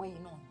dùn mọ́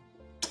yín náà ni.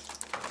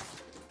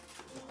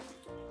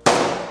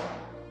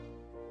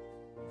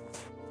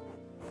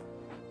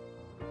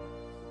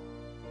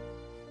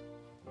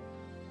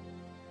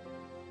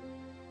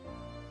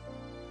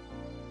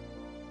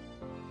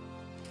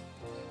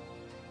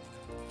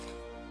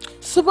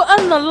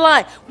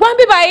 Subhanallah. Wọ́n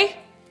bí báyìí.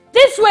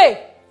 This way.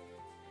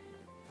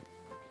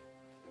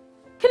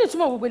 Kí ni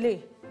túmọ̀ gbogbo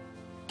eléyìí?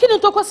 Kí ni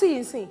tó kọ́ sí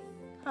yìí sìn?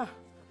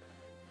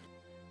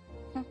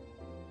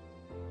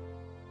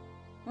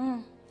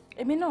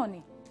 Èmi náà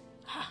ni.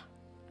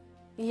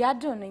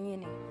 Ìyádùn ni yín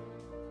ni.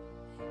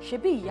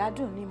 Ṣebí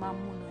ìyádùn ni máa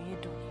múnú yín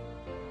dùn ni.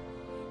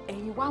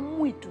 Ẹ̀yin wá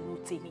mú ìdùnnú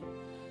tèmi.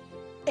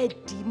 Ẹ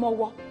dì í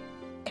mọ́wọ́.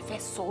 Ẹ fẹ́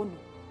sọ ọ́ nù.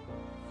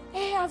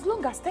 As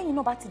long as tẹ́yin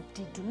náà bá ti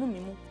di ìdùnnú mi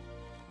mú.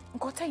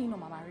 Nǹkan tẹ́yin náà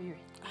máa rí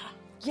rẹ̀.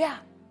 Yeah.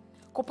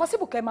 Kò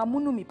possible kẹ́ máa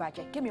múnú mi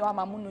bàjẹ́ kémi wá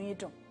máa múnú yín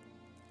dùn.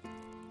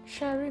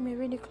 Ṣé rí mi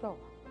rí ní club?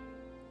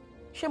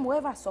 Ṣé mo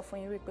ever sọ fún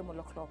yín rí pé mo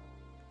lọ club?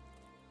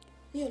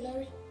 Mi ò lọ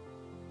rí.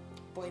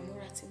 Bọ̀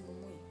ìmúra tí mo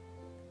mú yìí,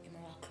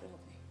 ìmúra club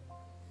mi.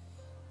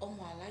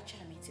 Ọmọ alájà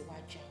mi ti wá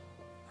jà.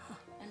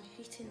 I'm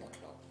hitting the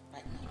club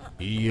right now.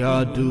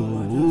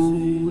 Iyaduni.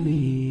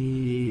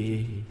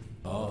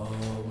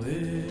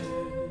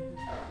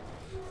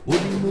 Ó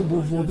ní mú bò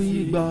fún bí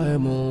ìgbà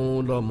ẹ̀mú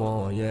lọ́mọ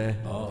yẹn.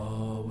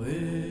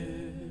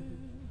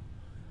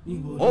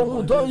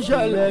 Ohun tó ń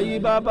ṣẹlẹ̀ yìí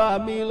bàbá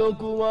mi ló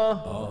kú mọ́.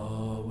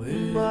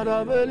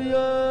 Màdàbẹ́lì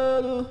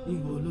ọ̀rọ̀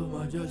ìbò ló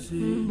máa jẹ́ sí.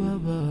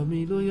 Bàbá mi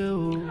ló yẹ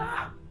o.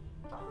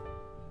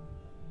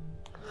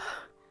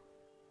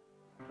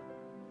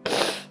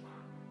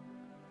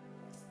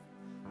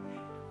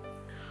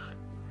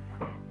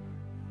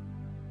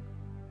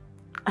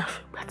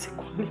 Àfìgbà tí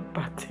kò lè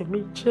bà tèmi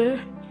jẹ́.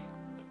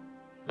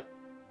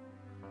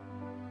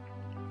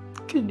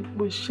 Kí ni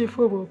mo ṣe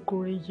fún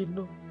ọmọkùnrin yìí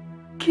náà?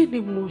 Kí ni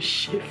mo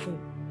ṣe fún?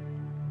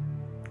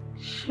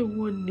 Ṣé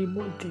wọ́n ní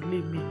mọ́dílé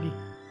mi ni?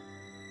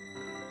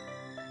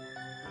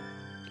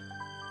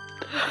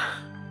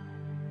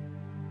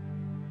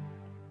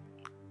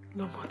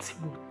 Lọ́mọ tí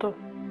mo tọ́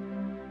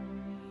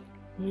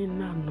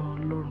nílànà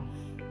Ọlọ́run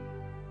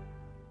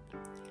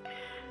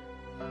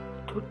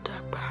tó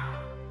dàgbà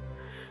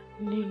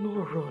nínú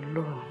ọ̀rọ̀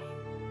Ọlọ́run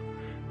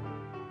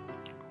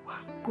wá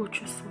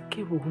gbójú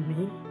sókè wò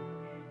mí.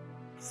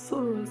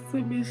 Sọ̀rọ̀ sí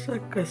mi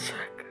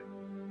ṣàkàṣàkà.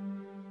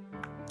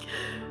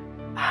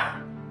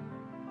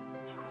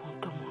 Ìwọ̀n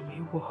tọmọ mi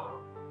wọ̀.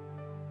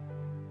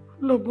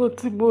 Lọ́mọ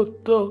tí mo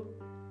tọ́.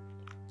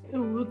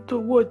 Ìwọ̀n tó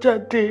wọ́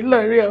jáde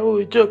láàrin àwọn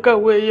ìjọ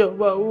káwọn èèyàn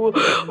máa wo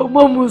ọmọ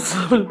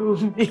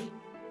Mùsùlùmí.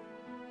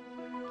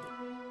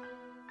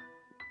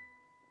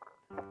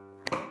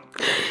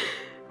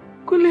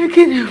 Kúnlé,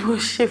 kí ni mo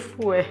ṣe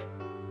fún ẹ?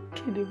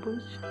 Kí ni mo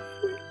ṣe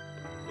fún ẹ?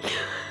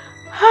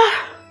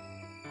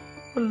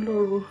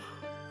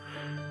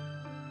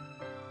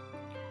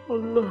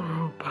 Ọlọ́run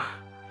ọba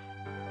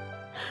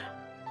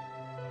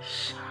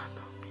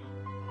ṣàánú mi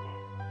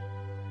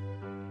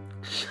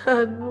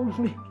ṣàánú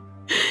mi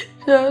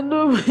ṣàánú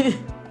mi.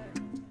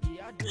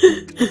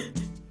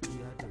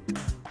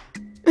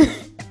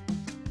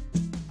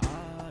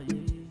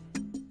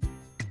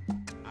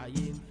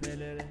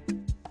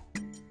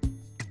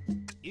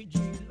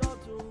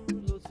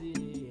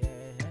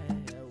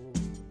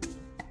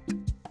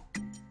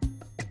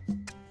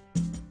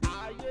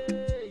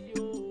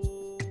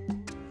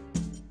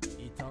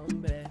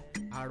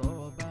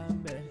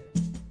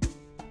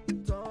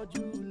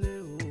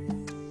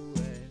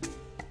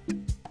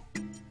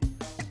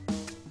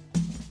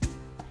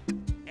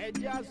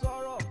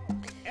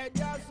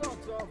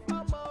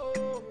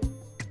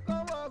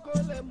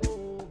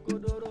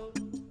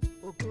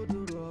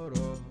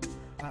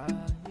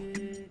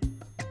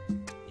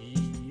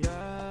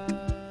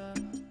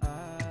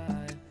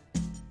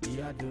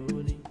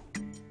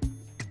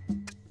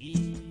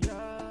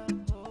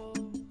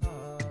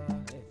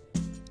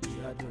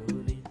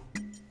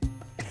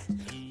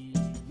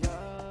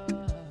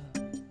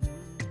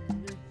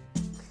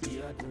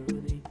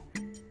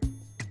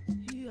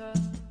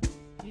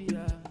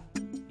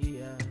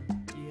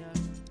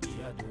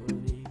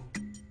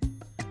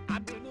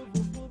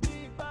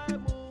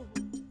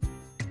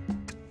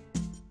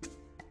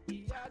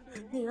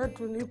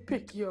 Aduni,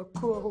 pick your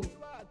call.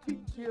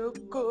 Pick your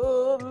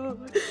call.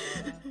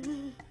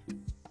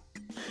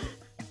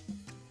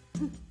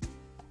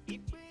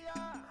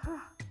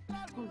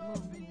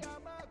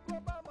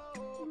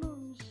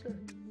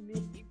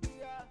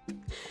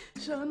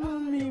 Ṣàánú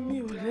mi, mi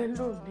ò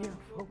lẹ́lò ní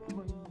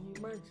àfọ̀pọ̀ yìí,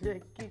 má jẹ́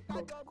kí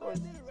kọ̀ọ̀kan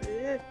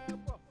ṣe.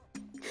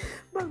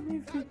 Bá mi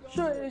fi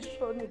ṣọ́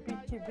ẹ̀ṣọ́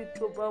níbikíbi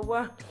tó bá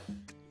wà.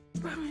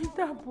 Bá mi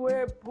dáàbò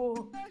ẹ̀ bò.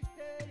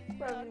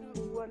 Bá mi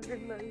mú wálé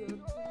láyọ̀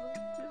tó.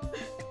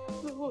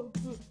 I want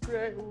to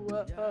cry.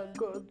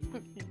 God,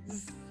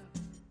 please.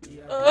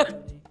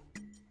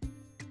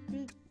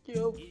 Pick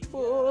your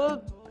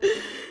phone.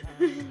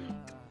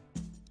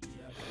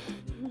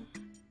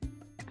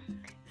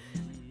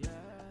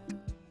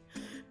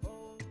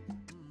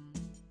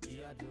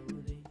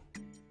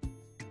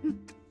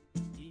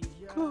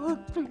 God,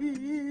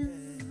 please.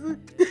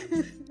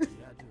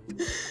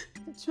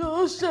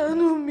 Jọ̀ọ́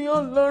ṣàánú mi,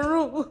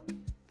 Ọlọ́run.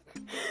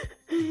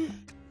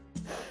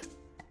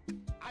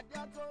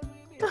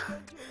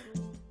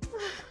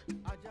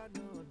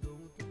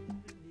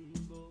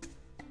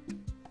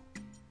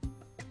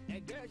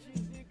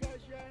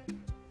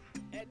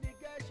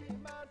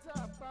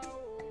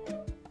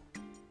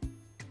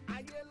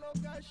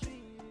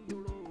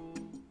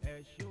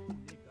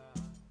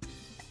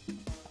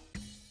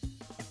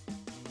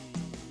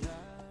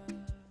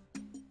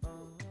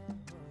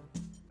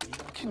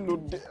 Kí ló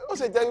dé? Ó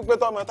ṣe jẹ́ wípé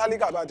tọ́mọ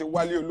tálíkà bá ti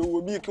wálé olówó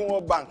bíi kí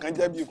wọ́n bà nǹkan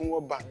jẹ́ bíi kí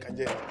wọ́n bà nǹkan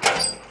jẹ́.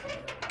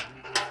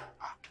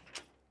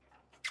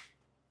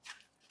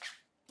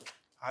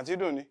 Àǹtí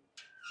Dùnní.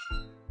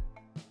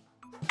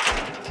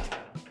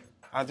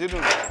 Àǹtí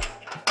Dùnní.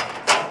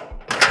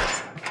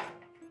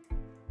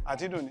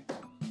 Àǹtí Dùnní.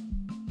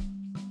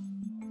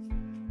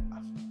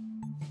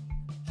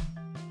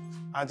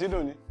 Àǹtí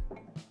Dùnní.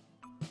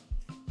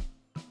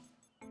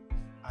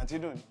 Àǹtí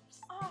Dùnní.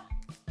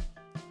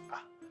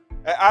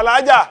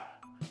 Alájà.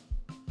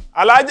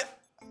 Alájà.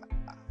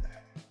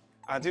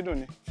 Àǹtí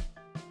Dùnní.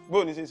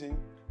 Bóò ní ṣe ṣe yín.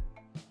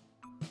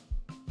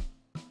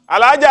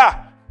 Alájà.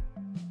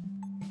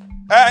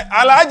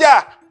 Alájà.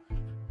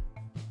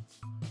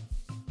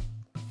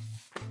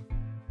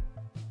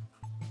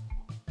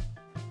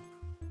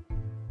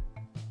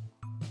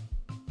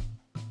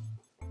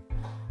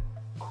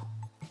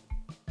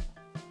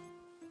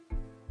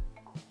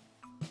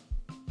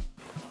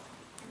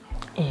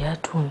 Ìyá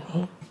Dùnní.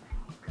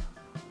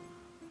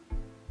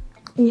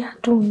 Ìyá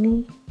Dùnní.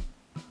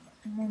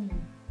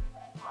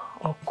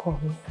 Ọkọ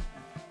mi.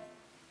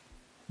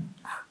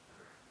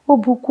 Ó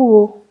bùkún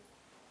o.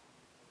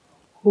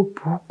 Ó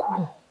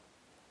bùkún.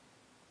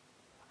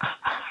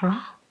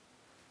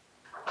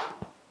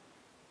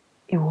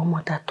 Ìwọ ọmọ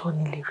dàtọ́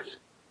nílé rí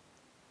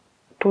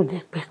tó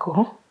dẹ̀ pẹ̀kọ́.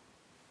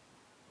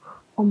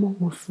 Ọmọ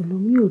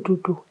Mùsùlùmí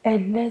òdodo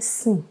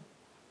ẹlẹ́sìn.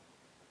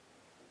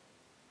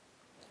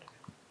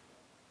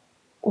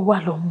 Ó wà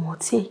lọ mu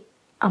ọtí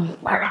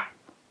àmupara.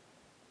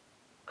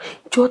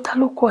 Jọ ta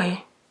ló kọ ẹ?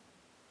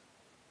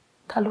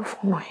 Ta ló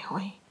fọmọ ẹ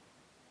hàn ẹ?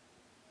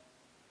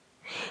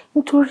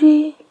 Nítorí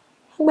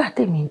nígbà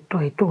tèmi ń tọ́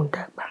ẹ tó ń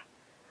dàgbà,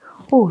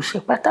 o ò ṣe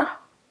pátá,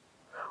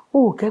 o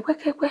ò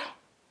kẹ́gbẹ́kẹ́gbẹ́,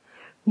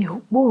 mi ò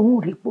gbóòórùn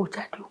rí pò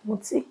jáde ohun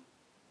tí.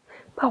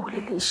 Báwo lè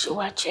lè ṣe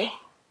wá jẹ́?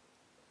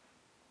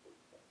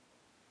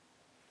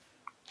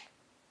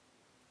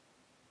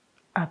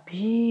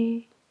 Àbí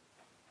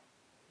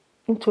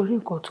nítorí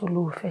nǹkan tó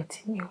lóò fẹ́ tí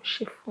mi ò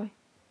ṣe fún ẹ?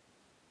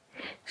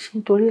 Ṣé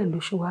nítorí ẹ̀ ló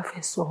ṣe wá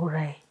fẹ́ sọ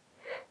ọ́ra ẹ̀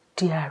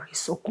di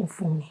àrísọkún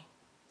fún mi?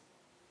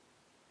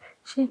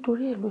 Ṣé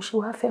nítorí ẹ̀ ló ṣe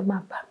wá fẹ́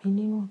máa bà mí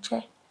nínú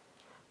jẹ́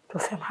tó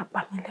fẹ́ máa pa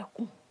mí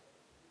lẹ́kún?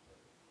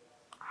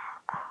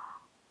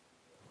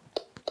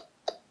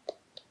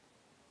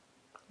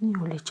 mi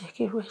ò lè jẹ́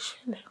kí irú ẹ̀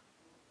ṣẹlẹ̀.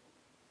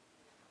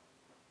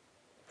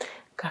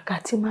 Kàkà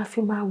tí máa fi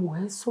máa wò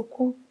ẹ́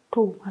sókún tó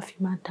máa fi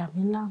máa dà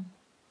mí láàmú.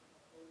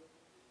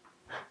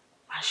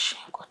 Máa ṣe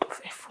nǹkan tó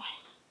fẹ́ fún ẹ.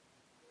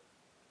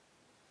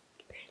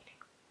 Bẹ́ẹ̀ni.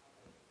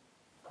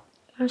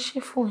 Máa ṣe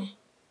fún ẹ.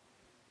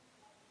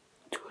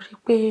 Torí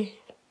pé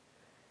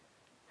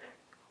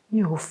mi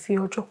ò fi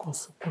ọjọ́ kan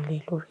sunkún lé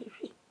lórí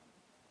rí.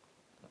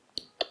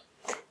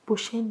 Bó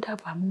ṣe ń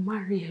dàgbà mo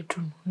máa rí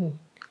ẹ̀dùn ni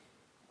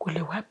kò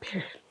lè wá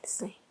bẹ̀rẹ̀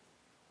nísìn.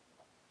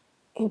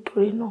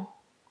 Nítorí náà,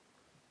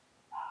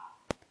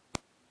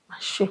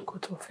 máa ṣe nǹkan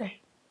tó fẹ́.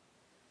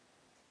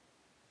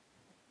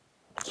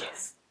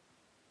 Yes.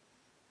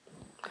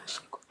 Máa ṣe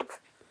nǹkan tó fẹ́.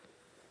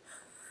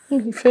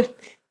 Ìfẹ́.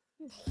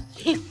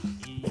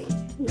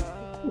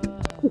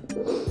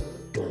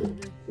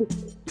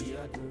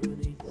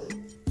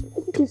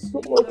 Thank you so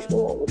much,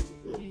 Mom.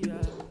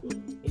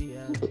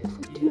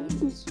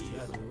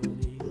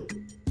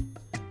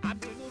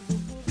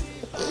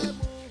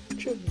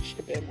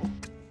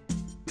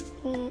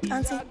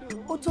 Auntie,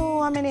 ó tó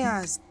how many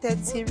hours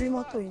tẹ́tí rí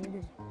mọ́tò yìí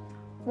níbí?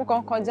 Mo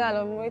kàn kọjá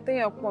lọ, mo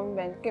téèyàn pọ̀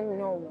níbẹ̀ ní kémi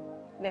náà wò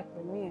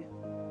lẹ́pẹ̀ mí ẹ̀.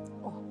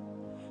 Oh,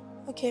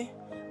 okay.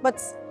 But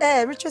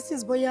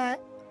Richard's bóyá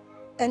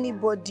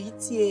anybody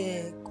tí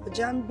ẹ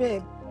kọjá ń bẹ̀.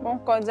 Mo ń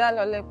kọjá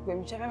lọ lẹ́pẹ̀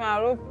mi, ṣe fẹ́ máa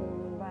róòpù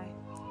mi báyìí.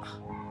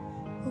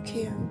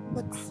 Okay,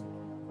 but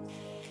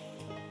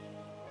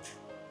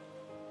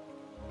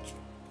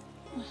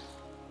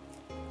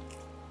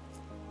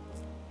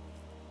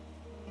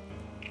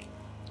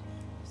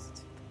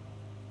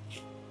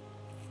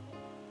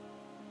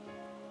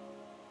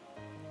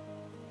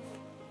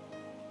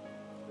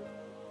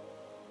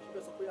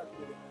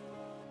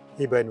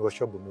IBINU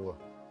shop mi wà.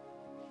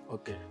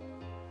 Okay.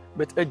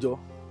 But ẹ jọ̀ọ́,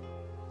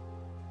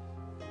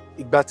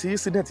 ìgbà tí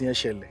incident yẹn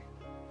ṣẹlẹ̀,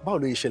 báwo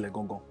ló yẹ ṣẹlẹ̀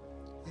gangan?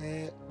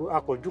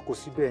 Akọ̀jú kò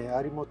síbẹ̀ yẹn,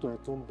 a rí mọ́tò yẹn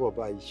tó ń bọ̀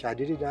báyìí,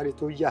 ṣàdédé dáre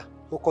tó yà,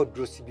 ó kọ̀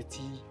dúró síbi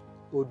tí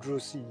ó dúró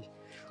sí i.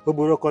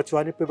 Gbogbo ọ̀rọ̀ kan tí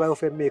wá ní pé báyọ̀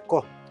fẹ́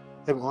mẹ́kọ̀.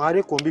 Ẹ̀wọ̀n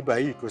arékùn bíbà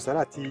yìí kò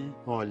sára tí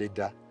wọ́n lè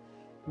dá.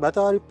 Ìgbà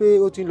tá a rí pé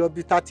ó ti ń lọ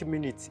bí 30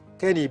 minutes,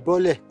 kẹ́ni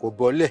ìbọ́lẹ̀ kò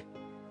bọ́lẹ̀,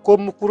 kó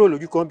mú kúrò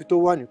lójú kan bí tó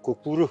wà ní kò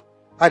kúrò.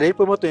 A dẹ̀ rí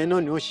pé mọ́tò yẹn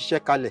náà ni ó ń ṣiṣẹ́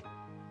kalẹ̀.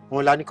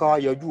 Wọ́n la ní ká wá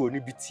yọjú wò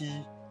níbi tí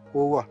ó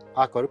wà.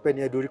 A kọ̀ rí pé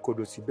ní ẹ̀dórí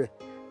kodò síbẹ̀.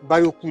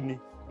 Báyọ̀ kú ni,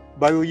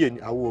 báyọ̀ yè ni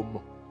àwọn ò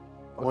mọ̀.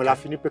 Wọ́n la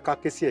fi ní pé ká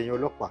ké sí ẹ̀yin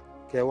ọlọ́pàá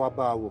kẹ́ wá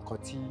bá a wò kan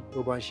tí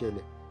ó bá ń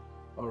ṣẹlẹ̀.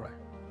 All right.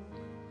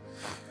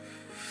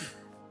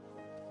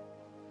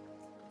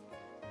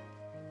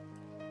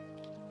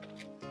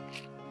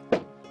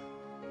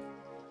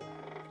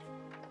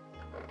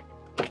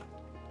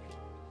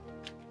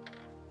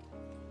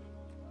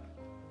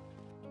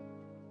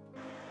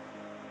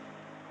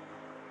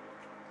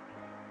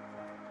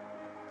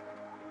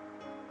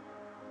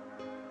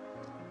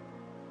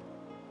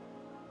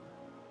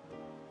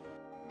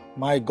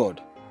 My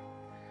God.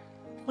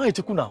 Why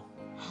ti kú now?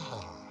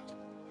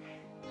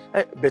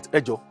 Bet ẹ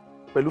jọ̀ọ́,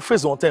 pẹ̀lú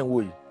face on ten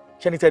wo yìí,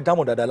 ṣé ni tẹ́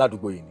dámọ̀ dáadáa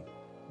ládùúgbò yìí ni?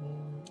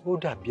 Ó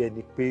dàbí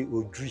ẹni pé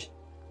ojú yìí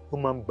ó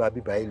máa ń gba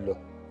bíbá yìí lọ,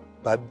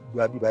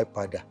 gba bíbá yìí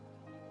padà.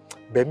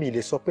 Bẹ́ẹ̀mi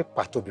lè sọ pé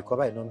pàtó bìkan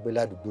báyìí náà ń gbé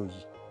ládùúgbò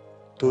yìí.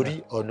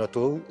 Torí ọ̀nà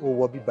tó ó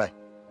wọ bíbá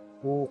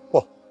yìí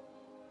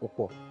ó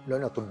pọ̀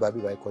lọ́nà tó gba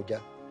bíbá yìí kọjá.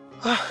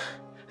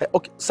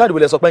 Okay, sáàdì wo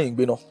lẹ sọ pé yín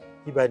gbé náà?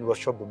 IBINU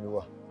workshop mi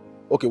wà.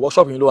 Okay,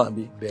 workshop yín ló wà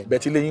níbí. Bẹ́ẹ̀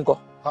tí ilé yín kọ́?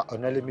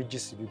 Ọ̀nà ilé méjì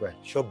sí bíbá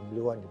yìí, shop mi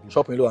ló wà níbí.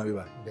 Shop mi ló wà níbí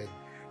báyìí. Bẹ́ẹ̀.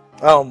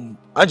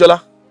 Angela,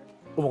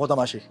 ó mọ kọ́ tá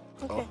máa ṣe.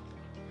 Okay.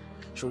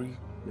 Sorry,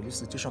 the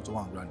situation to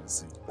one grand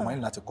is o máa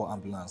ní láti call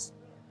ambulance,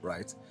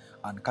 right?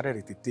 And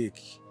carry to take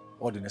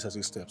all the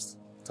necessary steps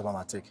tí a bá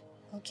máa take.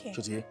 Okay.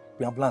 Ṣé ti yé?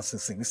 Pé ambulance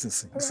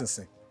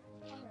nísinsìnyí.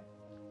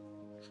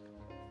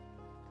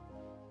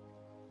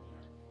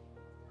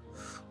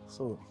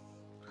 So.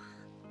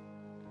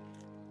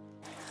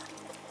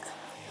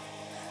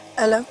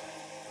 Hello?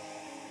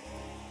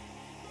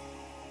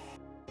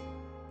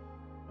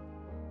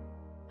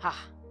 Ha.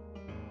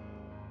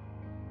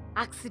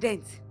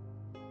 Accident.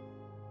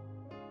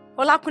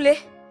 Ọlákúnlé.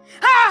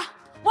 Ha!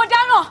 Mo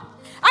dáná.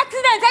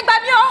 Accident, ẹ gbà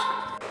mí o.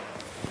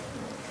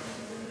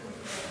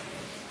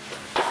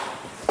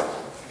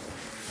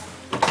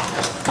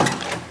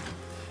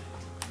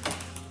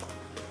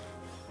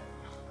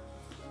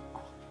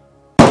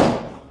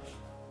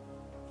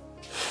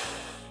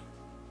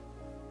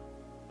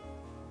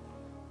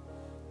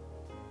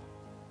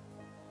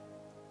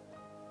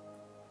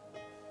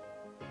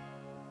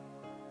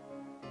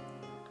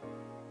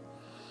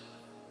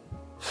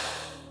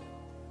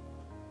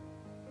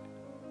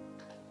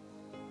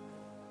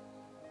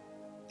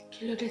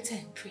 Kí ló dé tẹ́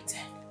ń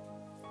pretend?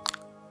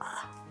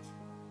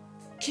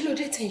 Kí ló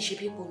dé tẹ́ ń ṣe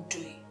bí kò ń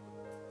dùn yìí?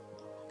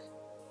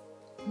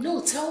 No,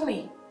 tell me.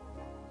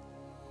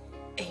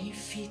 Ẹ̀yin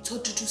fi tó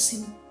dúdú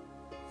sínú.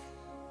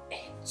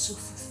 Ẹ̀ tó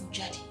funfun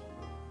jáde.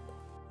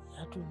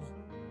 Yaduni,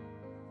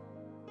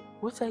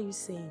 what are you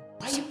saying?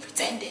 Why are you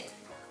pretending?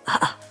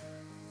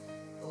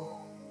 Oh,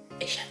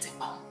 ẹ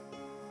ṣàtẹ̀pá wọn.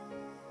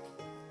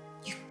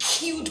 You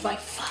killed my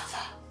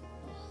father.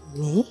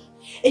 Me?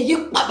 Èyí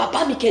pa bàbá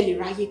mi kẹ́ lè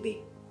ráyé gbé.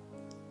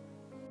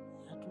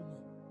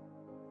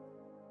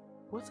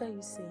 What are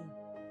you saying?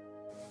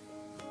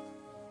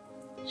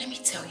 Let me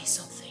tell you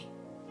something.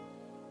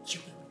 You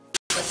will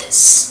pay for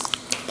this.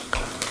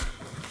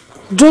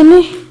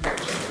 Johnny?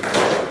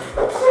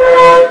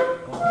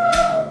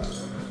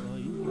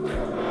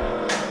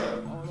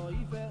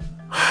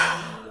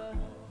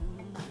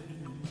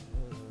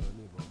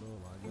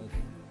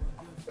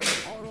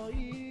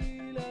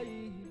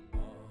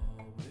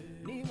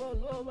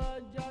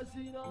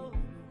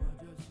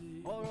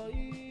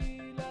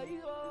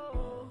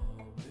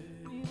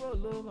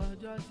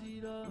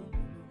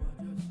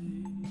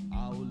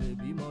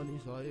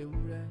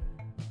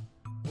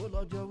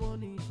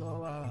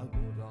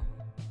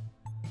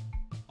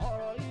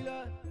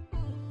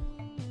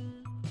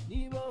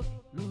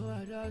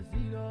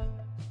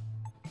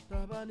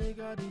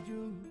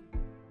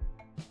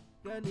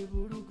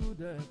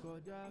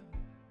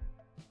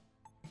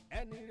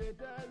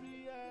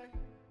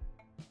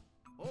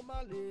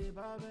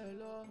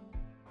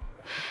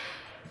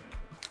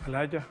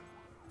 Alájà,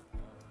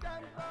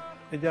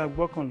 ẹ jẹ́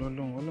agbọ́kàn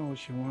lọ́lọ́run, Ọlọ́run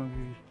ṣe wọ́n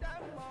rí.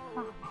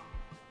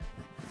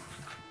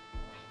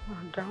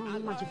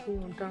 Àdáhùn má jẹ́ kí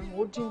wọ́n dáhùn,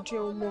 ó díndín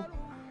ọmọ.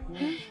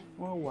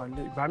 Wọ́n wà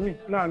lé ìgbà míì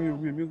láàrin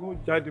òwe mi kó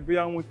jáde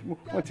bóyá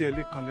wọ́n tiẹ̀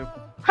lè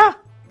kanlẹ̀kùn.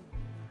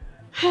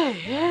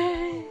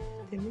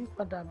 Èmi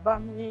padà bá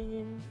mi.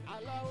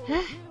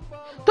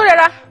 Tó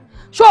rẹra,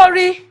 ṣó o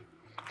rí?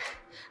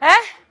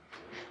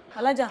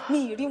 Alájà, mi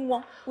ì rí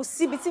wọn, kò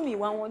síbi tí mi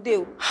wá wọn dé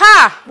o.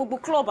 Gbogbo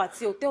club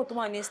àti hòtẹ́ẹ̀lì tó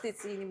wà ní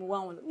estate ni mo wá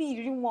wọn lọ, mi ì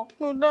rí wọn.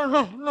 Mo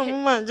dáràn, náà mo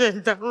máa jẹ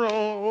ìdáràn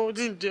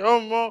òdìdí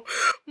ọmọ.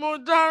 Mo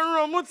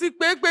dáràn, mo ti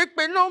pé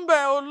nọ́mbà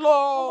ẹ̀ ò lọ.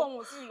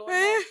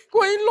 Kò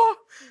í lọ.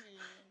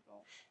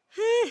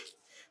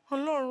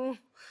 Ọlọ́run.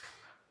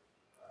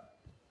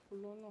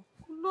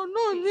 Lọ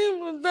náà ní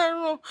mo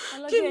dáràn.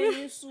 Alájà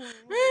ẹni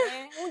sùúrù,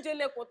 oúnjẹ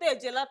lẹkọọ tẹ ẹ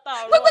jẹ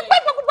látàárọ̀. Gbogbo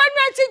ẹnu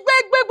ẹ ti gbé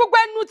gbogbo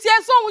ẹnu tiẹ̀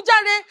sóhun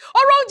járe.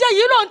 Ọ̀rọ̀ oúnjẹ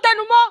yìí ló ń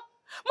tẹnu mọ́.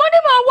 Mo ní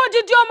mò ń wo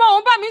dídí ọmọ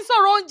òun bá mi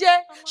sọ̀rọ̀ oúnjẹ.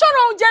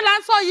 Sọ̀rọ̀ oúnjẹ là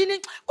ń sọ yìí ni.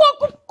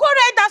 Kó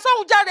rẹ̀ dà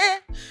sóhun járe.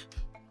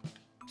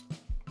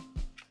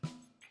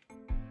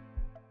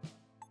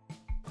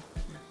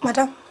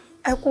 Madam,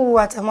 ẹ kú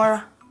àtẹ̀mọ́ra,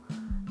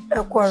 ẹ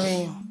kú ọ̀rọ̀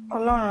èèyàn,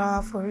 Ọlọ́run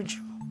á foríjì.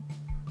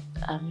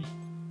 Àmín.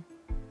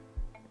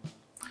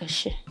 Ẹ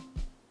ṣé.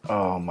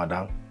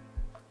 Madam,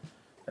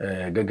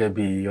 gẹ́gẹ́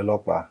bí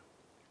ọlọ́pàá,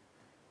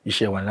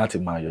 iṣẹ́ wa ni láti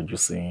máa yọjú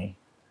sí yín.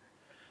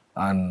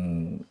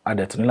 And a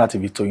dẹ̀ tún ní láti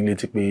fi tó yín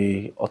létí pé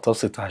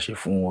autopsy tá a ṣe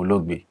fún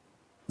olóògbé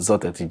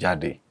result ti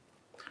jáde.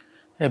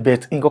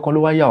 But nǹkan kan ló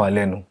wá yà wá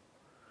lẹ́nu.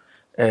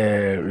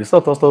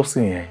 Result autopsy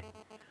yẹn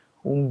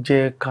ó ń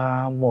jẹ́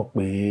ká mọ̀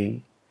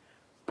pé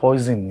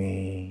poison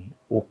ni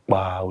ó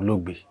pa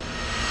olóògbé.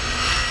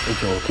 Ẹ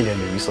jọ̀ọ́ kí lẹ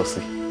lè rí sọ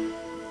sí.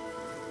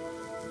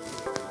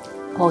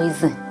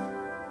 Poison.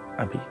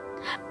 Àbí?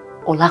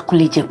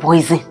 Ọlákúnlé jẹ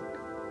poison.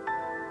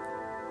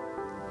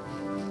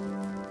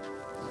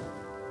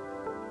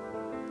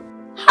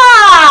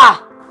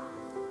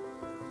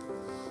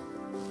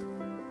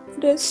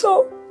 So,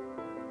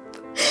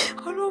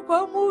 ọlọ́pàá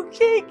mú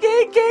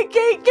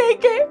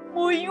kékékékékéké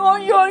mo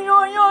yán.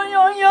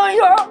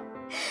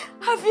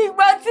 Àfi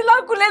ìgbà tí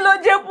Lákúnlé lọ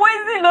jẹ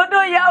poison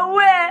lọ́dọ̀ ìyàwó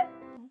ẹ̀.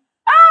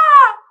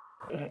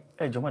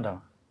 Ẹ jọ̀ọ́ madam,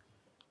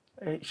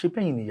 ṣé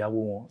bẹ́yìn ni ìyàwó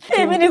wọn?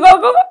 Èmi ni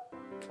kọ́kọ́.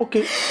 Ok.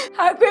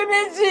 Àpé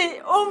méjì,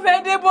 ó fẹ́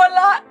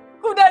Débọ́lá,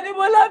 kúdà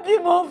Débọ́lá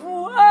bímọ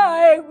fún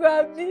ẹgbà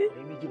mi.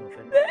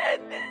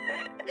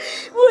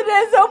 Mo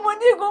dẹ̀ sọ mo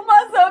ní kó má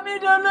sọ mí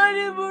dán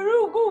lórí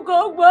burúkú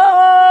kan gbọ́.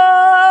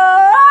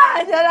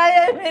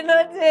 Àṣàlàyé mi ló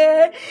dé.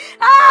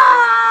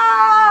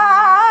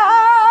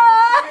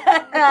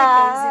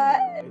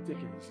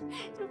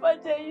 Ṣé bá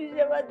jẹ́ yìí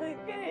ṣe bá tó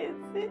kéré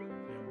sí?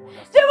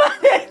 Ṣé bá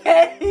tẹ̀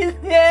kẹ́yìn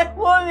sí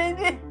ẹ̀wọ̀n mi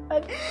ní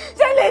ìpàdé?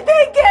 Ṣé lè tẹ̀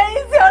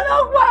kẹ́yìn sí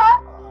ọlọ́pàá?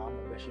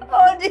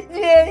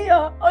 Odidi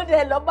èèyàn, ó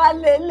dẹ̀ lọ bá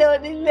lélẹ̀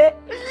onílé.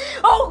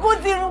 Òkú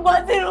tìrùgbọ̀n,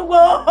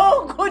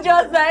 òkú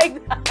jọ́sà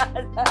ìgbà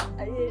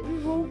àtàyè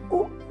ìwòkú.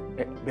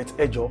 But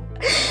ẹ jọ̀ọ́,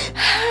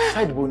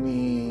 side bo ni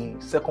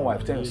second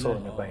wife tẹ́ ń sọ̀rọ̀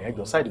nípa yẹn, ẹ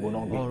jọ̀ọ́ side bo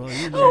náà ń gbé.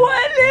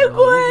 Wọ́n lè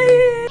kó ẹyẹ.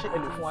 Ṣé ẹ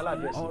lè fún wa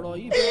ládírẹ́sì?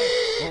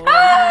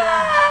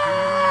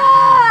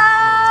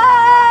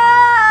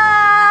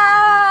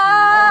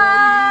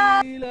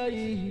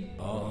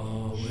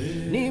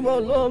 Níbo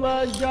ló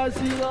máa já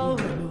sí náà?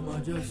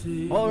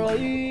 Ọ̀rọ̀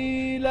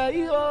ilẹ̀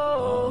yìí ó.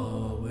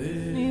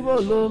 Níbo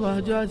ló máa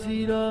já sí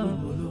náà?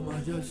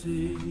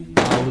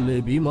 A ò lè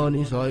bímọ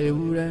ní sọ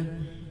ewúrẹ́,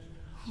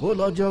 ó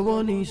lọ́jọ́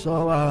wọ́n ní sọ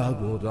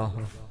àgùntàn.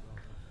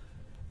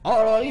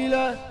 Ọ̀rọ̀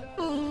ilẹ̀.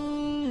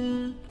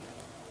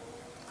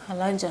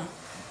 Alájà,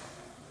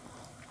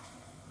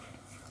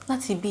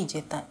 láti bí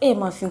ìjẹta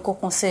máa fi nǹkan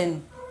kan sẹ́nu.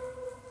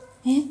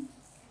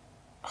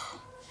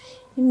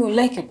 Mi ò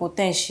láìkẹ́ kó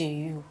tẹ́ ń ṣe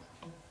yìí o.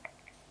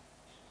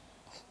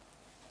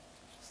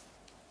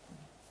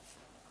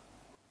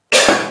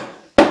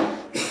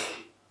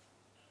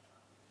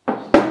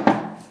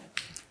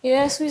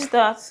 Yes, who's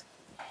that?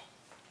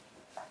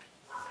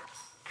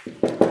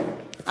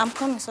 I'm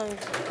coming, sorry.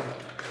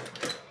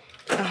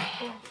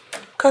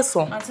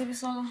 Kásán. Auntie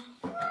Bisola.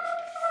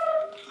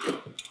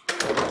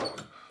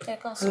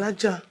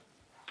 Alájà.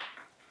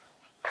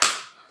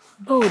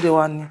 Báwo dé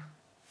wá ni?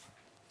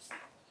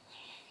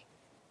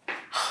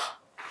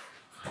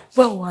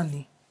 Báwo wá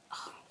ni?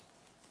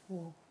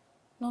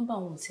 Nọ́mbà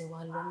wọn ti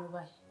wá lọ mú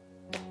báyìí.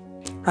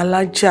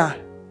 Alájà.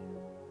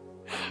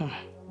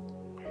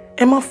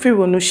 Ẹ má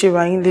fìrònú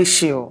ṣera yín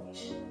léṣe o.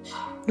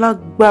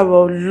 Lágbára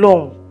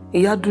Ọlọ́run,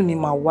 ìyádùn ni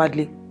màá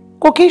wálé.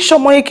 Kò kí ń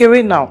ṣọmọ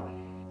kékeré náà.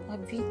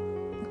 Àbí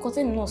nǹkan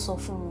tèmi náà sọ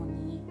fún wọn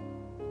nìyẹn.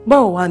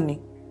 Báwo wá ni?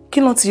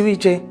 Kí ló ti rí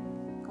jẹ?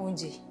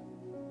 Oúnjẹ.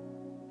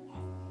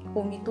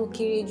 Omi tó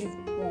kéré jù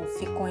wọn ò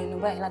fi kan ẹnu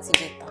báyìí láti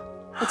jẹta.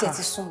 Ó tiẹ̀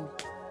ti sùn mí.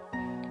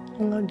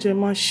 Alájà, ẹ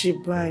má ṣe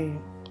báyìí.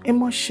 Ẹ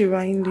má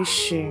ṣera yín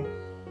léṣe.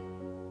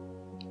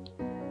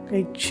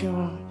 Ẹ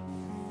jẹun.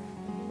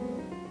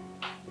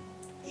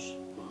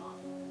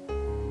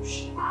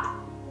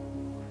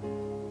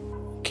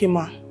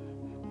 Kìmà,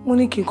 mo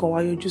ní kí n kàn wá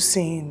yọjú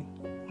sí yín ni.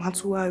 Màá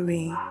tún wá rí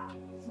yín.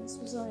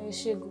 Susan, ẹ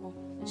ṣé gan.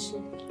 Ẹ ṣé.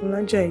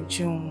 Alájà, ẹ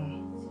jẹun.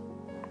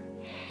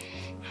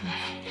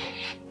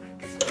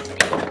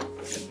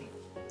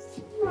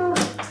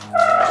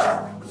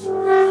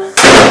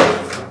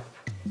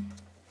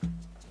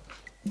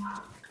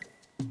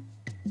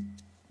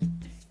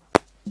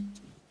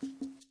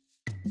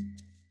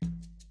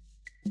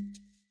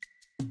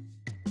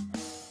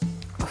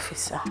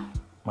 Officer.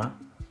 Ma?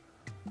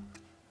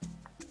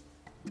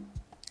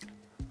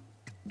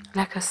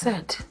 Like I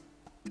said,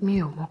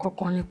 mi ò mọ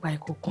kankan nípa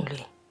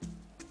ìkókunlé.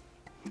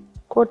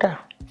 Kódà,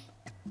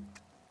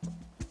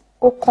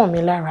 ó kàn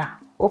mí lára,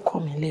 ó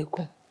kàn mí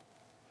lẹ́gùn.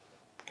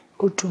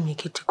 Ó dùn mí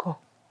gidi gan.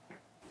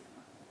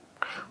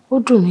 Ó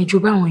dùn mí ju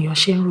báwọn èèyàn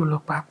ṣe ń rò lọ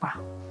pàápàá.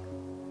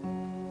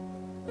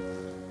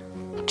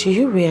 Do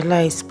you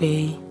realize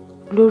pé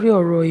lórí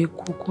ọ̀rọ̀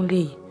ìkókunlé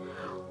yìí,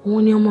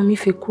 òun ni ọmọ mi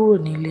fi kúrò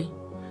nílé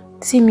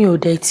tí mi ò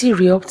dẹ̀ tí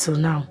rí up till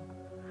now.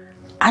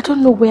 I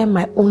don't know where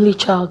my only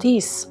child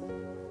is.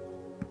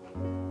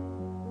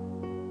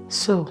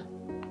 So,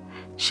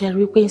 ṣe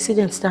rí pé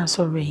incident tá à ń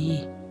sọ̀rọ̀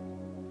yìí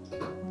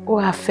ó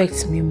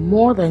affect me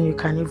more than you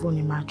can even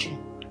imagine.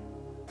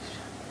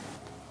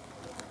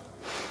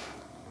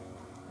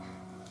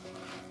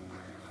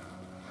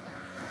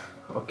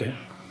 Okay.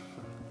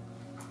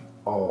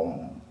 Kò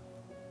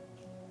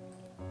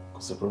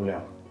sí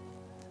problem.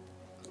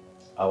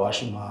 Àwa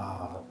ṣì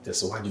máa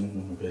tẹ̀síwájú nínú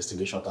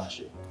investigation tá à ń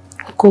ṣe.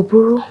 Kò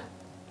burú.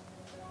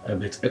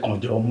 Ẹ kàn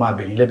jọ máa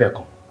bẹ̀yìn lẹ́bẹ̀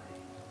kan.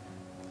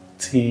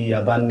 Tí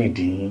a bá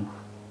nídìí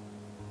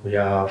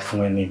bóyá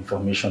fún any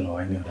information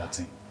or any other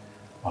thing,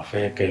 wọ́n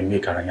fẹ́ kẹ́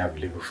make ara yín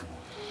available fún wọn.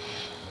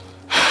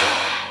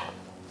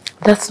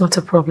 That's not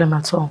a problem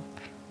at all.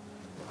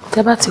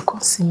 Tẹ́ bá ti kàn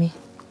sí mi,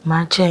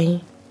 màá jẹ́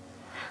yín.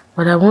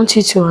 But I want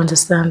you to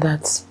understand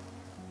that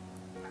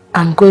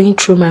I'm going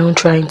through my own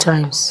trying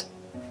times.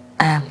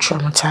 I am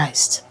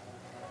traumatized.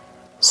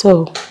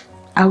 So,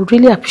 I would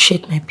really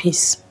appreciate my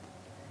peace.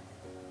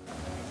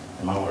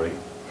 Má worry.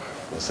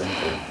 Kò sẹ́yìn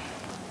pé.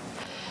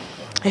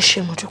 Ẹ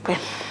ṣé mo dúpẹ́.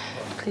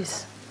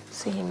 Please,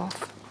 see him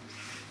off.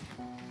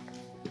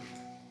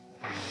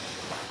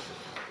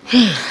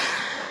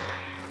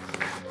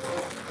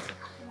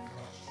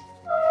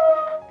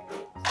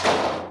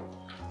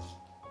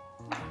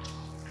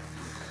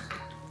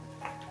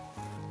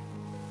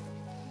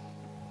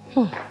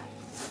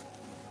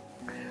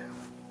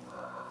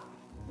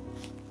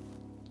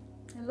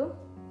 Hello?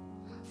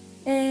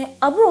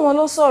 Àbúrò wọn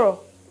ló sọ̀rọ̀.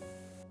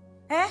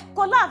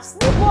 Collapse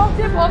níbo?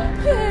 Níbo?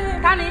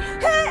 Tani?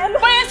 Hello.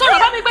 Bóyá sọ̀rọ̀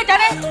bá mi gbé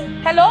jáde.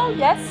 Hello,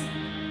 yes.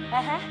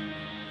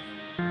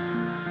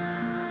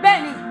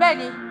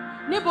 Bẹ́ẹ̀ni.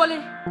 Níbo ni?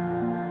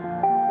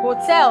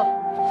 Hotel.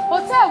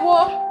 Hotel wo?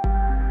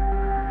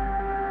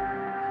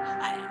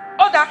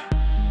 Ó dáa,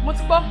 mo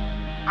ti gbọ́.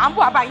 À ń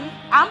bọ̀ àbáyín.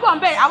 À ń bọ̀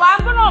ńbẹ̀. Àwa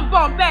náà ń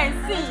bọ̀ ńbẹ̀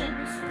ńsìn.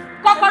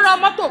 Kọ́kọ́rọ́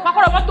mọ́tò.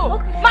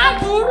 Má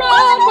dúró.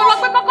 Kó lọ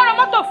gbé kọ́kọ́rọ́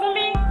mọ́tò fún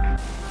mi.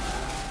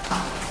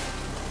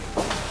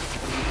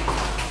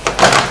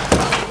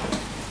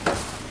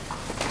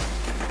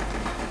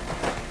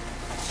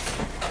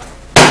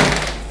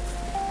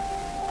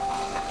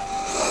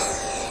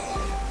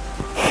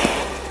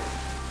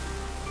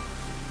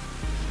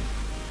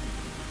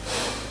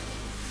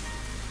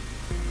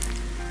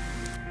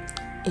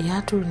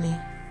 Ìyádùn ni.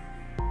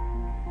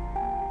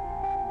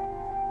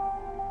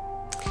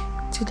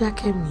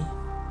 Dídákẹ́ mi,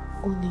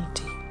 ó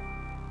nídìí.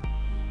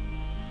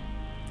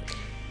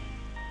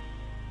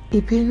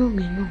 Ìbínú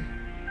mi náà,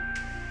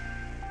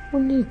 ó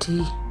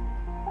nídìí.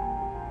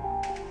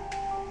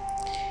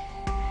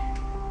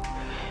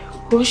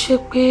 Kò ṣe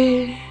pé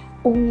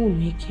ó wù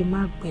mí kí n má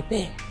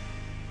gbẹ̀bẹ̀.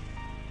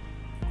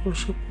 Kò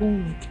ṣe pé ó wù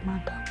mí kí n má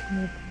dákú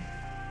níbẹ̀.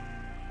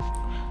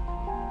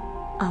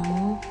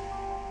 Àmọ́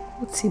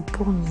ó ti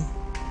bọ́ mi.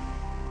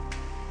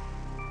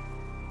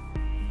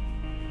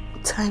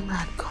 Time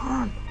had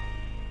gone.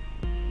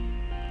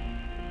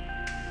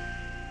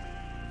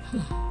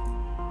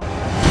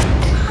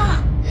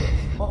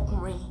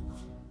 Ọkùnrin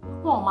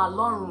wọn máa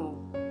lọ́rùn o,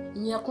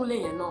 ìyẹn kúnlé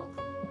yẹn náà.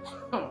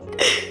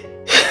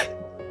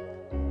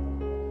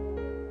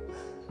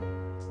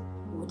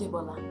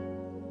 Odebola,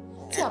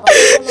 tí a bá tó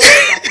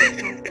lọ́wọ́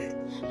ìgbà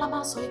tó la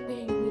máa sọ pé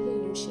irú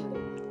eléyìí ló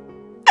ṣẹlẹ̀.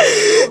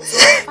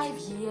 Lóòótọ́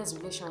 5 years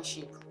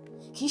relationship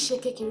kì í ṣe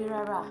kékeré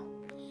rárá.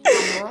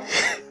 Àmọ́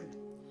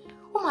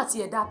ó mà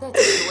tiẹ̀ dá 30 the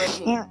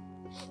wedding.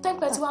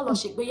 Tẹ́ńpẹ́ tí wàá lọ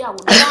ṣègbéyàwó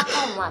ló wá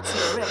káwọn àti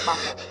ọ̀rẹ́ ẹ̀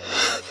papọ̀.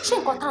 Ṣé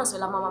nǹkan tá à ń sọ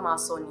la máa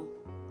sọ ni?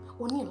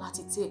 O ní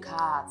láti take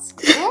heart.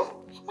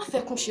 Má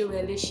fẹ́ kún ṣe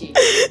rẹ léṣe.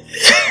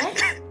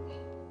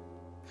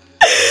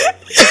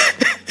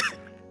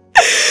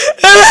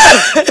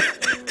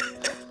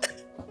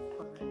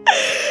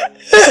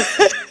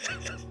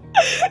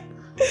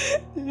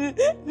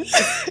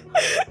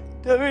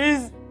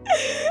 Doris,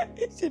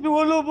 ṣé bí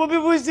wọ́n ló mọ bí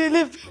mo ṣe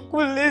lè fẹ́ kú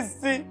lé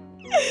sí?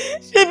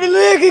 Ṣé bí ló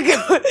yẹ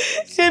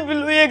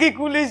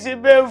kíkú lè ṣe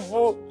bẹ́ẹ̀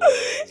fún?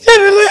 Ṣé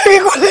bí ló yẹ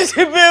kíkú lè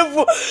ṣe bẹ́ẹ̀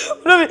fún?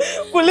 Olómi,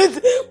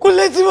 kò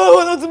lè tí wọ́n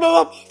wọ́n tó máa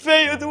wá fẹ́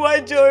yóò tó wá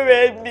jọ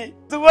rẹ̀ mi.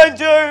 Ṣé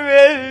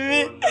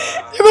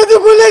kò tó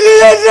kú lè ṣe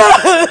yẹn ṣá?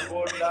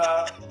 Bọ́lá,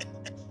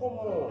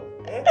 ọmọ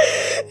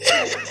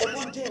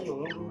jẹ́ èèyàn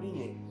lórí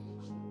yẹn.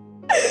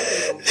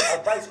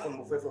 Advice kan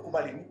mo fẹ́ kó bá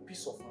lè ní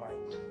peace of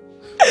mind.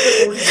 Kó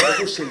rí nǹkan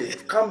tó ṣẹlẹ̀,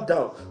 calm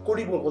down. Kó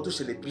rí nǹkan tó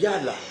ṣẹlẹ̀ bí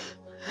àlà.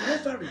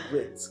 Never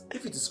regret.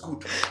 If it is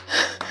good,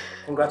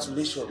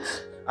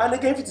 congratulations. And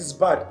again, if it is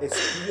bad,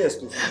 experience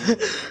to feel.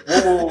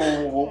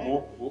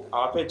 Whoa.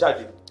 Àwọn fẹ́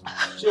jáde.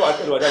 Ṣé wàá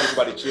tẹ̀lé wa jáde tó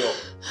bá lè cheer up?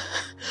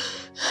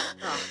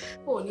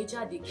 Ò ní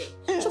jáde kẹ̀.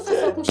 Ṣó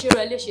fẹ́ kún ṣe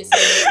rẹ léṣe sí ẹ?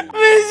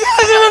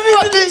 Mi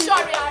ò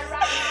jáde.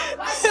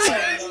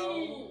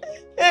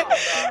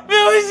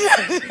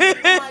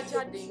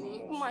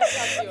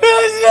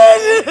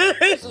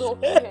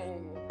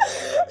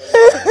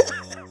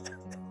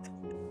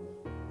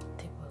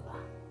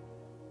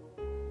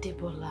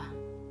 Debola,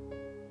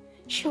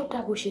 ṣé ó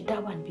dá bó ṣe dá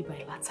wà níbí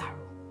báyìí látàárọ̀?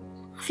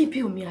 Àfi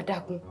bí omi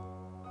adágún.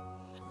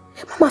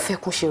 Má má fẹ́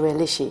kún ṣe rẹ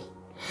léṣe.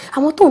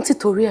 Àwọn tó ń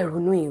tìtorí ẹ̀rù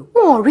nú yìí,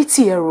 wọn ò rí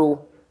ti ẹ̀rù.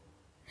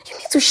 You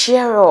need to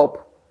share up.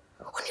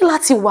 O ní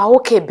láti wà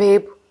okay,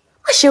 babe.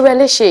 Má ṣe rẹ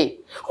léṣe.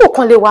 Ó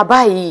kàn lè wà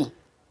báyìí.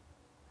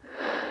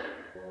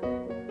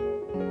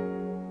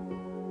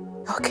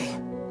 Okay.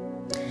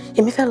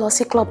 Èmi fẹ́ lọ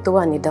sí club tó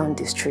wà ní down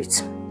the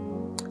street.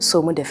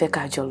 So mo dẹ̀ fẹ́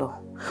ká jọ lọ.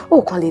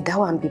 Ó kàn lè dá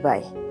wà níbí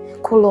báyìí.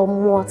 Kó lọ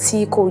mu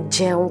ọtí, kó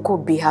jẹun, kó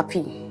be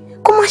happy.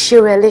 Kó má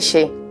ṣe rẹ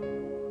léṣe.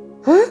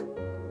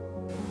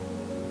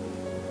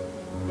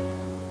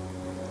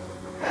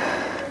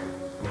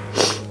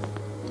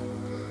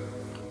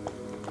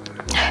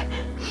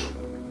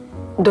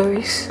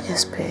 Doris.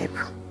 Yes, babe.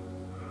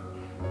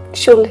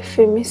 Ṣé o lè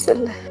fi mí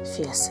sílẹ̀?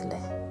 Fi ẹ́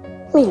sílẹ̀.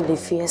 Mi ò lè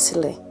fi ẹ́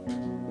sílẹ̀.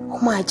 Ó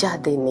máa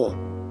jáde ni.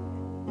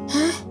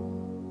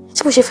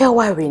 Ṣé bó ṣe fẹ́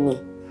wá rè ni?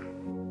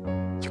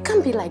 You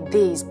can't be like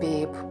this,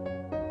 babe.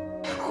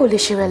 Ó lè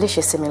ṣe rẹ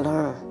léṣe sí mi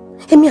lọ́rùn.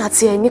 Èmi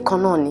àti ẹ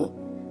nìkan náà ni.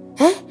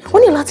 Ó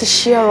ní láti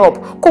share up,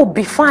 kó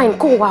be fine,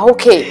 kó wà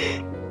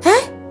okay.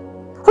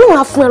 Ọlọ́run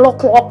á fún ẹ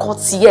lọ́kùn ọkọ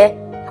tiẹ̀.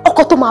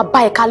 Ọkọ tó máa bá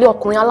ẹ kalẹ̀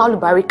ọkùnrin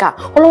alálùbáríkà.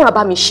 Ọlọ́run á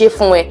bá mi ṣe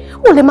fún ẹ.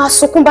 Ó lè máa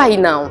sunkún báyìí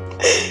now.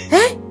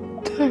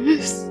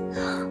 Doris,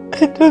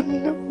 I don't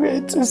know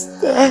where to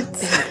start.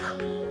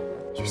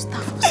 You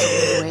start from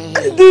somewhere.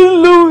 I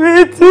don't know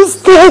where to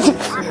start.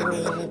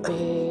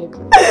 Babe.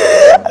 I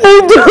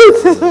don't know.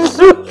 It's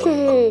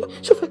okay.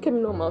 Ṣó fẹ́ kí mi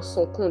náà máa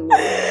sunkún ni? I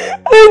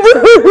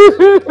don't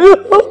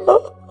know.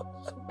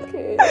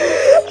 Okay.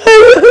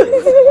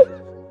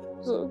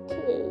 It's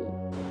okay.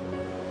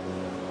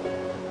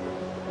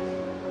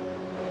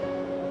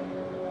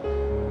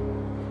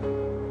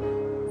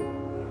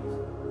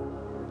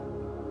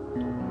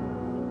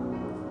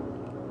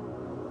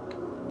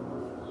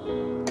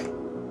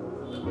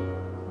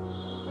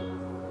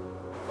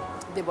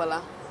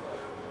 Debola,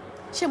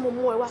 ṣé mo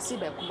mú ẹ wá sí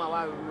ibẹ̀ kó máa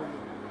wá ronú ni?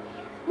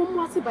 Mo mú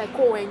wá sí ibẹ̀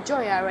kó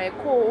enjoy ara ẹ,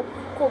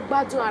 kó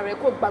gbádùn ara ẹ,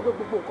 kó gbàgbé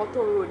gbogbo nǹkan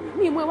tó ń rò ní.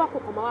 Mi mú ẹ wá kó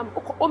kàn máa wá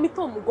omi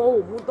tó mú gan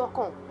ò mú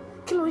dọ́kàn.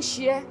 Kí ló ń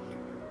ṣe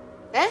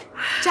ẹ́?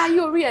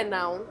 Jayé orí ẹ̀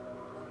náà.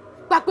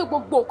 Gbàgbé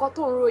gbogbo nǹkan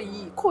tó ń rò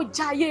yìí, kó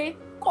jayé,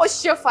 kó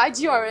ṣe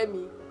fàájì ọ̀rẹ́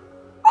mi.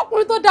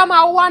 Ọkùnrin tó dá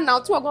máa wá náà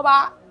tí ọgbọ́n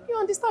bá, you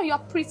understand, you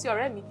are pretty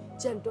ọ̀rẹ́ mi.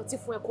 Jẹ́ ìdọ̀tí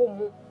fún ẹ kó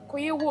mú, kó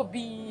yé wò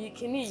bí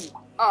kinní yìí.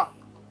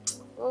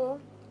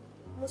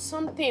 Mo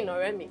something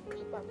ọ̀rẹ́ mi.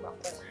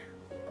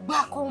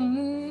 Gbà kó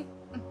mú.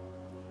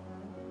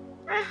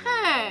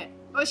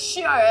 O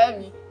ṣí ọ̀rẹ́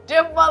mi.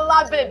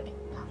 Debola baby.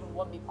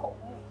 Àwọn mi kọ̀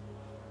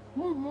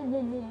mú.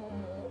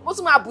 Mo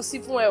tún máa bù sí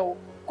fún ẹ o.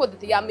 Kò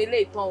tètè ya mi lé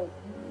ìtàn o.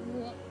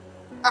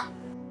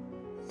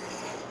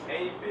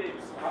 Hey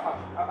babes.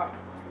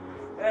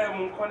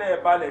 Mú nǹkan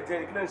náà balẹ̀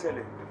jẹ́ kí ló ń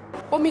ṣẹlẹ̀?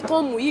 Omi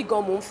tó ń mu yìí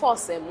gan mò ń fọ̀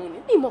ọ̀sẹ̀ mu ni.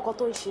 Ní ìmọ̀ kan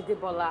tó ń ṣe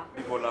Debola.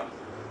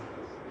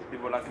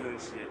 Debola kí ló ń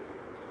ṣe?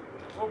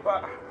 Ó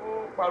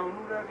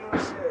pàrọ̀nù rẹ̀ kí ló ń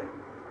ṣe ẹ̀?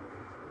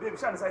 Babe,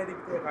 ṣáà ní sáyé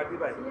débi tẹ́ ẹ̀ka dé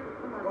báyìí.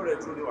 Ọ̀rẹ́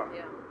tó lé wa.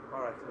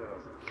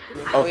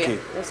 Okay,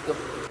 let's go.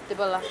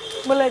 Debola.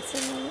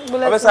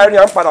 Ọ̀fẹ́ sáré rí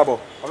à ń padà bọ̀.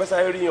 Ọ̀fẹ́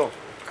sáré rí yàn.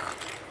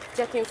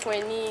 Jẹ́ kí n fún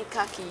ẹ ní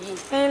káàkì yìí.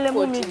 Ẹyin lè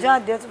mú mi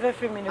jáde, ẹ tún fẹ́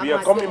fi mi We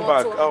are coming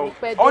back.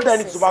 All that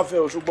needs to bá fẹ́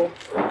o ṣùgbọ́n.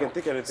 You can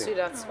take anything.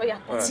 Sweetheart, oya,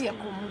 tí ẹ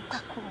kò mú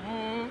kákò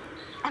mú.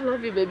 I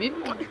love you, baby.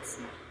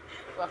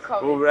 We're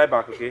coming. We'll be right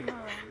back, okay?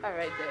 All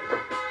right, then.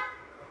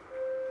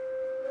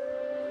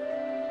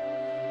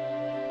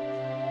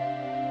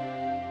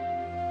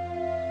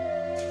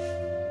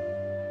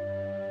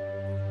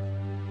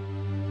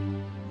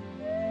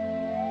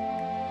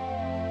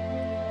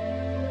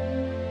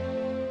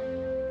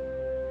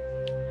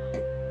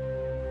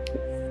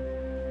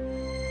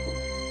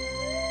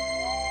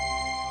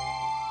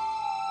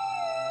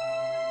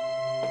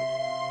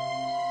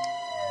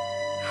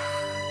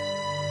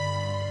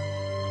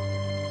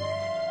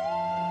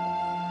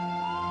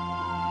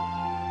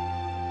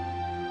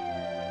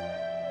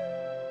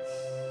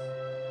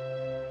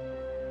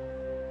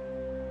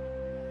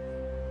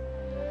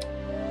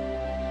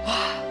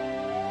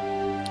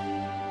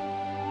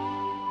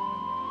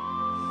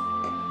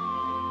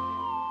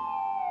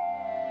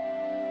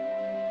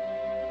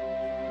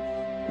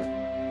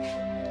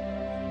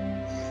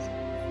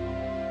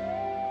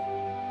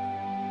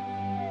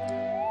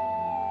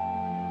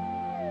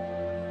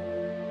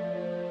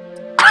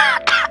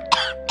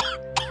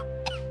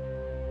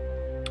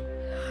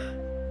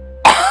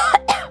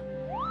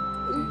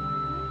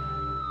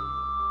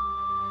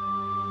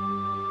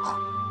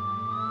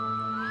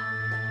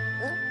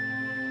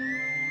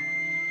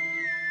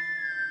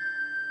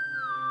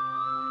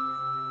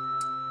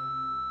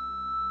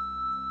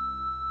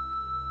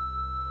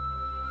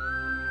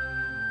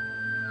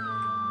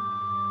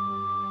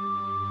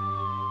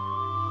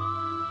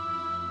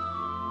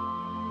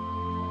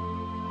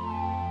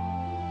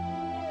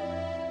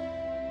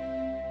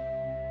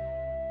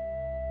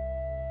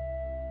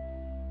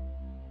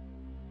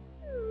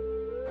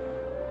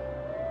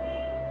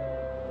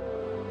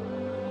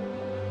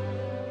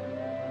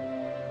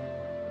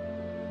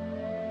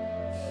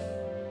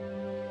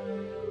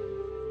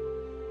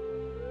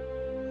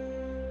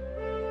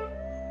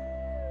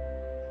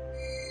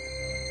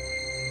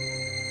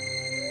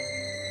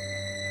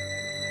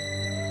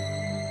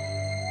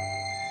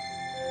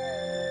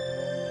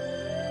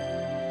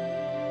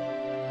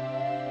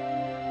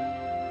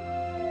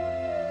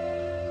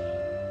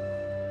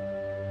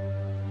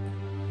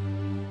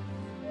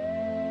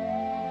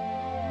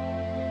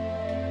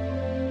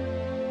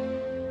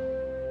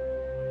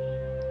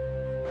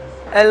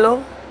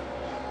 Hello?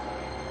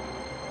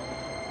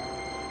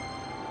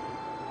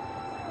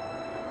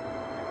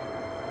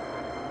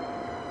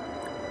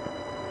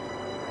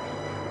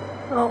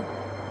 Oh,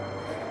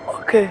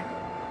 okay.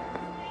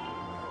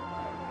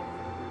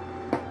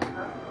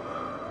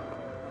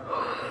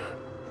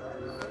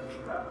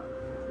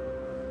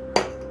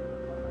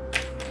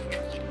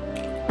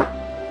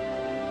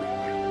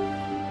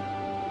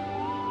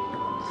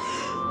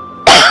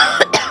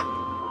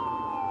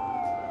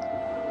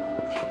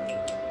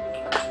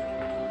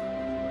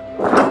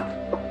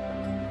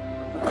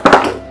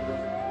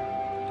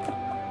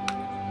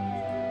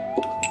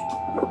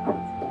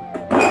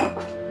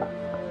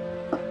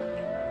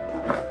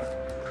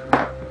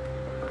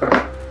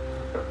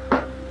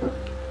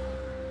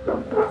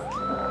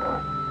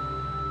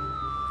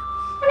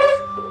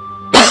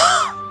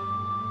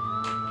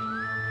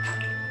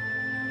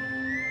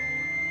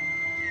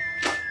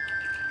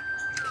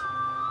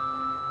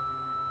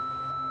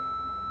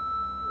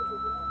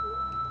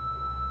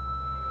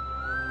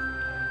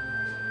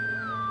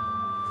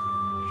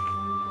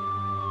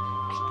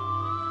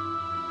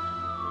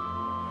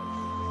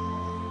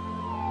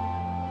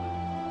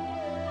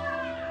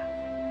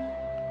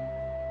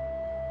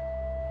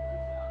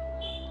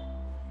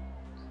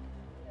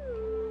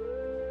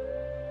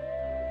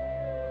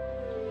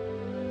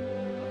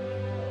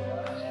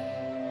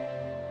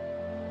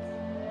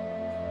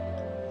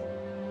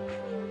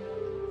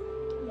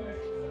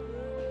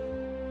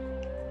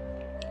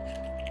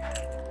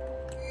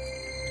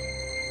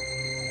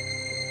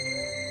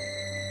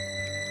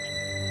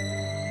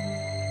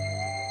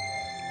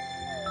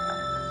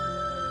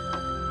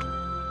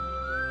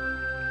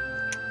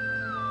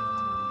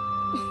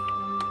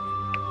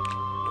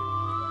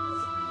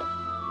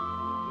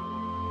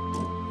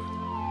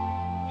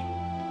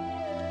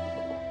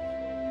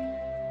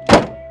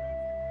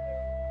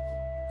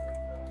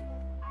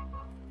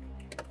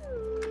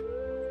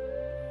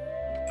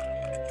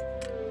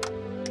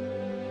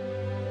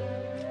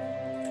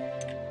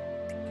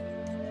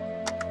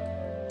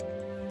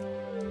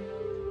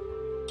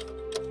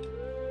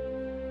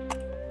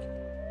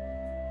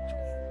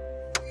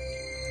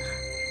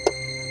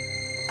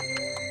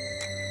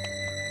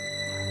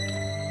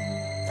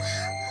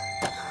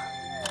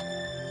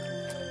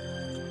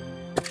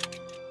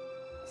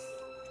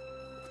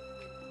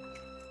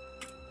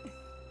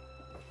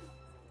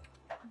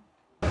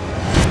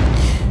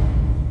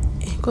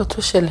 Nǹkan tó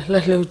ṣẹlẹ̀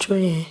lálẹ́ ọjọ́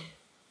yẹn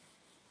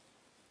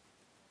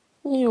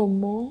mi ò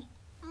mọ̀.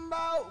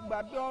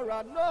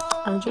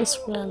 I just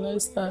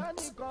realized that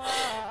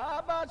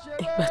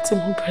ìgbà tí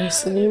mo bẹ̀rẹ̀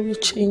sí ní rí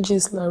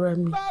changes lára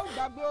mi,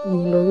 mo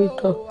lọ rí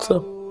doctor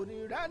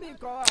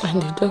and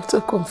the doctor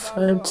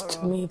confirmed to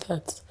me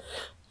that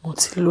mo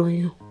ti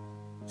lóyún.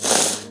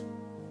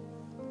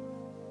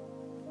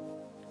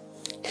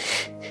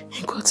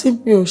 Nǹkan tí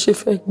mi ò ṣe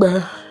fẹ́ gba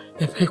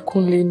ẹ̀bẹ̀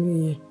Kúnlé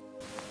nìyẹn.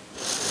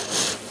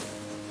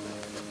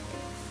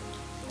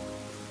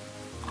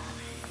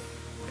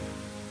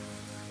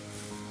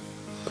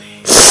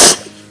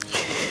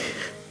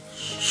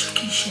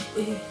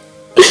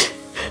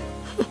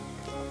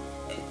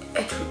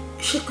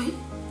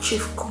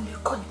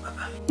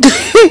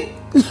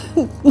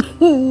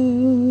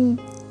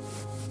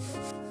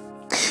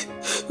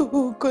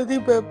 Kò ní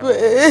bàbá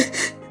ẹ̀.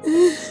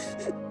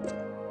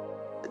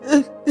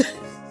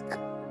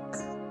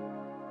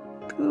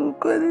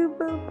 Kò ní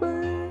bàbá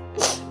ẹ̀.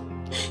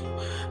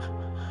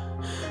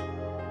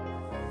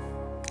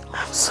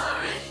 I'm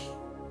sorry.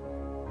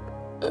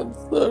 I'm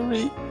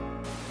sorry.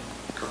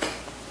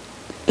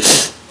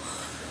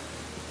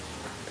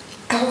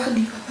 Táwa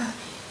ni bàbá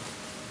mi.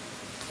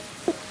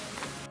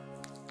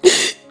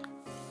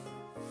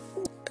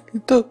 I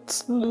don't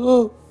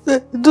know. I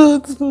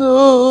don't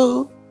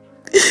know.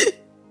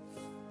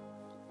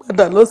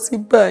 Padà lọ sí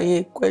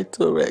báyẹn quite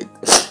alright.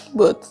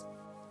 But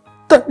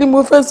ta ni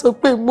mo fẹ́ sọ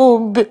pé mo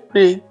ń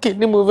bèrè, kí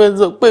ni mo fẹ́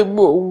sọ pé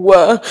mo ń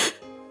wá.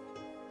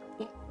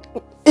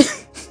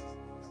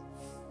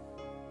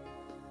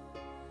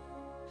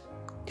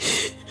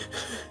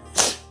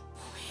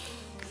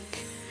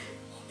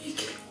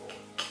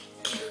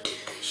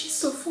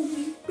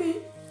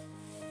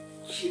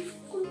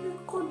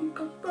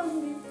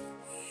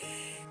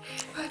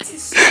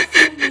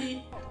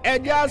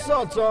 Ẹja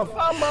sọ̀tọ̀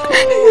fámọ́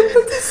o,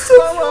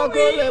 fámọ́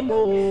kó lè mú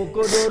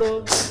kòdòrò.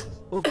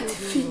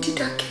 Fi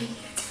dídákẹ́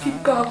fi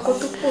gba ọkọ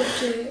tó pọ̀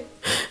jẹ́.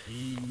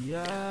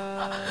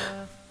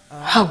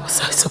 How was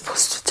I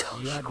supposed to tell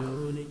you?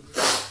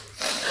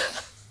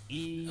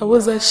 I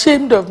was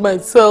ashamed of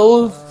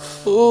myself.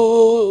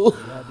 Oh,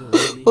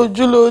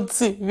 ojúlówó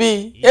TV.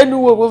 Ẹnu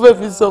wo mo fẹ́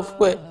fi sọ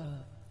fún ẹ?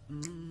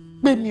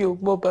 Pé mi ò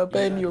mọ bàbá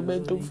ẹ, mi ò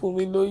mẹ́tò fún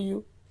mi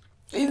lóyún.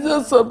 It's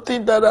not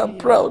something that I'm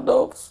proud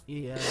of.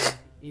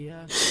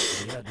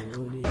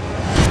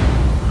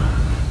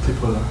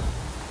 Debola,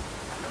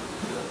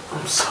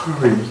 I'm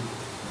sorry.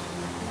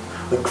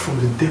 Like from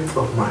the depth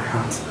of my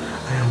heart,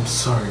 I am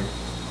sorry.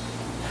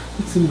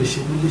 It's in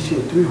Michelle,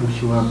 do you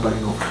wish you were by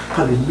now?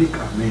 How they make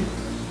amen?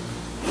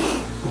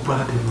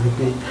 Debola, they make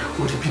me,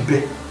 what the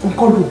people,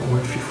 Uncle Luke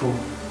went before.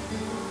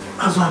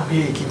 That's why I'm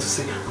here again to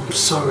say I'm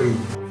sorry.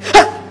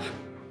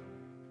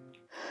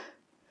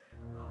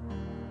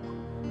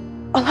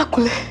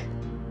 Ọlákúnlé,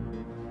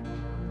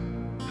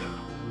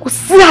 kò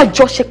sí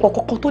àjọṣepọ̀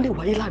kankan tó lè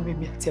wáyé láàrin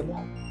mi àti ẹ mọ́.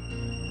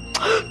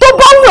 Tó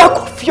bá wù ẹ́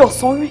kó fi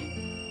ọ̀sán rí,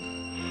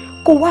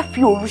 kó wá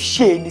fi òru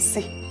ṣe èní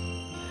sí.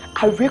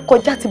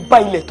 Àrékọjá ti bá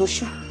ilẹ̀ tó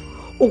ṣú,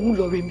 òun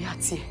lọ rẹ̀ mi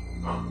àti ẹ.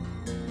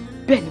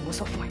 Bẹ́ẹ̀ ni mo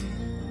sọ fún ẹ.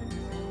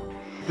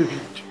 Baby,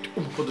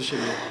 for the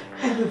shame,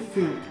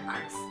 anything.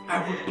 I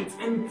would eat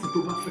anything to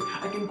my friend.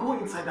 I can go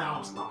inside the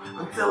house now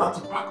and tell her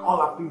to pack all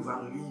her things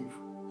and leave.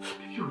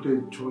 Baby, you would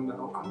enjoy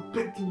now. I'm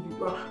begging you.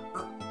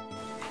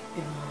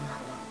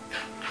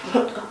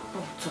 Don't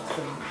talk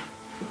to me.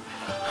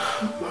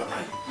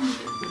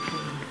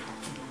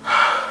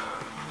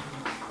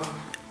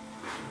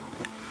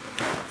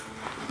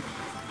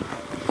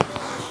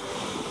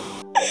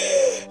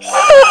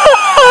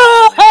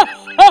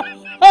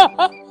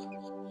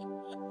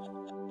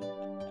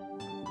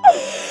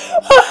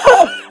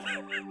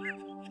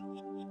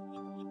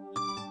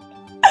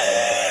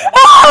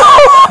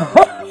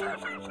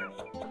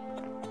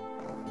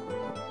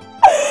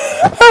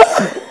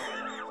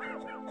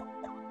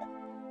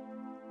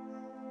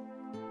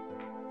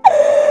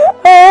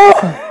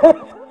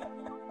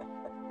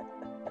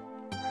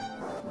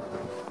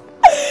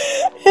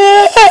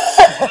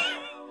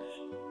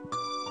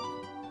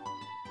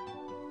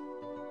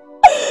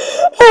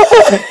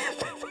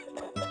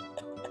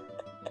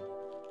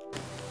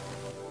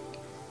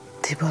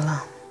 Debola.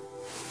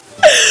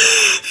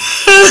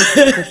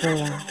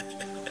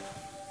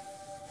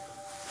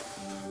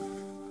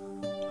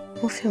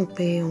 Mo feel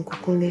pé Uncle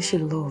Kunle ṣì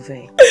love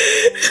ẹ.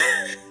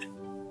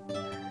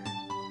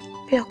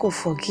 Bí a kò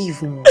forgive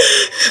him,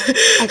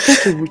 I think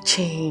he will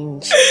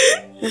change.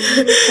 He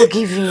will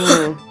forgive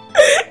him.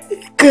 He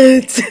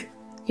can't.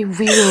 He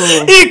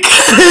will. He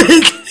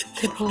can't.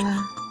 Debola,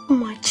 ó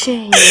máa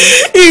change.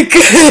 He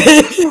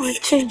can't. Ó máa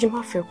change,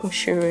 má fẹ́ kó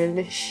ṣe rẹ̀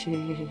léṣe.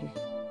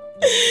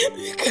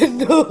 He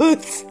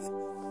cannot.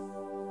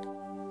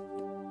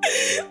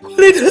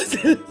 Kunle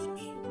doesn't love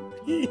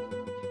me.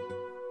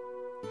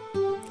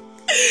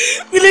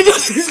 Kunle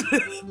doesn't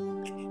love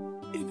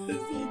me.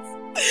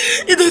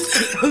 He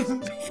doesn't love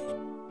me.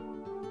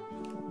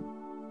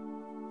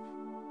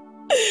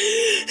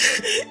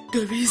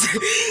 The reason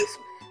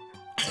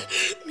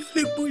mi ò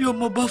lè gbóyè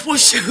ọmọ ọba fún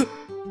ṣe.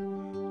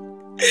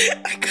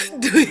 I can't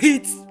do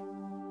it.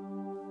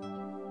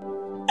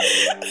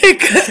 I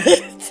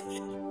can't.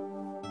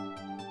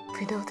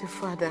 Without a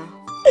father.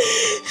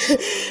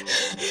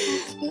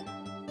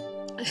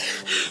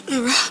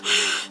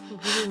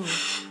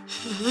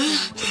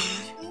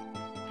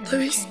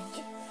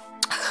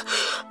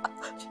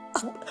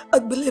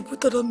 Àgbélébùú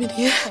tọ̀dọ̀ mi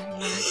nìyẹn.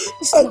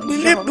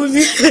 Àgbélébùú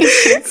mi.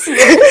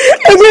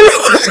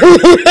 Àgbélébùú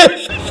mi.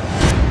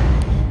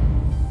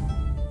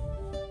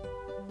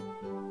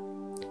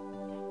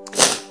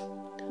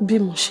 Bí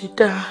mo ṣe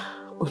dá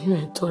oyún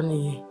ẹ̀tọ́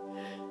nìyẹn.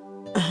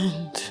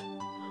 And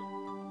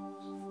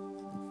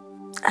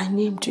I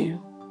named you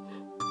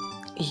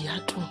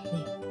Ìyádùnmí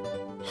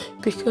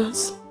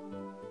because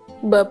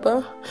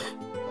Baba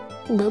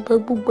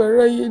gbogbo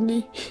aráyé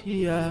ni.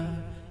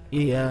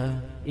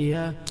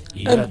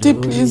 I'm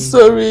deeply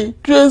sorry.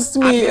 Trust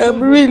me, I'm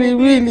really,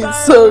 really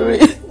sorry.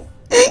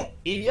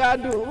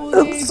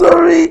 I'm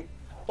sorry.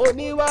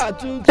 Oníwà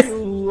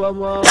tútù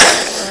ọmọ.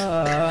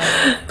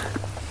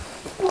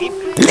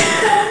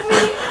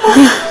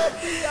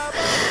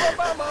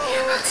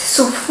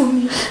 Sọ fún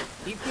mi.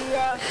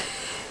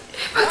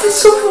 Bá ti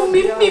sọ fún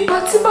mi, mi bá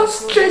ti máa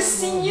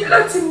stress yín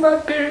láti máa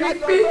bẹ̀rẹ̀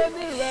pé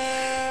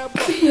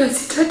kí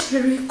àti dáàdì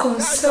rí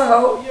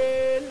reconcile.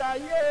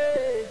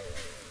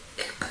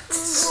 Bá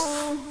ti sọ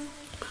fún mi.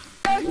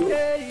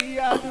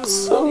 I'm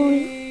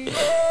sorry.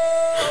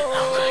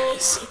 I'm very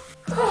sorry.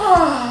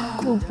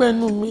 Kò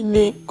gbẹ́nu mi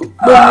ní, kò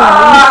gbẹ́nu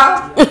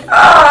mi.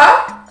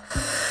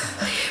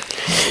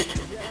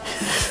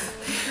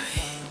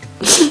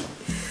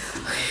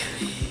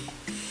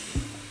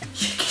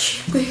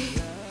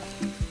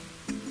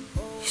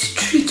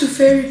 To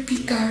very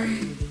bitter.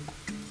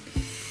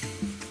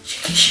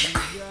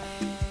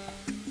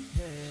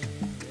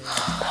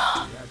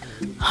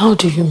 How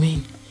do you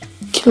mean?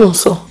 Kí ló ń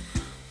sọ?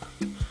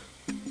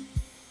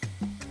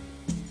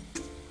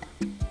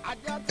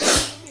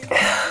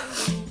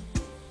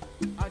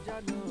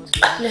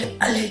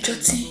 Àlejò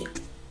tí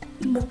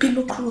mo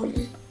bínú kúrò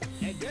lé.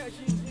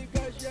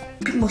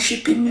 Bí mo ṣe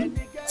bínú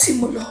tí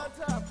mo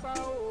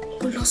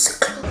lọ sí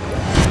club.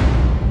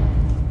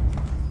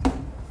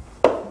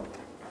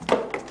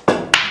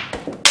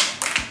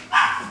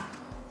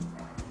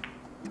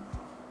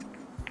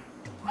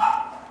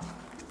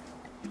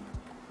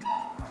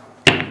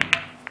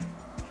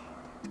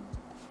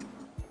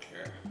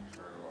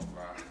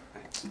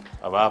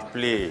 About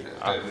play.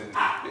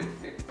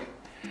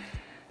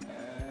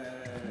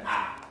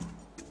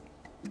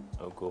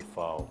 I'll go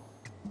foul.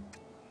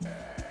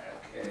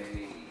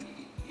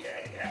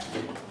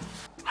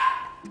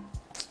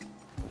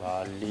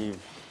 I'll leave.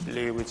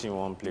 Play with you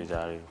one play,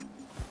 Jerry.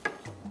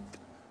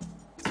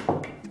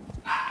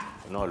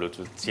 náà ló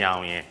tún tí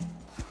àwọn yẹn.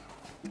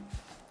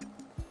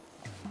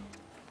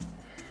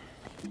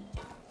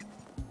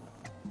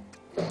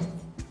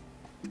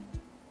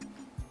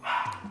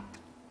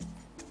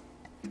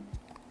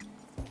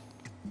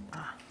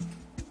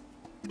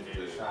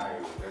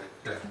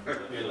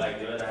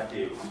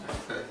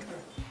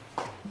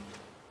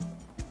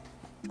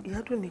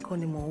 Ìyádùn nìkan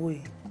ni mò ń wò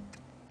yìí.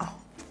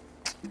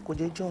 Kò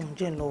jẹ́ jọ̀hún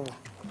jẹ́ ń lọ́wọ́.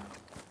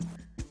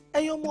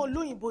 Ẹ̀yin ọmọ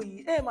olóyìnbó yìí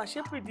ẹ máa ṣe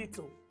predict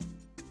o.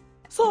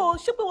 So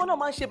ṣé pé wọn náà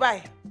máa ń ṣe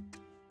báyìí?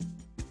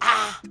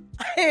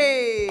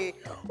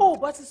 Ó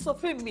bá ti sọ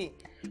fún mi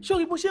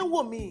sórí bó ṣe ń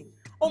wò mí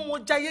ọmọ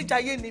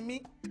jayéjayé ni mí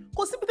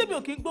kò síbi tẹ́mi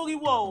ò kí ń gbórí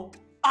wọ̀ o.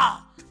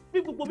 Bí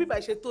gbogbo bíbá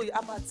ṣe tó yìí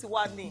a máa ti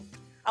wá ní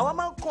àwa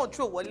máa ń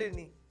control wọlé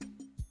ni.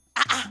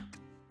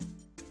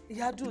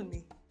 Ìyádùn ni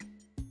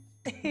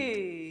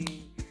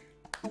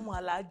ọmọ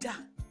alájà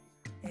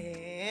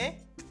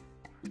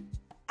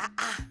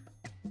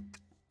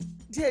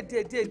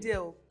díẹ̀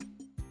o.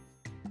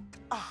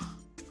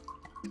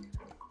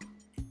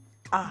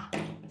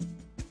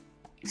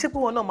 Ṣé pé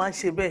wọn náà máa ń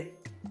ṣe bẹ́ẹ̀?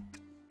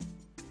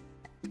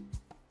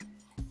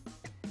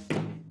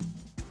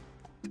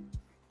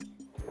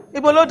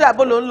 Ibo ló dà,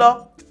 ibo ló ń lọ?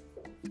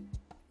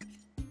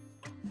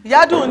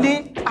 Ìyádùn ni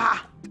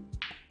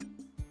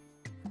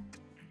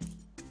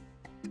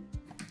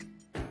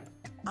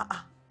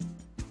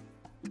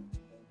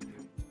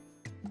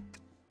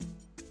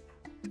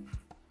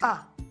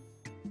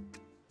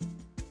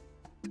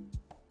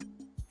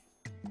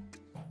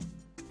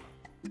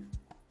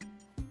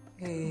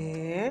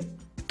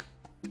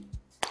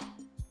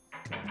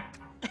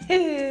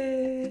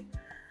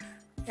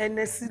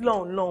ẹnẹ sí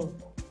lọ́hùn.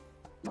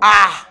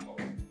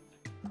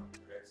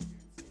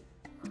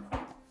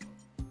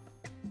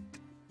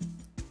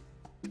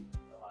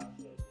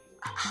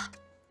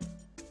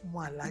 Ọmọ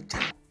alájà.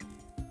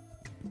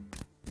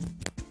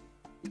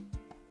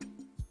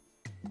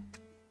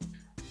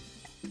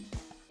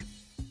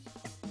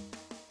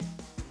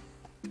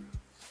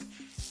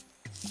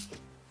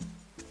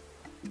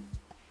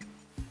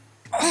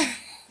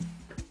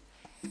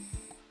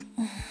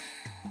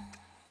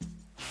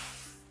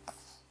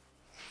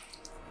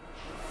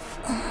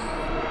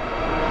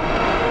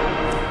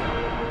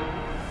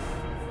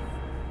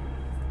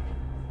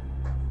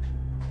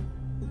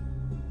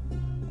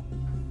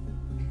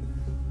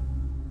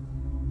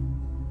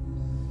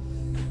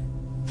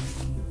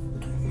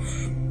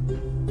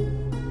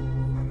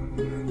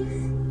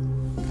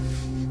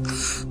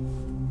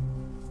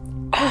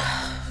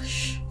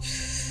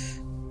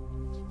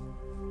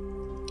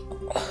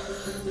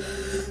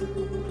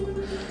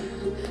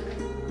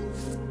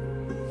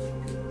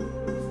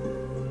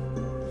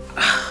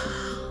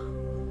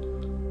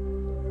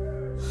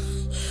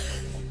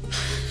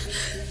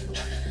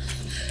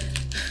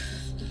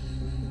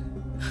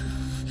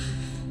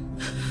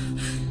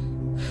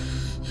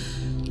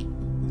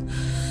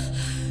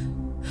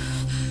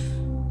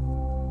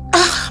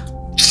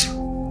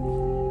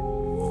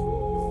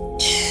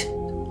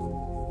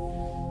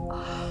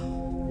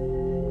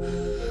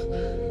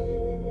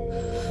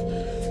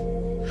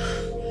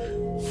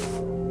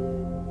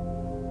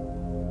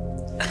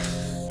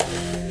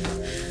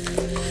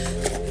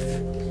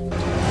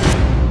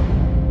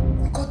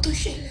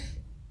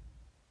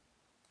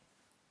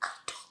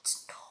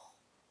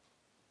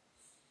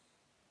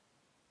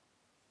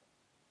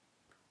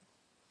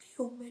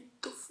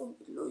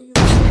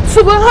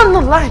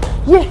 Subhanallah,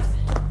 yeah.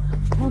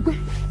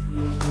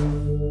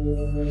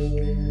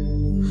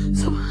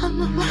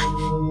 Subhanallah.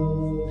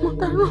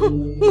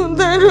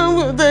 Mudaro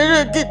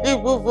kini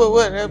mo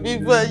fọwọ́ ara mi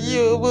báyìí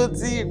o, mo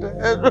ti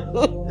dárò.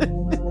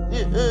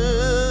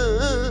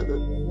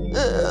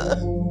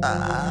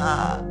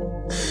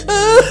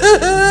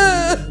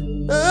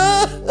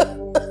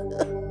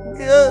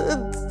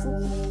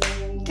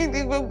 Kí ni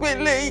gbogbo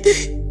eléyìí?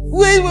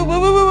 Wait,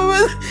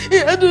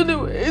 Ìyádùn ni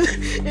wait.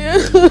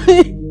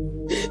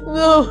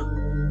 No.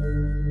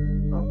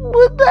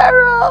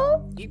 Mudaro.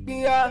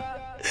 Ìpínyà.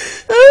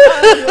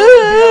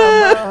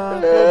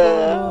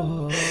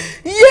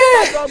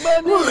 Yeah.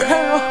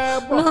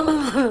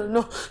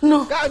 No.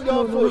 Let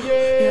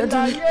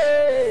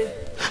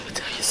me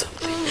tell you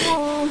something.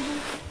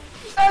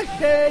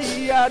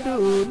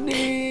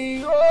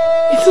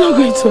 It's not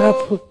going to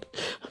happen.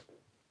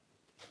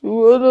 You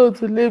want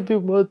to leave the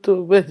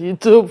motor when you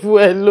don't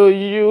follow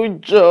you,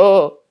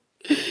 Joe.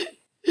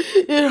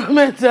 You're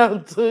mental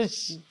to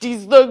it's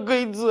not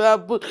going to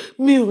happen.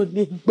 Me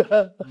only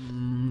gbà.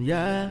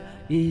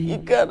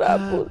 It can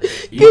happen.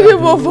 Give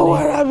him more for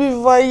what have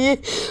I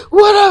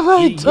What have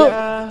I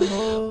done?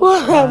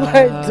 What have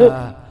I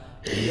done?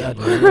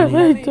 What have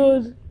I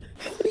done?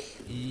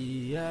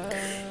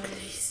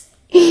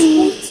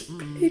 Please,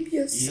 don't blame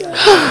yourself.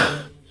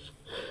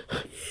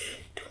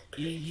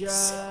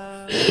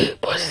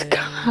 But it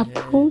can't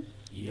happen.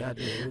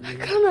 I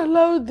can't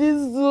allow this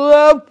to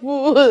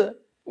happen.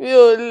 Mi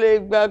ò lè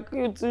gbà kí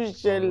ó tún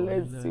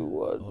ṣẹlẹ̀ sí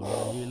wọn.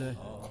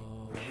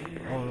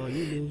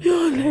 Mi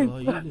ò lè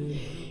gbà.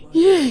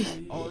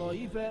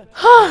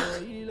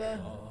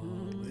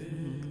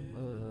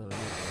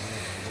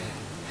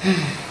 Mo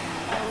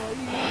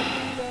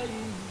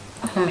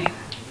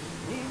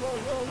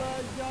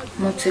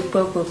ti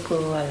gbọ́ gbogbo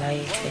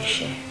àlàyé tẹ́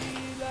ṣe.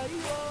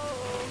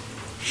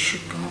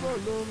 Ṣùgbọ́n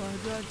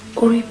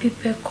orí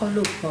bíbẹ́ kọ́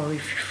ló pọn orí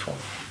fífọ́.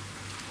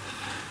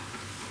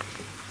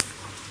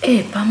 Ẹ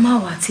bá má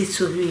wá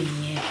títorí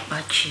ìyẹn pa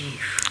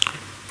chief.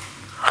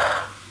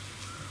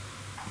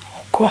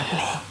 Ọkọ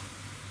mi,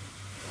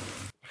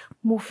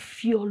 mo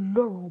fi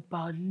Ọlọ́run ọba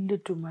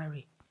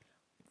Olódùmarè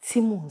tí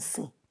mò ń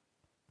sìn.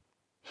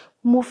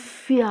 Mo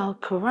fi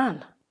Al-Quran,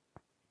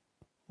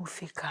 mo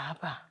fi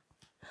Kaaba,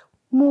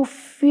 mo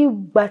fi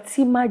ìgbà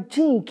tí máa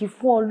jíǹkì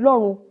fún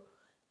Ọlọ́run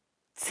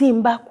tí n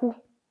bá kú,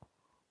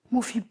 mo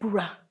fi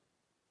búra.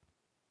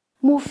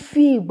 Mo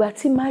fi ìgbà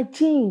tí máa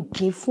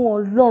jíǹkì fún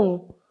Ọlọ́run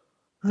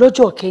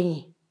lọ́jọ́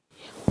kẹ́yìn,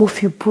 mo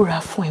fi búra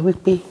fún ẹ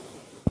wípé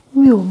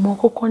mi ò mọ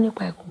kọ́kọ́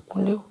nípa ikú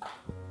Kúnlé o.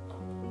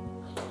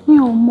 Mi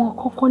ò mọ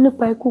kọ́kọ́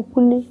nípa ikú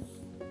Kúnlé.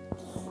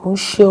 Ó ń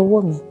ṣe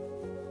ọwọ́ mi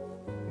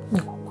ní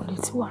ikú Kúnlé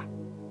tí wà.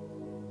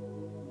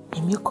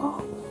 Èmi kọ́,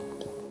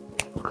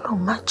 Ọlọ́run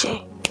má jẹ́.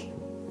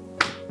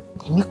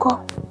 Èmi kọ́,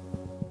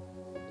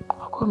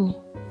 ọkọ mi,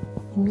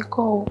 èmi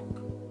kọ́ o.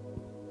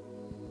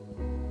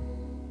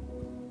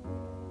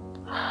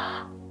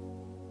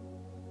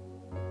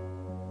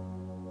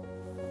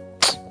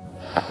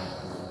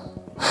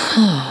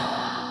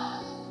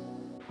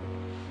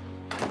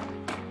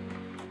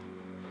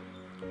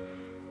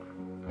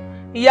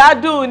 Ìyá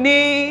dùn ní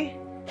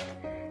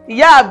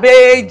ìyá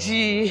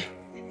àbèjì.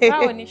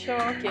 Báwo ni ṣé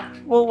ókè?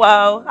 Mo wà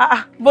ó.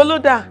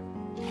 Bólódà.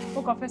 Ó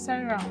kàn fẹ́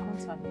sáré ra nǹkan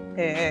tàbí.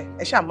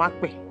 Ẹ ṣáà má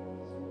pè.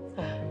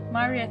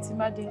 Máa rí ẹ tí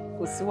bá dé.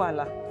 Kò sí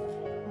wàhálà.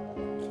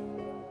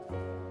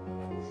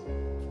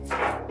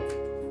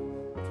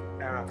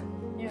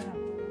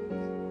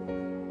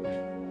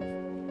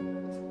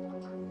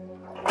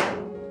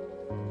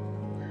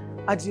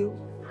 Adio,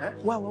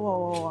 wá.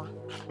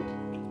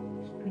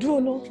 Dúró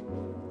ná.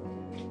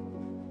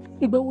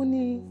 Ìgbà wo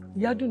ni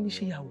ìyádùn ní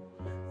ṣe ìyàwó?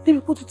 Débi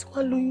kó tuntun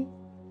wá lóyún.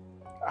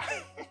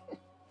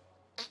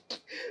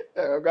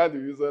 Ẹ̀rọ káàdì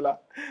fi sọ́lá.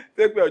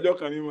 Ṣé pé ọjọ́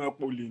kan ní máa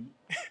pòlè ni?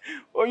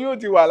 Oyún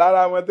ti wà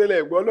lára wọn tẹ́lẹ̀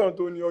ẹ̀gbọ́n Ọlọ́run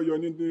tó ní ọyọ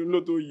nínú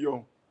ló tó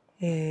yọ.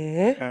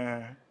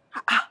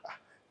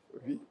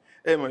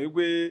 Ẹ mọ̀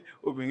wípé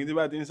obìnrin tí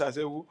bá ti ń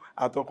ṣaṣẹ́wó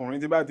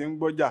àtọkùnrin tí bá ti ń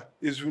gbọ́jà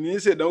èṣù ní í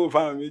ṣèdánwò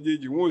fáwọn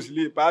méjèèjì wọn ò sì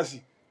lè páàsì.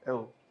 Ẹ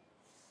wò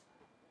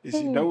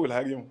èsì ìdánwò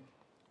lárí wọn.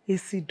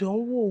 Èsì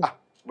ìdánwò.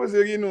 Bó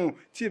ṣe rí inú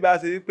tí ìbá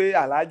ṣe wípé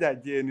aláàjà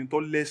jẹ́ ẹni tó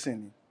lẹ́sìn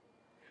ni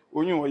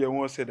oyún ọyẹ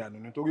wọn ṣẹ̀dànù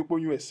nítorí pé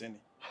oyún ẹ̀sìn ni.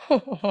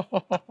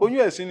 Oyún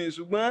ẹ̀sìn ni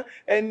ṣùgbọ́n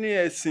ẹni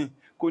ẹ̀sìn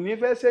kò ní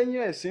fẹ́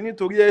sẹ́yìn ẹ̀sìn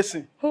nítorí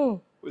ẹ̀sìn.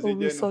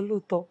 Omi sọ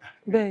lóòótọ́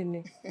bẹ́ẹ̀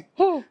ni.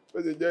 Ó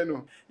ṣe jẹ́ nù.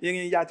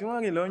 Ìrìn ìyà tí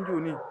wọ́n rìn lọ́njọ́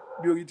ní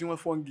bí orí tí wọ́n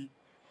fọ́ngi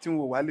tí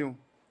wọ́n wà léhùn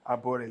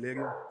àbọ̀ rẹ̀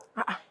lẹ́rìn.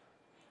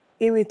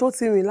 Ìrìn tó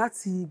ti rìn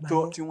láti ìgbà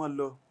yẹn. Tí wọ́n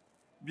lọ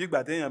bí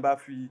ìgbà tí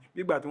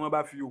wọ́n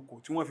bá fi òkò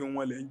tí wọ́n fi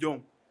wọn lẹ̀ ń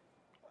jọ̀hún.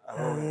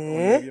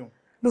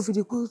 Ló fi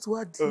di pé ó ti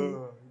wá di.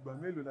 Ìgbà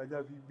mélòó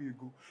lajá fi gbé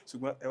ego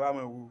ṣùgbọ́n ẹ wá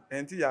mọ̀ wo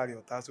ẹni tí ìyá rẹ̀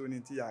ọ̀tá só ní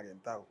tí ìyá rẹ̀ ń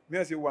ta o bí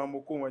wọ́n ṣe wà mo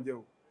kó wọn jẹ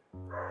o.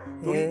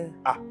 Torí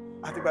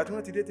àtìgbà tí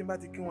wọ́n ti dé tí n bá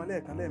ti kí wọn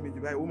lẹ́ẹ̀kan lẹ́ẹ̀mejì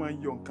báyìí ó máa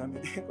ń yọ nǹkan ni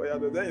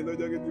ọ̀yàtọ̀ sẹ́yìn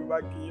lọ́jọ́ kí tí n bá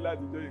kí yín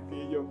láti jọ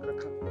ìpín yọ nǹkan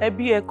kan.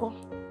 Ẹbí ẹ kọ́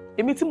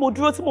èmi tí mo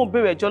dúró tí mo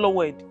béèrè ẹjọ́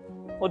lọ́wọ́ ẹ̀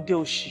ọdẹ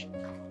òṣì.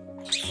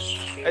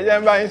 Ẹ jẹ́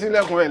ń bá yín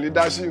sílẹ̀kùn ẹ̀ lè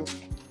dá sí o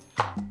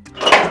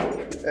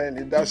ẹ̀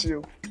lè dá sí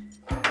o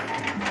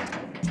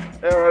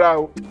ẹ rọra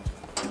o.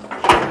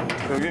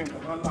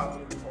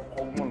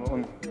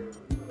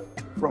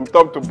 From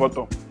top to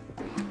bottom.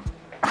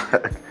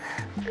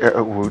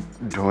 Wo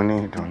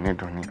dùnní.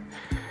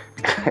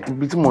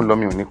 Ibi tí mo lọ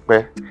mi ò ní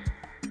pẹ́.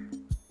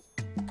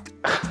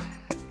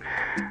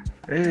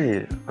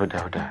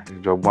 Ọ̀dà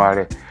ìjọ̀gbọ́n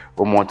ààrẹ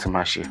ó mọ tí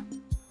máa ṣe.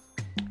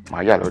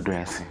 Màá yà lọ́dún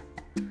yẹn sí.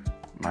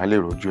 Màá lè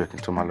rojú ẹ̀ kí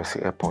n tó máa lọ sí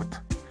airport.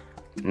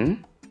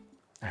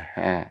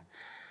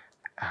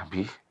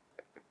 Àbí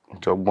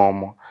ìjọ̀gbọ́n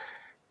ọmọ.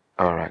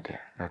 All right then.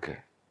 Okay.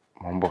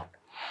 Mo ń bọ̀.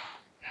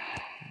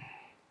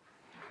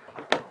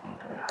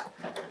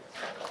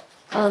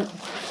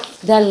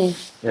 Darling.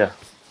 Yeah.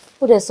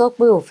 Ó dẹ̀ sọ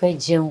pé ó fẹ́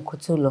jẹun kó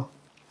tó lọ.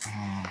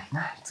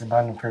 Tí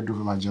bá ní fẹ́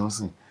dúró máa jẹun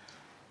sí,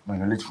 mo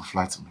ní late for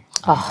flight mi.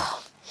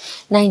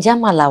 Naija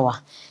mà la wà.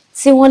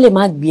 Tí wọ́n lè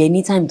má gbé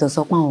anytime tó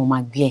sọ pé àwọn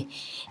máa gbé ẹ.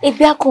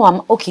 Ebi á kàn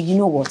wá, okay, you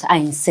know what? I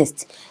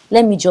insist.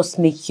 Let me just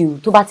make you,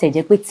 tó bá tẹ̀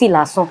jẹ́ pé tí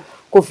lásán,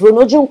 kò fi ronú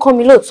ojú ń kọ́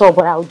mi lóòótọ́,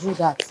 but I'll do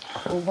that.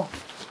 Over.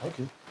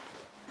 Okay.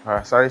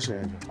 Sorry, ṣe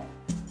yẹn jọ.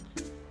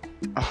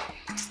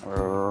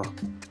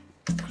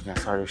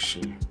 Sorry,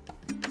 ṣe.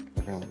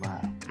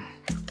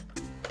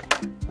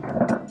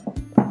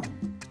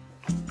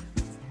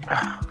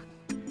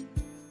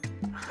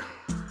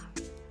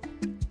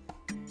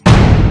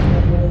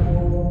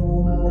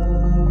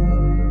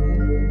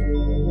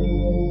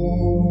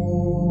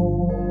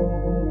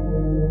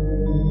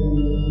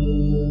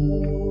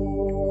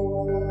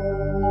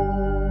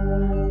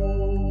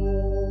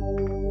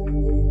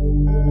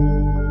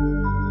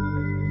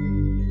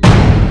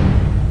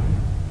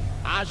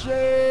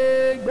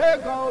 Àṣegbé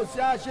kan ò sí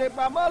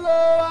àṣepamọ́ ló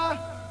wá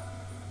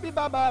bí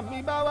bàbá mi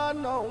bá wá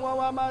náà wọ́n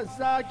wá máa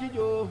sá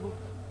kíjò.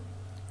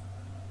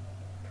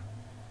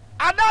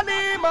 Adáni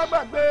má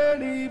gbàgbé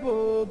rí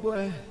gbogbo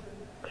ẹ̀.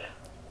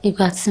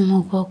 Ìgbà tí mo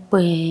gbọ́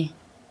pé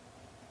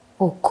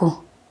ó kú,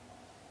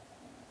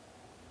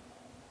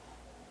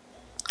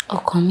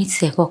 ọkàn mi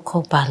tiẹ̀ kọ́kọ́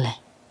balẹ̀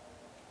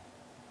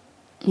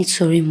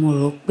nítorí mo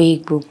rò pé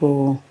gbogbo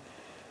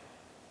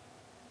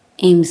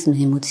aims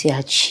mi mo ti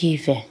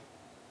achieve ẹ̀.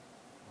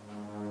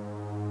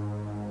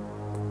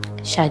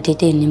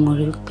 Ṣàdédé ni mo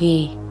rí pé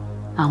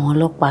àwọn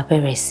ọlọ́pàá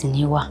bẹ̀rẹ̀ sí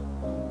ní wá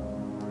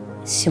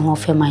tí wọ́n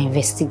fẹ́ máa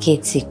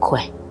investigate ikú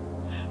ẹ̀.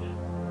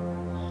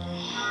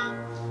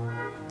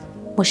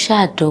 Mo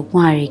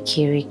ṣàdọ́gbọ́n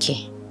àrékérekè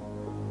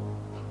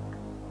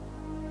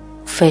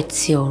fẹ́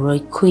ti ọ̀rọ̀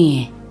ikú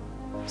yẹn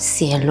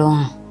sí ẹ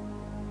lọ́rùn.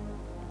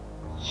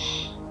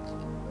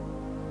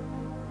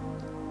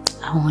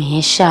 Àwọn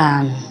yẹn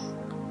ṣàánú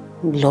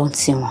lọ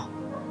tiwọn.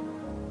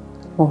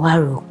 Mo wá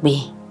rò pé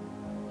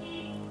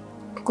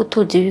kó tó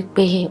di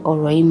wípé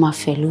ọ̀rọ̀ yìí máa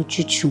fẹ́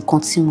lójú ju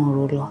nǹkan tí mo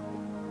rò lọ.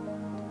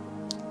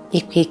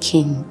 Pé kí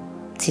n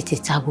tètè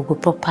ta gbogbo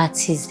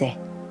properties ẹ̀,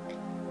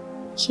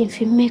 kí n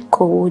fi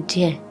mẹ́kọ̀ owó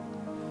díẹ̀,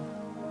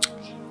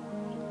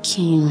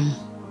 kí n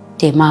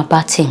dẹ̀ máa bá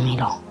tèmi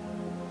lọ.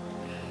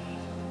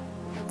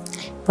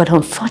 But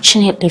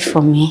unfortunately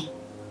for me,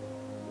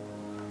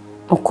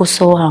 mo kó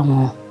sọ́wọ́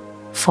àwọn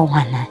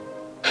 419.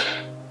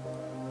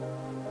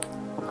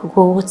 Gbogbo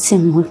owó tí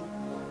mo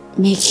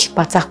make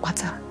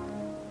pátápátá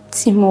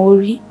tí mo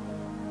rí,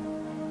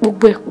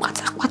 gbogbo ẹ̀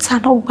pátápátá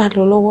náà gbà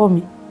lọ lọ́wọ́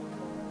mi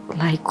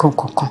láì kan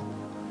kankan.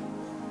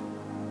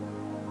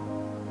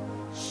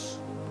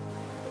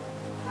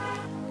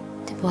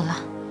 Débọ́lá,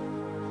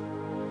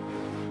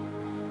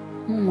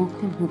 mo mọ̀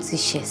pé mo ti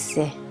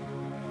ṣẹ̀ṣẹ̀,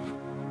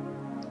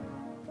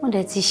 mo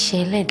dẹ̀ ti ṣe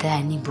ẹlẹ́dàá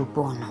ní gbogbo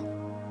ọ̀nà.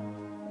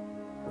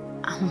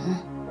 Àmọ́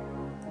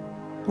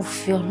mo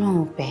fi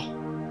Ọlọ́run bẹ̀,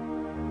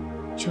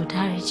 jọ̀ọ́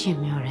dáríjì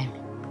mi ọ̀rẹ́ mi.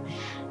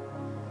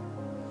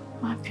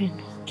 Má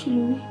bínú, kí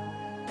ló rí?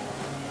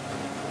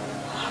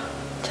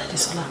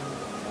 Jádesọ́lá,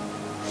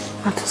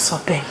 má tún sọ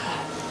bẹ́ẹ̀ mọ́.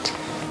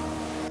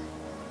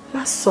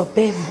 Má sọ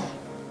bẹ́ẹ̀ mọ́.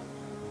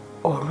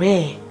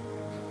 Ọ̀rẹ́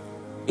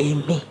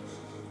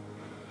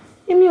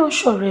èmi ò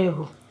ṣọ̀rẹ́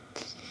o.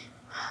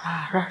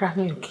 Rárá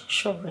mi ò kì í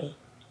ṣọ̀rẹ́.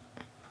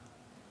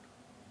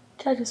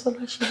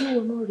 Jádesọ́lá ṣe bí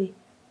wọn náà rè.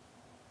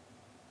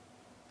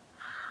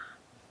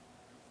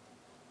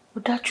 Ó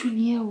dájú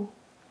ní ẹ o.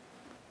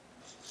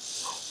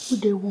 Ó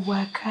dẹ̀ wùwà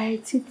ká ẹ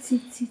títí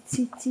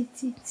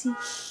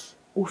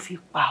ó fi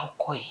pa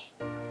ọkọ ẹ̀.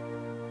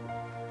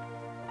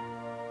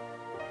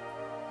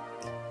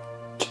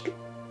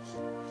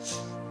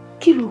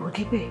 Kí ló rò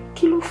débẹ̀?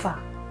 Kí ló fà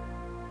á?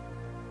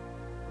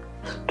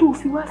 Tó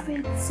fi wá fẹ́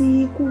ti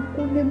ikú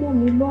kúnlé mọ́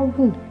mi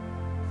lọ́rùn.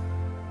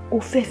 Ó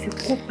fẹ́ fi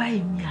kó bá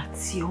èmi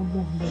àti ọmọ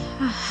mi.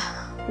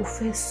 Ó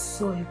fẹ́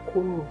sọ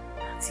ìkorò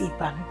àti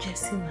ìbànújẹ́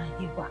sínú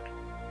ayé wa.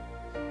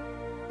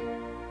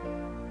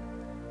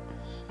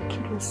 Kí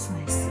ló sún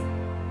ẹ sí?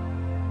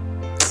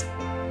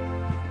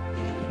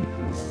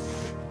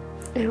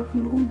 Ẹ̀rù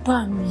ló ń bà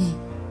mí.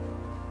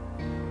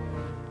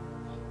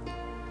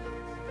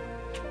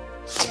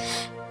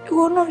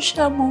 Ìwọ náà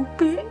ṣàmọ̀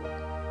pé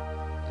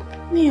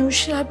mi ò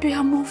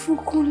ṣàbíamọ fún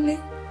Kúnlé.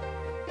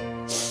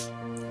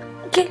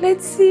 Gẹ́lẹ́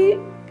tí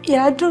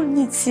ìyádùn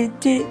ní ti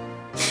dé,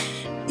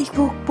 ní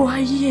gbogbo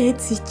ayé ẹ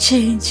ti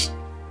change.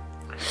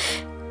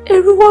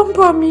 Ẹ̀rù wá ń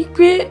bà mí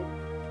pé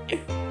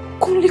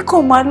Kúnlé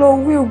kàn máa lọ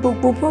wé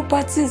gbogbo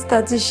properties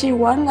tàti ṣe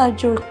wàhálà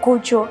jọ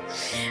kójọ.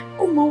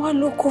 Ó máa wá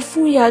lọ́kọ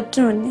fún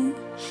ìyádùn ni.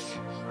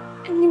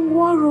 Ẹni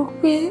wọ́n rò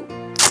pé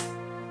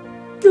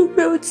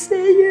gbogbo ò tí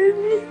ẹyẹ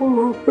mi. Ó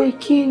rò pé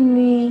kí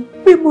ni?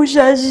 Bí mo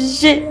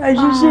ṣàṣìṣe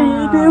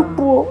yẹn dé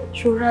pọ̀.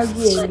 Ṣọ́ra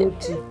bí ẹ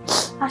lòdì.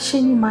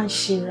 Aṣẹ́ni máa ń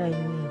ṣera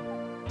ẹni.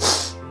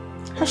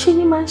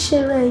 Aṣẹ́ni máa ń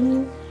ṣera ẹni.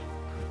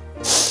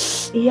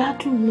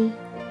 Ìyádùn mi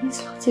is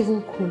not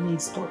even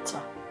Kunle's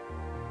daughter.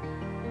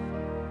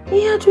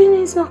 Ìyádùn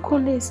is not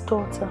Kunle's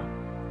daughter.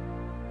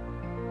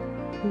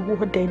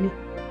 Ìwọ dẹni.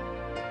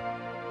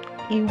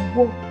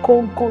 Ìwọ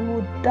gangan ló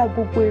dá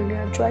gbogbo ìrìn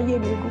àjò ayé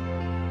mi rú.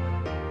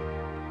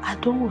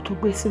 Àdánwò tó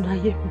gbé sínú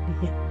ayé mi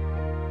nìyẹn.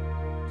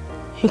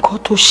 Nǹkan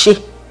tó ṣe,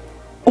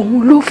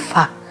 òun ló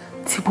fà á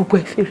tí gbogbo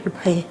ẹ̀ fi rí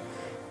báyẹn.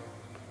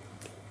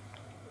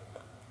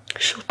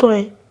 Ṣótọ́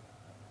ẹ,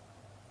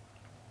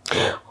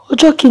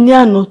 ọjọ́ kìíní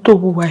àná tó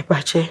hùwà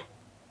ìbàjẹ́,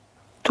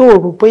 tó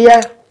rò bóyá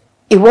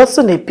it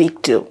wasn't a big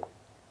deal.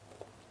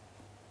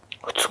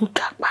 Ó tún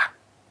dàgbà.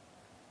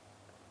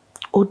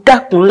 Ó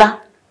dàkúnlá.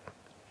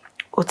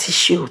 Ó ti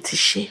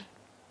ṣe.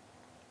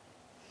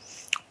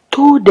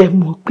 Tó dẹ̀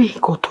mọ̀ pé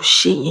nǹkan tó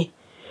ṣe yẹn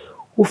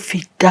ó fi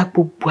dá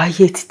gbogbo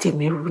ayé tí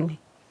tèmi rú ni.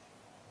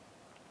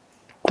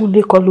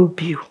 Kúnlé kọ́ ló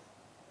bí o.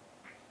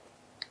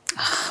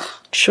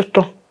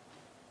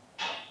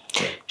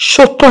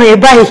 Ṣótán ẹ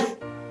báyìí.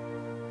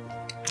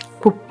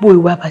 Gbogbo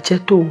ìwà bàjẹ́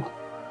tó wù,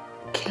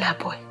 kí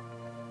làbọ̀ ẹ?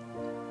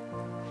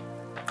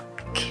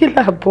 Kí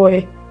làbọ̀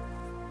ẹ?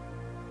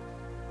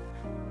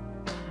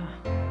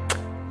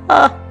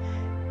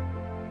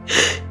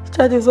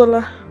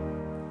 Jádesọ́lá,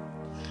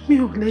 mi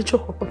ò lẹ́jọ́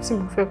kankan tí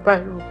mo fẹ́ bá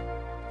rò.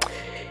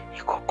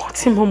 Ìkọ̀kan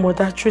tí mo mọ̀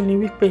dájú ni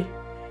wípé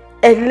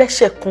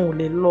ẹlẹ́ṣẹ̀ kan ò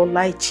lè lọ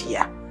láì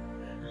jìyà.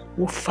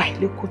 Mo fa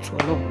ilé kòtò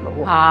Ọlọ́run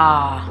lọ́wọ́.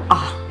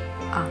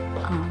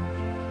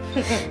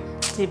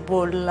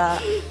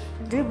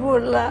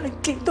 Dìbòlá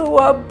kí tó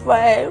wá bá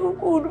ẹ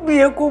mi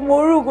ẹ kò mọ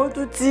orúkọ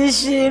tó ti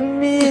ṣe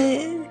mí.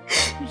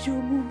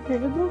 Ìṣòro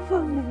bẹ̀rẹ̀ ló fà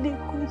mí ní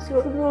kòtò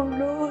Ọlọ́run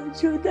lọ́wọ́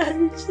tí ó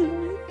dárí sí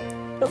mi.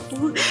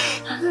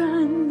 Ara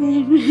mi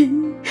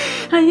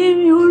ayé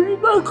mi ò rí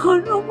bákan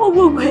náà mọ́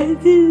gbogbo ẹ̀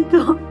tí ń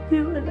tán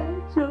Dìbòlá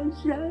jọ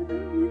ṣàánú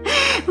mi.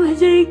 Má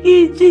jẹ́ kí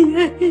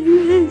ìjìyà ìlú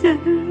ẹ̀jẹ̀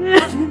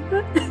rẹ̀.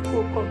 Kò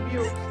kàn mí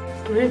o.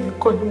 Torí èmi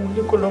kọ́ ni mo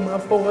ní kó lọ máa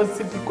fọwọ́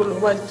síbi kó lọ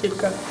máa ṣe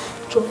ká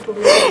jọ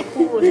torí ẹ̀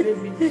kúrò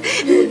lébi.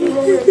 Mi ò ní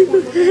lọ́wọ́ ẹ̀ kúrò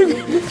lébi.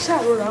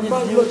 Ṣàròrà bá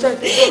lọ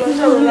jáde lọ́la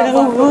ṣàròrà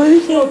bá lọ.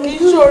 Mo kì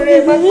í ṣòro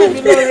má pè mí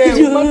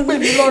lọ́rẹ̀ má pè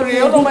mí lọ́rẹ̀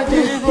ọlọ́mọ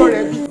jẹ́ rírọ̀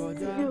rẹ̀ bí.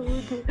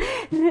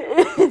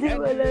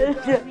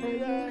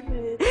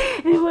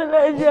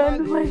 Dìbòlá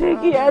ṣàánú má jẹ́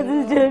kí a ti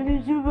jẹ mí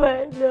ṣùgbọ́n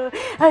ẹ̀ lọ.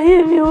 Ayé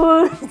mi ò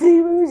tí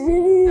mo ṣe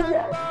ní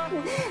ìjà.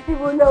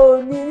 Dìbòlá ò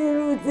ní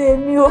rírú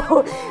tèmi o.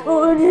 Ò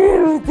ní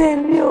rírú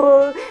tèmi o.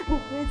 Mo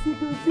fẹ́ tí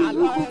tó ti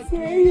mo kò tí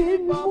ayé mi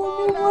mọ́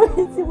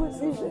mi tí mo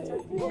ti bẹ̀rẹ̀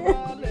sí ẹ̀.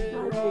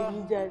 Má ṣe ní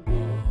jáde.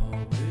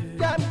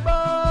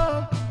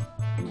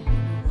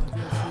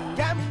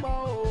 Kẹ́mbọ̀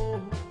o,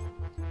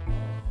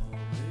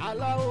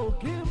 aláwọ̀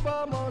kí n bọ́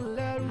mọ́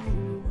lẹ́rù.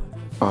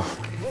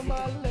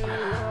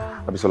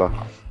 Abisola,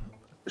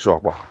 ṣé wàá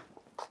pa?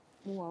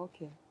 Mo wà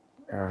okay.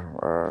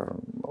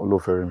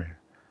 Olóòfẹ́ rí mi,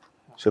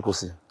 ṣé kò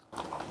sí?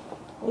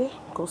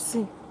 Kò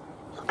sí.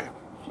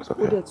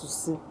 Ó dẹ̀ tún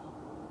sí.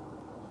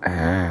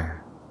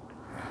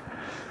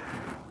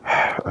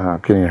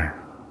 Kí ni ẹ?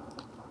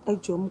 Ẹ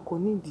jọ̀ọ́ mo kò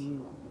nídìí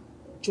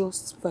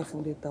just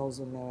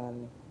 500,000 naira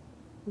ni.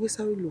 Mo fẹ́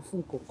sáré lò fún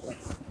nǹkan kan.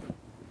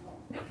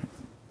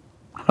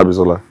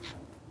 Abisola,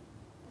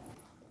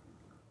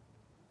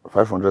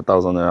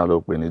 500,000 naira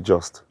ló pè ní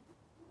just.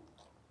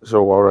 Ṣé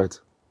o wà all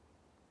right?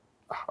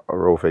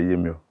 Ọ̀rọ̀ ò fẹ́ yé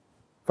mi o.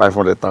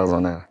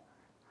 500,000 naira.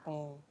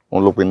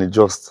 Òun ló pè ní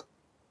just.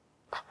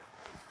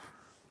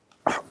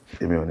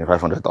 Èmi ò ní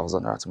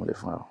 500,000 naira tí mo lè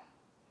fún ẹ.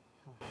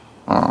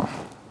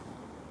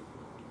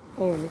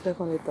 Ẹ ò ní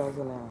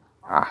 500,000 naira.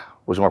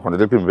 Bó ṣe máa kàn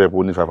dédé pè mí bẹ́ẹ̀ pé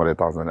ó ní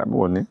 500,000 naira. Mi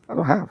ò ní. I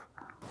don't have.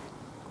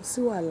 Kò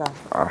sí wàhálà.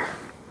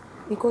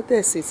 Nǹkan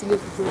tẹ̀ ṣe sílé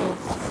fi jóná,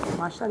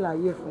 màá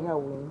ṣàlàyé ẹ̀ fún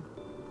ìyàwó yín.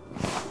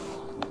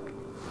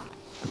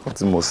 Nǹkan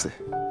tí mo ṣe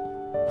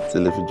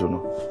sílé fi jóná.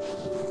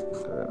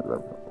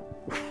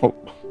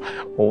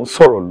 Òun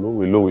sọ̀rọ̀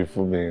lówe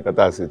fún mi nǹkan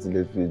tá a ṣe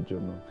sílé fi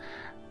jóná.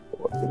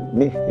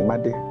 Mi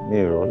ìmádé mi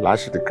ò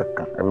láṣìírí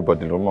kankan.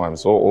 Everybody ló mọ̀ I'm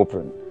so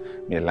open.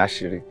 Mi ò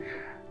láṣìírí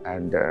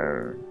and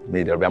mi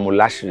ìdẹ̀rù bí mo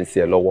láṣìírí sí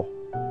ẹ lọ́wọ́.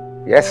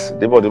 Yes,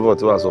 débọ̀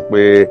tí wàá sọ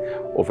pé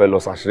o fẹ́ lọ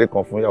ṣàṣírí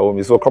kan fún ìyàwó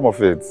mi so come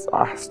off it.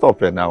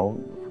 Stop it now.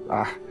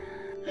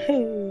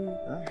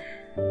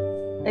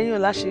 Ẹ̀yin ò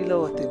láṣìírí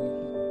lọ́wọ́ tèmi.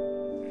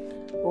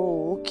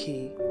 Oh,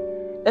 okay.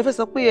 Ẹ fẹ́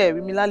sọ pé ẹ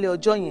rí mi lálẹ́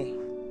ọjọ́ yẹn.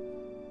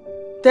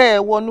 Tẹ́ ẹ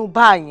wọnú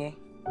báà yẹn.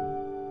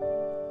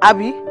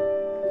 Àbí?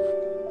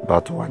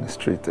 Bá tó wà ní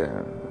street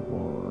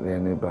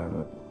ẹni bá.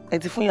 Ẹ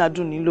ti fún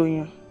Ìyádùn ní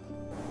lóyún.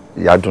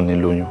 Ìyádùn ní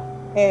lóyún.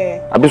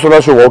 Abisola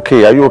ṣe wọ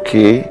okay, are you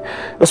okay?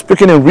 You're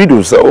speaking in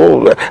riddles.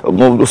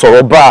 Mo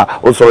sọ̀rọ̀ bá,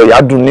 o sọ̀rọ̀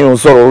Ìyádùn ní, o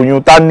sọ̀rọ̀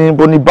oyún, ta ni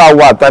bó ní bá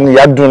wà, ta ni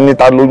Ìyádùn ní,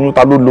 ta lóyún,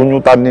 ta ló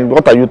lóyún, ta ni,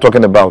 what are you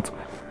talking about?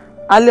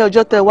 Alẹ́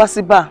ọjọ́ tẹ́ wá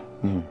sí báà.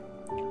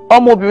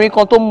 Ọmọbìnrin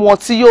kan tó mu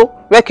ọtí yó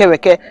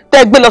rẹ́kẹrẹ́kẹ́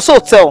tẹ́ gbé lọ sí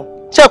hòtẹ́ẹ̀lì.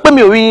 Ṣé o pé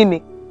mi ò rí yín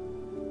ni?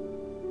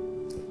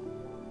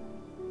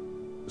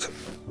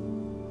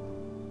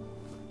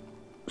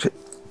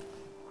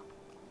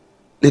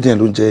 Lady yẹn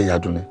ló ń jẹ́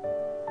Ìyádùn ni.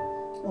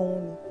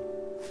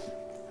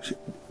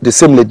 The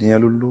same lady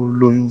yẹn ló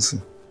lóyún sí.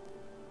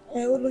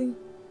 Ó lóyún.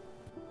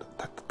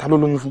 Ta ló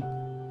lóyún fún?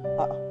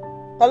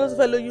 Ta ló tún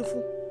fẹ́ lóyún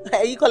fún?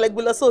 Ẹ̀yin kọ́ lẹ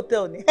gbé lọ sí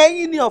hòtẹ́ẹ̀lì ni.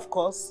 Ẹ̀yin ni of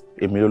course.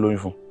 Èmi ló lóyún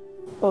fún.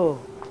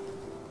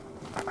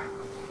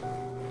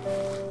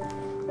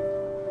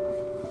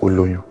 Ó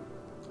lóyún.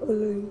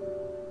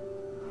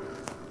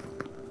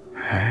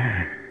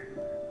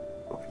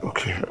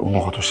 Okay,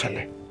 ohun kan tó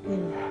ṣẹlẹ̀.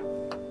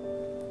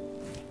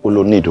 Ó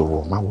ló ní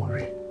ìdòwò,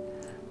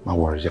 má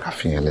worry, jẹ́ ká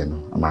fi yẹn lẹ́nu.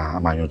 A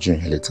máa yanjú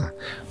yẹn later.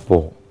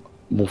 But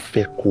mo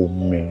fẹ́ kó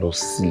mú mi lọ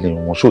sílé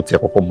wọn. Ṣé o tiẹ̀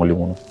kọ́kọ́ mọ́lé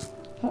wọn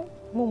náà?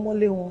 Mo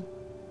mọ́lé wọn.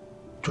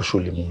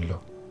 Joshua lè mú mi lọ.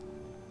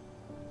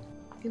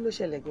 Kí ló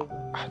ṣẹlẹ̀ gbogbo?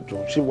 Àjọ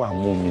ṣé wàá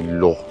mú mi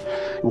lọ?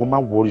 Ìwọ má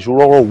worry, ṣòro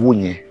ọ̀rọ̀ owó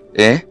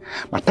yẹn.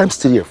 My time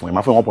still here fún ẹ,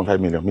 máa fún 1.5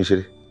 million mi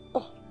ṣeré.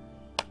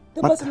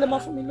 Tẹ́ bá ti lè máa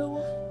fún mi lówó.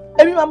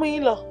 Èmi máa mú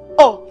yín lọ.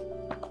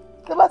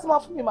 Tẹ́ bá ti máa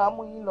fún mi, máa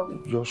mú yín lọ.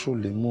 Joshua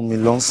lè mú mi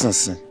lọ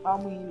nísinsìn. Máa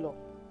mú yín lọ.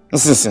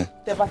 Nísinsìn.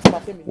 Tẹ́ bá ti máa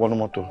fẹ́ mi. Wọnú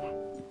mọ́tò.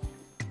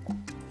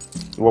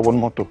 Ìwọ wọnú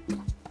mọ́tò.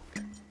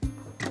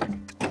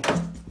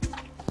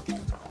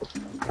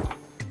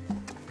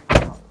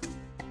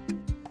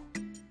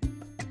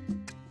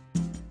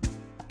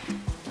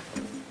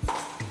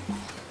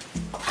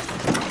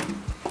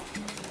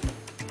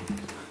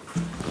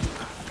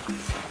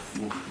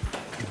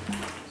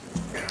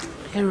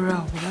 Ẹ rọra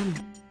àwòrán mi.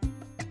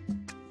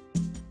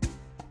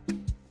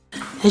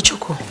 Ẹ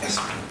jókòó.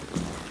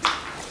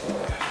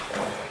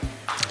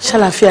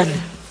 Ṣàlàáfíà ni.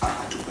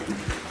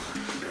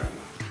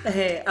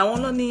 Àwọn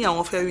náà ní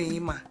àwọn fẹ́ rí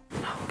yín mà.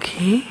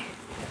 Okay.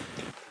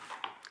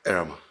 Ẹ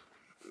rà mà,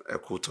 ẹ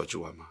kú tọ́jú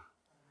wa mà.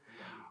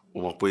 Mo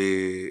mọ̀ pé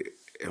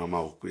ẹ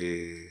máa wò pé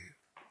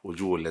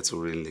ojú wo lẹ́tọ́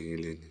rí lẹ́yìn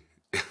lẹ́ni.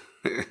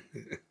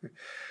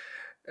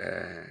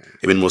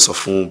 Èmi ni mo sọ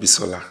fún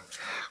Bísọ́lá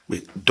pé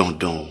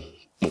dandan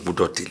mo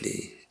gbọ́dọ̀ délé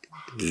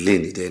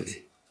lẹ́ni dẹ́ni.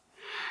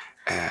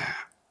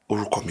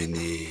 Orúkọ mi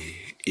ni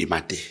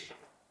Ìmàdé.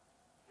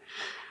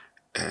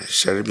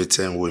 Ṣẹ́rí mi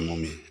tẹ́ ń wo imú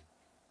mi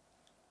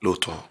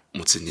lóòótọ́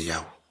mo ti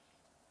níyàwó.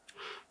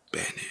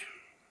 Bẹ́ẹ̀ ni.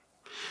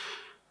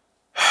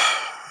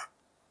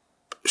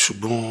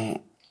 Ṣùgbọ́n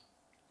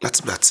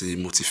látìgbà tí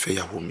mo ti fẹ́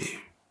yàwó mi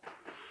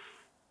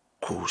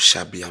kò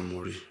ṣàbíamọ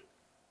rí.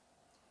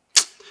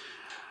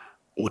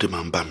 Ó dẹ̀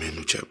máa ń bà mí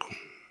nínú jẹ́ gan.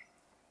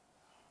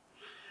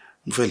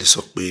 Mo fẹ́ lè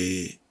sọ pé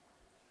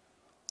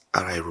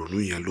ara ìrònú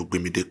yẹn ló gbé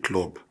mi dé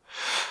club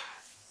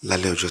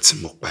lálẹ́ ọjọ́ tí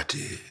mo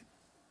pàdé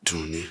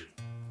Dunni.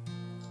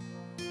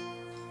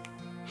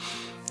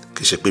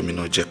 Kì í ṣe pé mi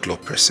náà jẹ́ club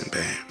person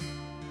bẹ́ẹ̀.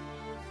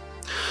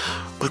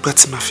 Gbígbà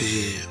tí màá fi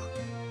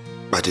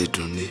pàdé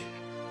Dunni,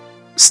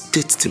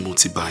 state tí mo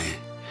ti bá yẹn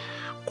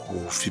kò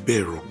fi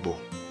bẹ́ẹ̀ rọgbọ.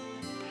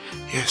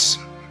 Yes,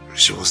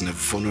 she was in a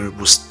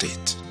vulnerable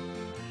state.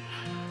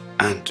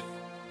 And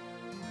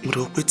mo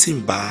rò pé tí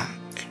n bá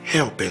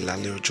help ẹ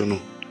lálẹ́ ọjọ́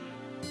náà,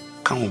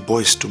 káwọn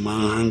boys tó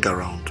máa hang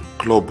around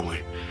club wọn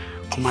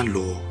kó má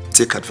lọ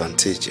take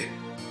advantage ẹ̀.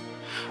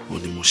 Ó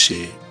ní mo ṣe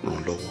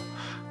ràn lọ́wọ́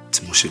tí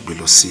mo ṣe gbé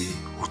lọ sí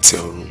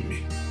hotel room mi.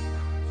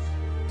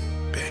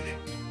 Bẹ́ẹ̀ni.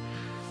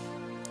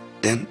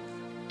 Then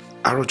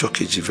àròjọ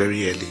kejì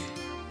very early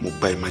mo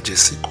gba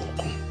emergency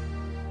kọ̀ọ̀kan.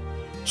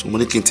 So mo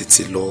ní kí n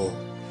tètè lọ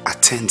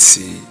attend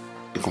sí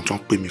nǹkan tó ń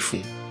pè mí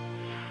fún.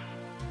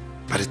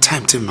 By the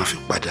time tí mo máa fi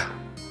padà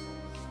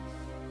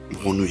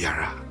wọnú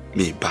yàrá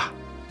mi bá.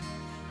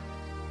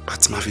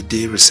 But máa fi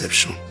dé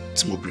reception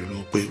tí mo bèrè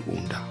lọ́wọ́ pé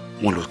òun dà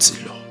wọ́n lọ ti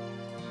lọ.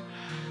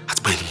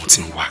 Àtìgbà yẹn ni mo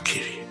ti ń wá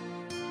kiri.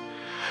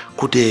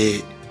 Kò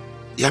dẹ̀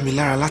yá mi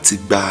lára láti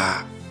gba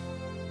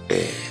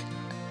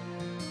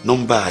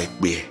nọ́mbà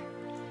ìpè ẹ̀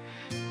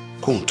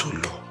kóhun tó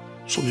lọ.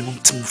 So mi mọ̀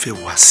tí mo fẹ́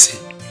wá sí.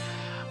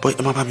 But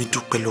ẹ má bá mi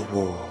dúpẹ́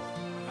lọ́wọ́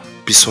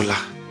Bísọ́lá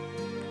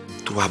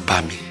tó wá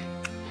bá mi.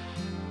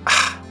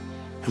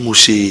 Bí mo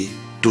ṣe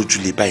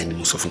dójúlé báyìí ni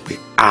mo sọ fún pé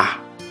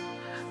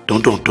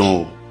dandan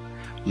o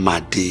máa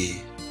dé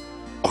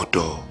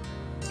ọ̀dọ̀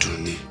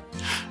Dunni.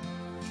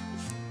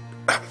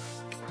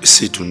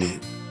 See Dunni,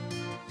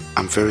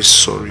 I'm very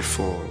sorry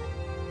for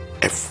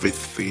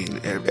everything,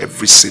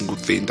 every single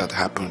thing that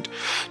happened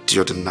the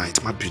other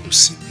night. Má bínú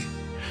sí mi.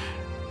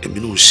 Èmi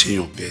náà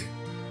ṣèyàn bẹ́ẹ̀.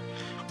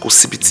 Kò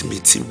síbi tí mi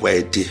ti wá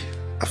ẹ dé.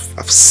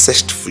 I've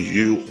searched for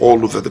you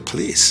all over the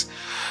place.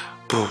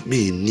 But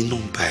me ní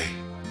nọ́mbà ẹ.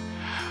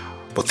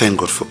 But thank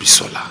God for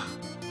Bisola.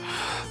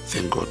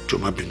 Thank God, jọ̀ọ́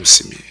má bínú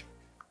sí mi.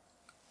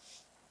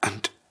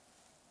 And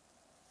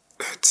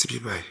ti bí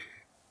báyìí,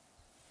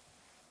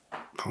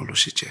 báwo ló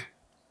ṣe jẹ́?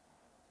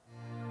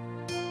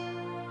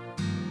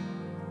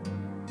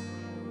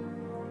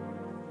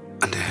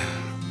 And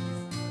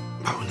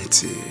báwo ni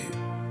ti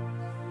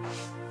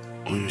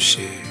oyún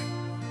ṣe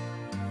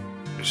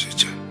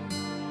jẹ́?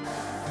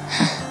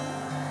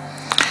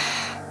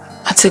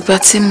 Àtìgbà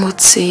tí mo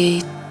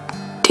ti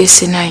dé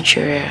sí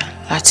Nigeria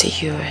láti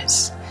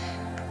US,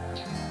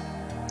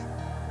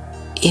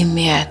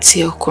 èmi àti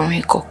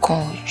ọkùnrin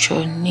kankan ò jọ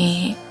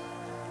ní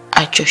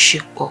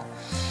àjọṣepọ̀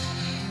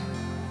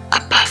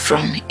apart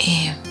from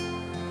him.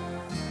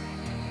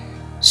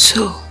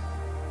 So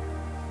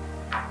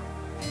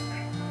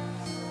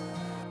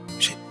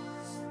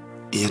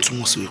ìyẹn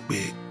túmọ̀ sí wípé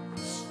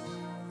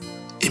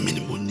èmi ni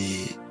mo ní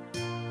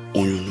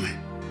oyún inú ẹ̀.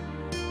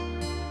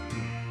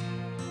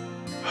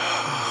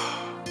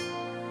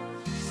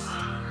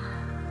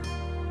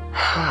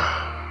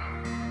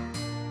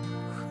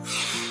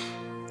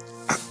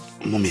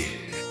 Mọ́mí,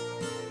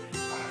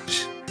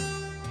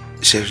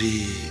 ṣe rí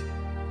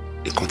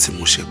nǹkan tí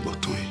mo ṣe gbọ́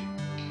tán yìí,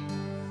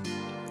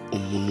 ó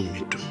múnú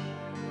mi dùn,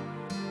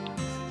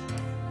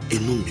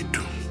 inú mi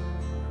dùn,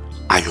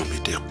 ayọ̀ mi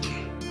dẹ́kun.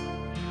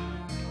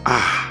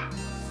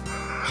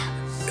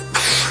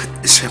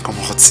 Ṣé nǹkan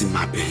mọ́kàn tí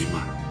màá bẹ̀yìn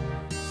mà?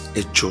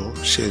 Ẹ jọ̀ọ́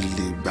ṣe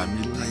lè gbà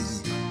mí láyè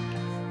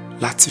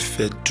láti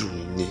fẹ́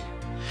Dunni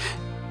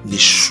ní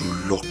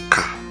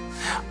ṣùlọ́kà.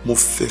 Mo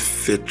fẹ́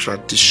fẹ́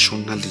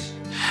traditionally.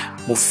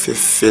 Mo fẹ́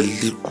fẹ́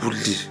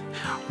legally.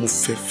 Mo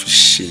fẹ́ fi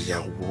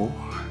ṣèyàwó.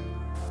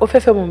 O fẹ́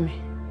fẹ́ mọ̀ mi?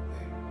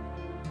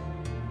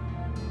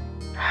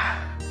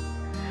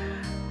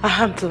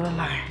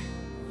 Alhamdulillah.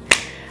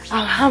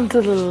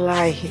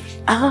 Alhamdulillah.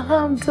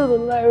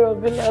 Alhamdulillah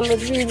Rabbil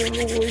Alamin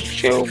ni mo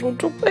ṣe ogun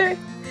dúpẹ́.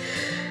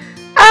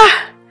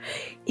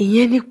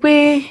 Ìyẹn ni pé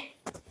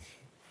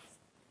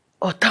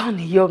ọ̀tá ò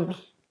ní yọ mí.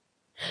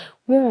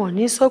 Wọn ò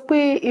ní sọ pé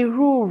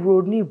irú òrò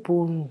ní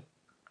ìborùn.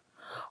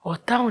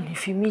 Ọ̀tá ò ní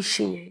fi mí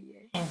ṣe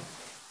yẹ̀yẹ́.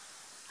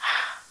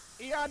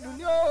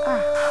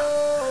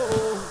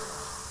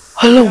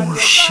 Ọlọ́run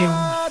ṣeun.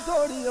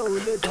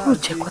 tó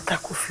jẹ́ kọ́tà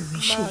kò fi mí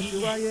ṣe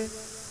yẹn.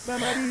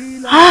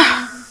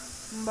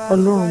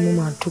 Ọlọ́run mo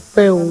máa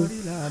dúpẹ́ o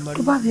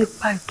tó bá mi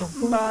pa ìtàn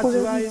burúkú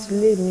lórí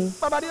ìdílé mi.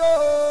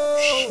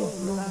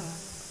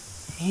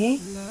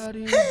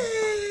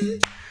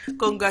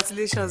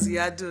 Congratulations,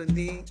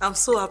 Yaduni. I'm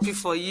so happy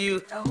for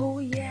you. Oh,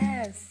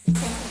 yes.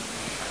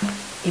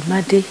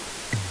 Ìmádé,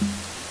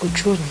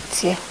 ojú ò ní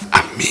tiẹ̀.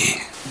 Àmín.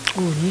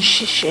 O ò ní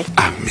ṣiṣẹ́.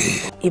 Àmín.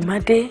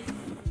 Ìmádé,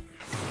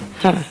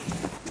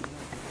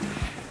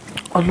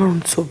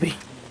 Ọlọ́run tóbi.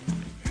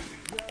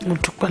 Mo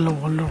dúpẹ́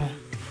lọ́wọ́ Ọlọ́run.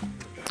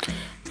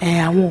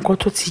 Àwọn nǹkan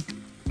tó ti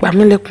pa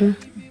mí lẹ́kún,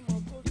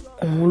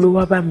 òun ló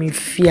wá bá mi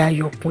fi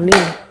ayọ̀ kún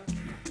lẹ́yìn.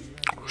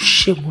 Ó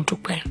ṣé mo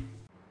dúpẹ́.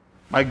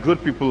 My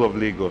good people of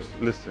Lagos,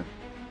 listen.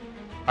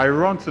 I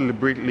run to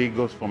liberate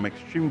Lagos from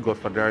extreme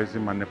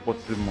godfatherism and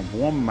nepotism of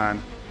one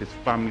man, his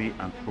family,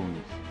 and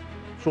cronies.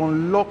 To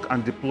unlock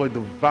and deploy the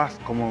vast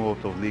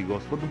Commonwealth of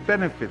Lagos for the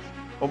benefits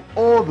of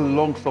all the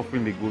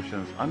long-suffering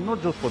Lagosians and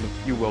not just for the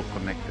few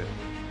well-connected.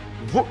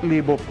 Vote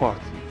Labour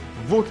Party,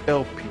 vote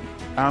LP.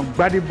 I'm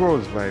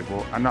Gbadebo's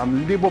rival and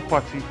I'm Labour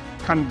Party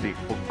candidate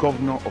for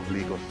Governor of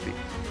Lagos State.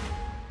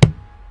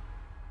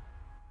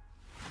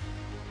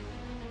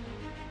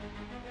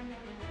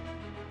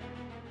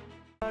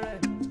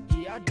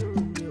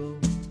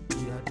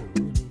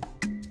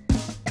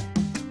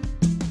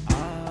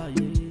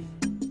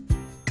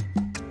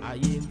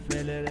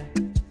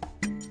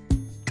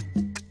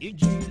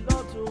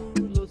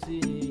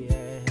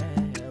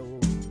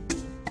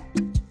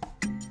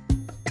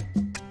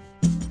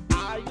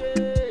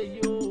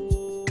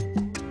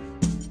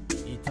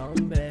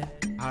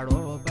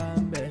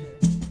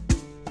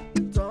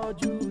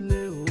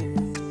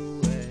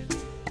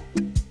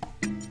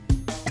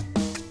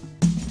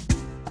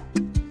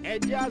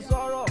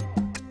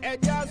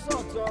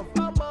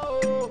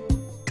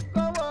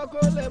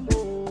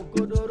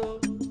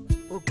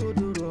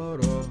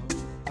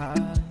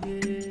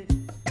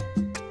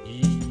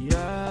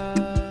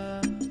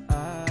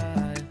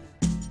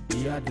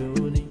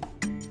 Doing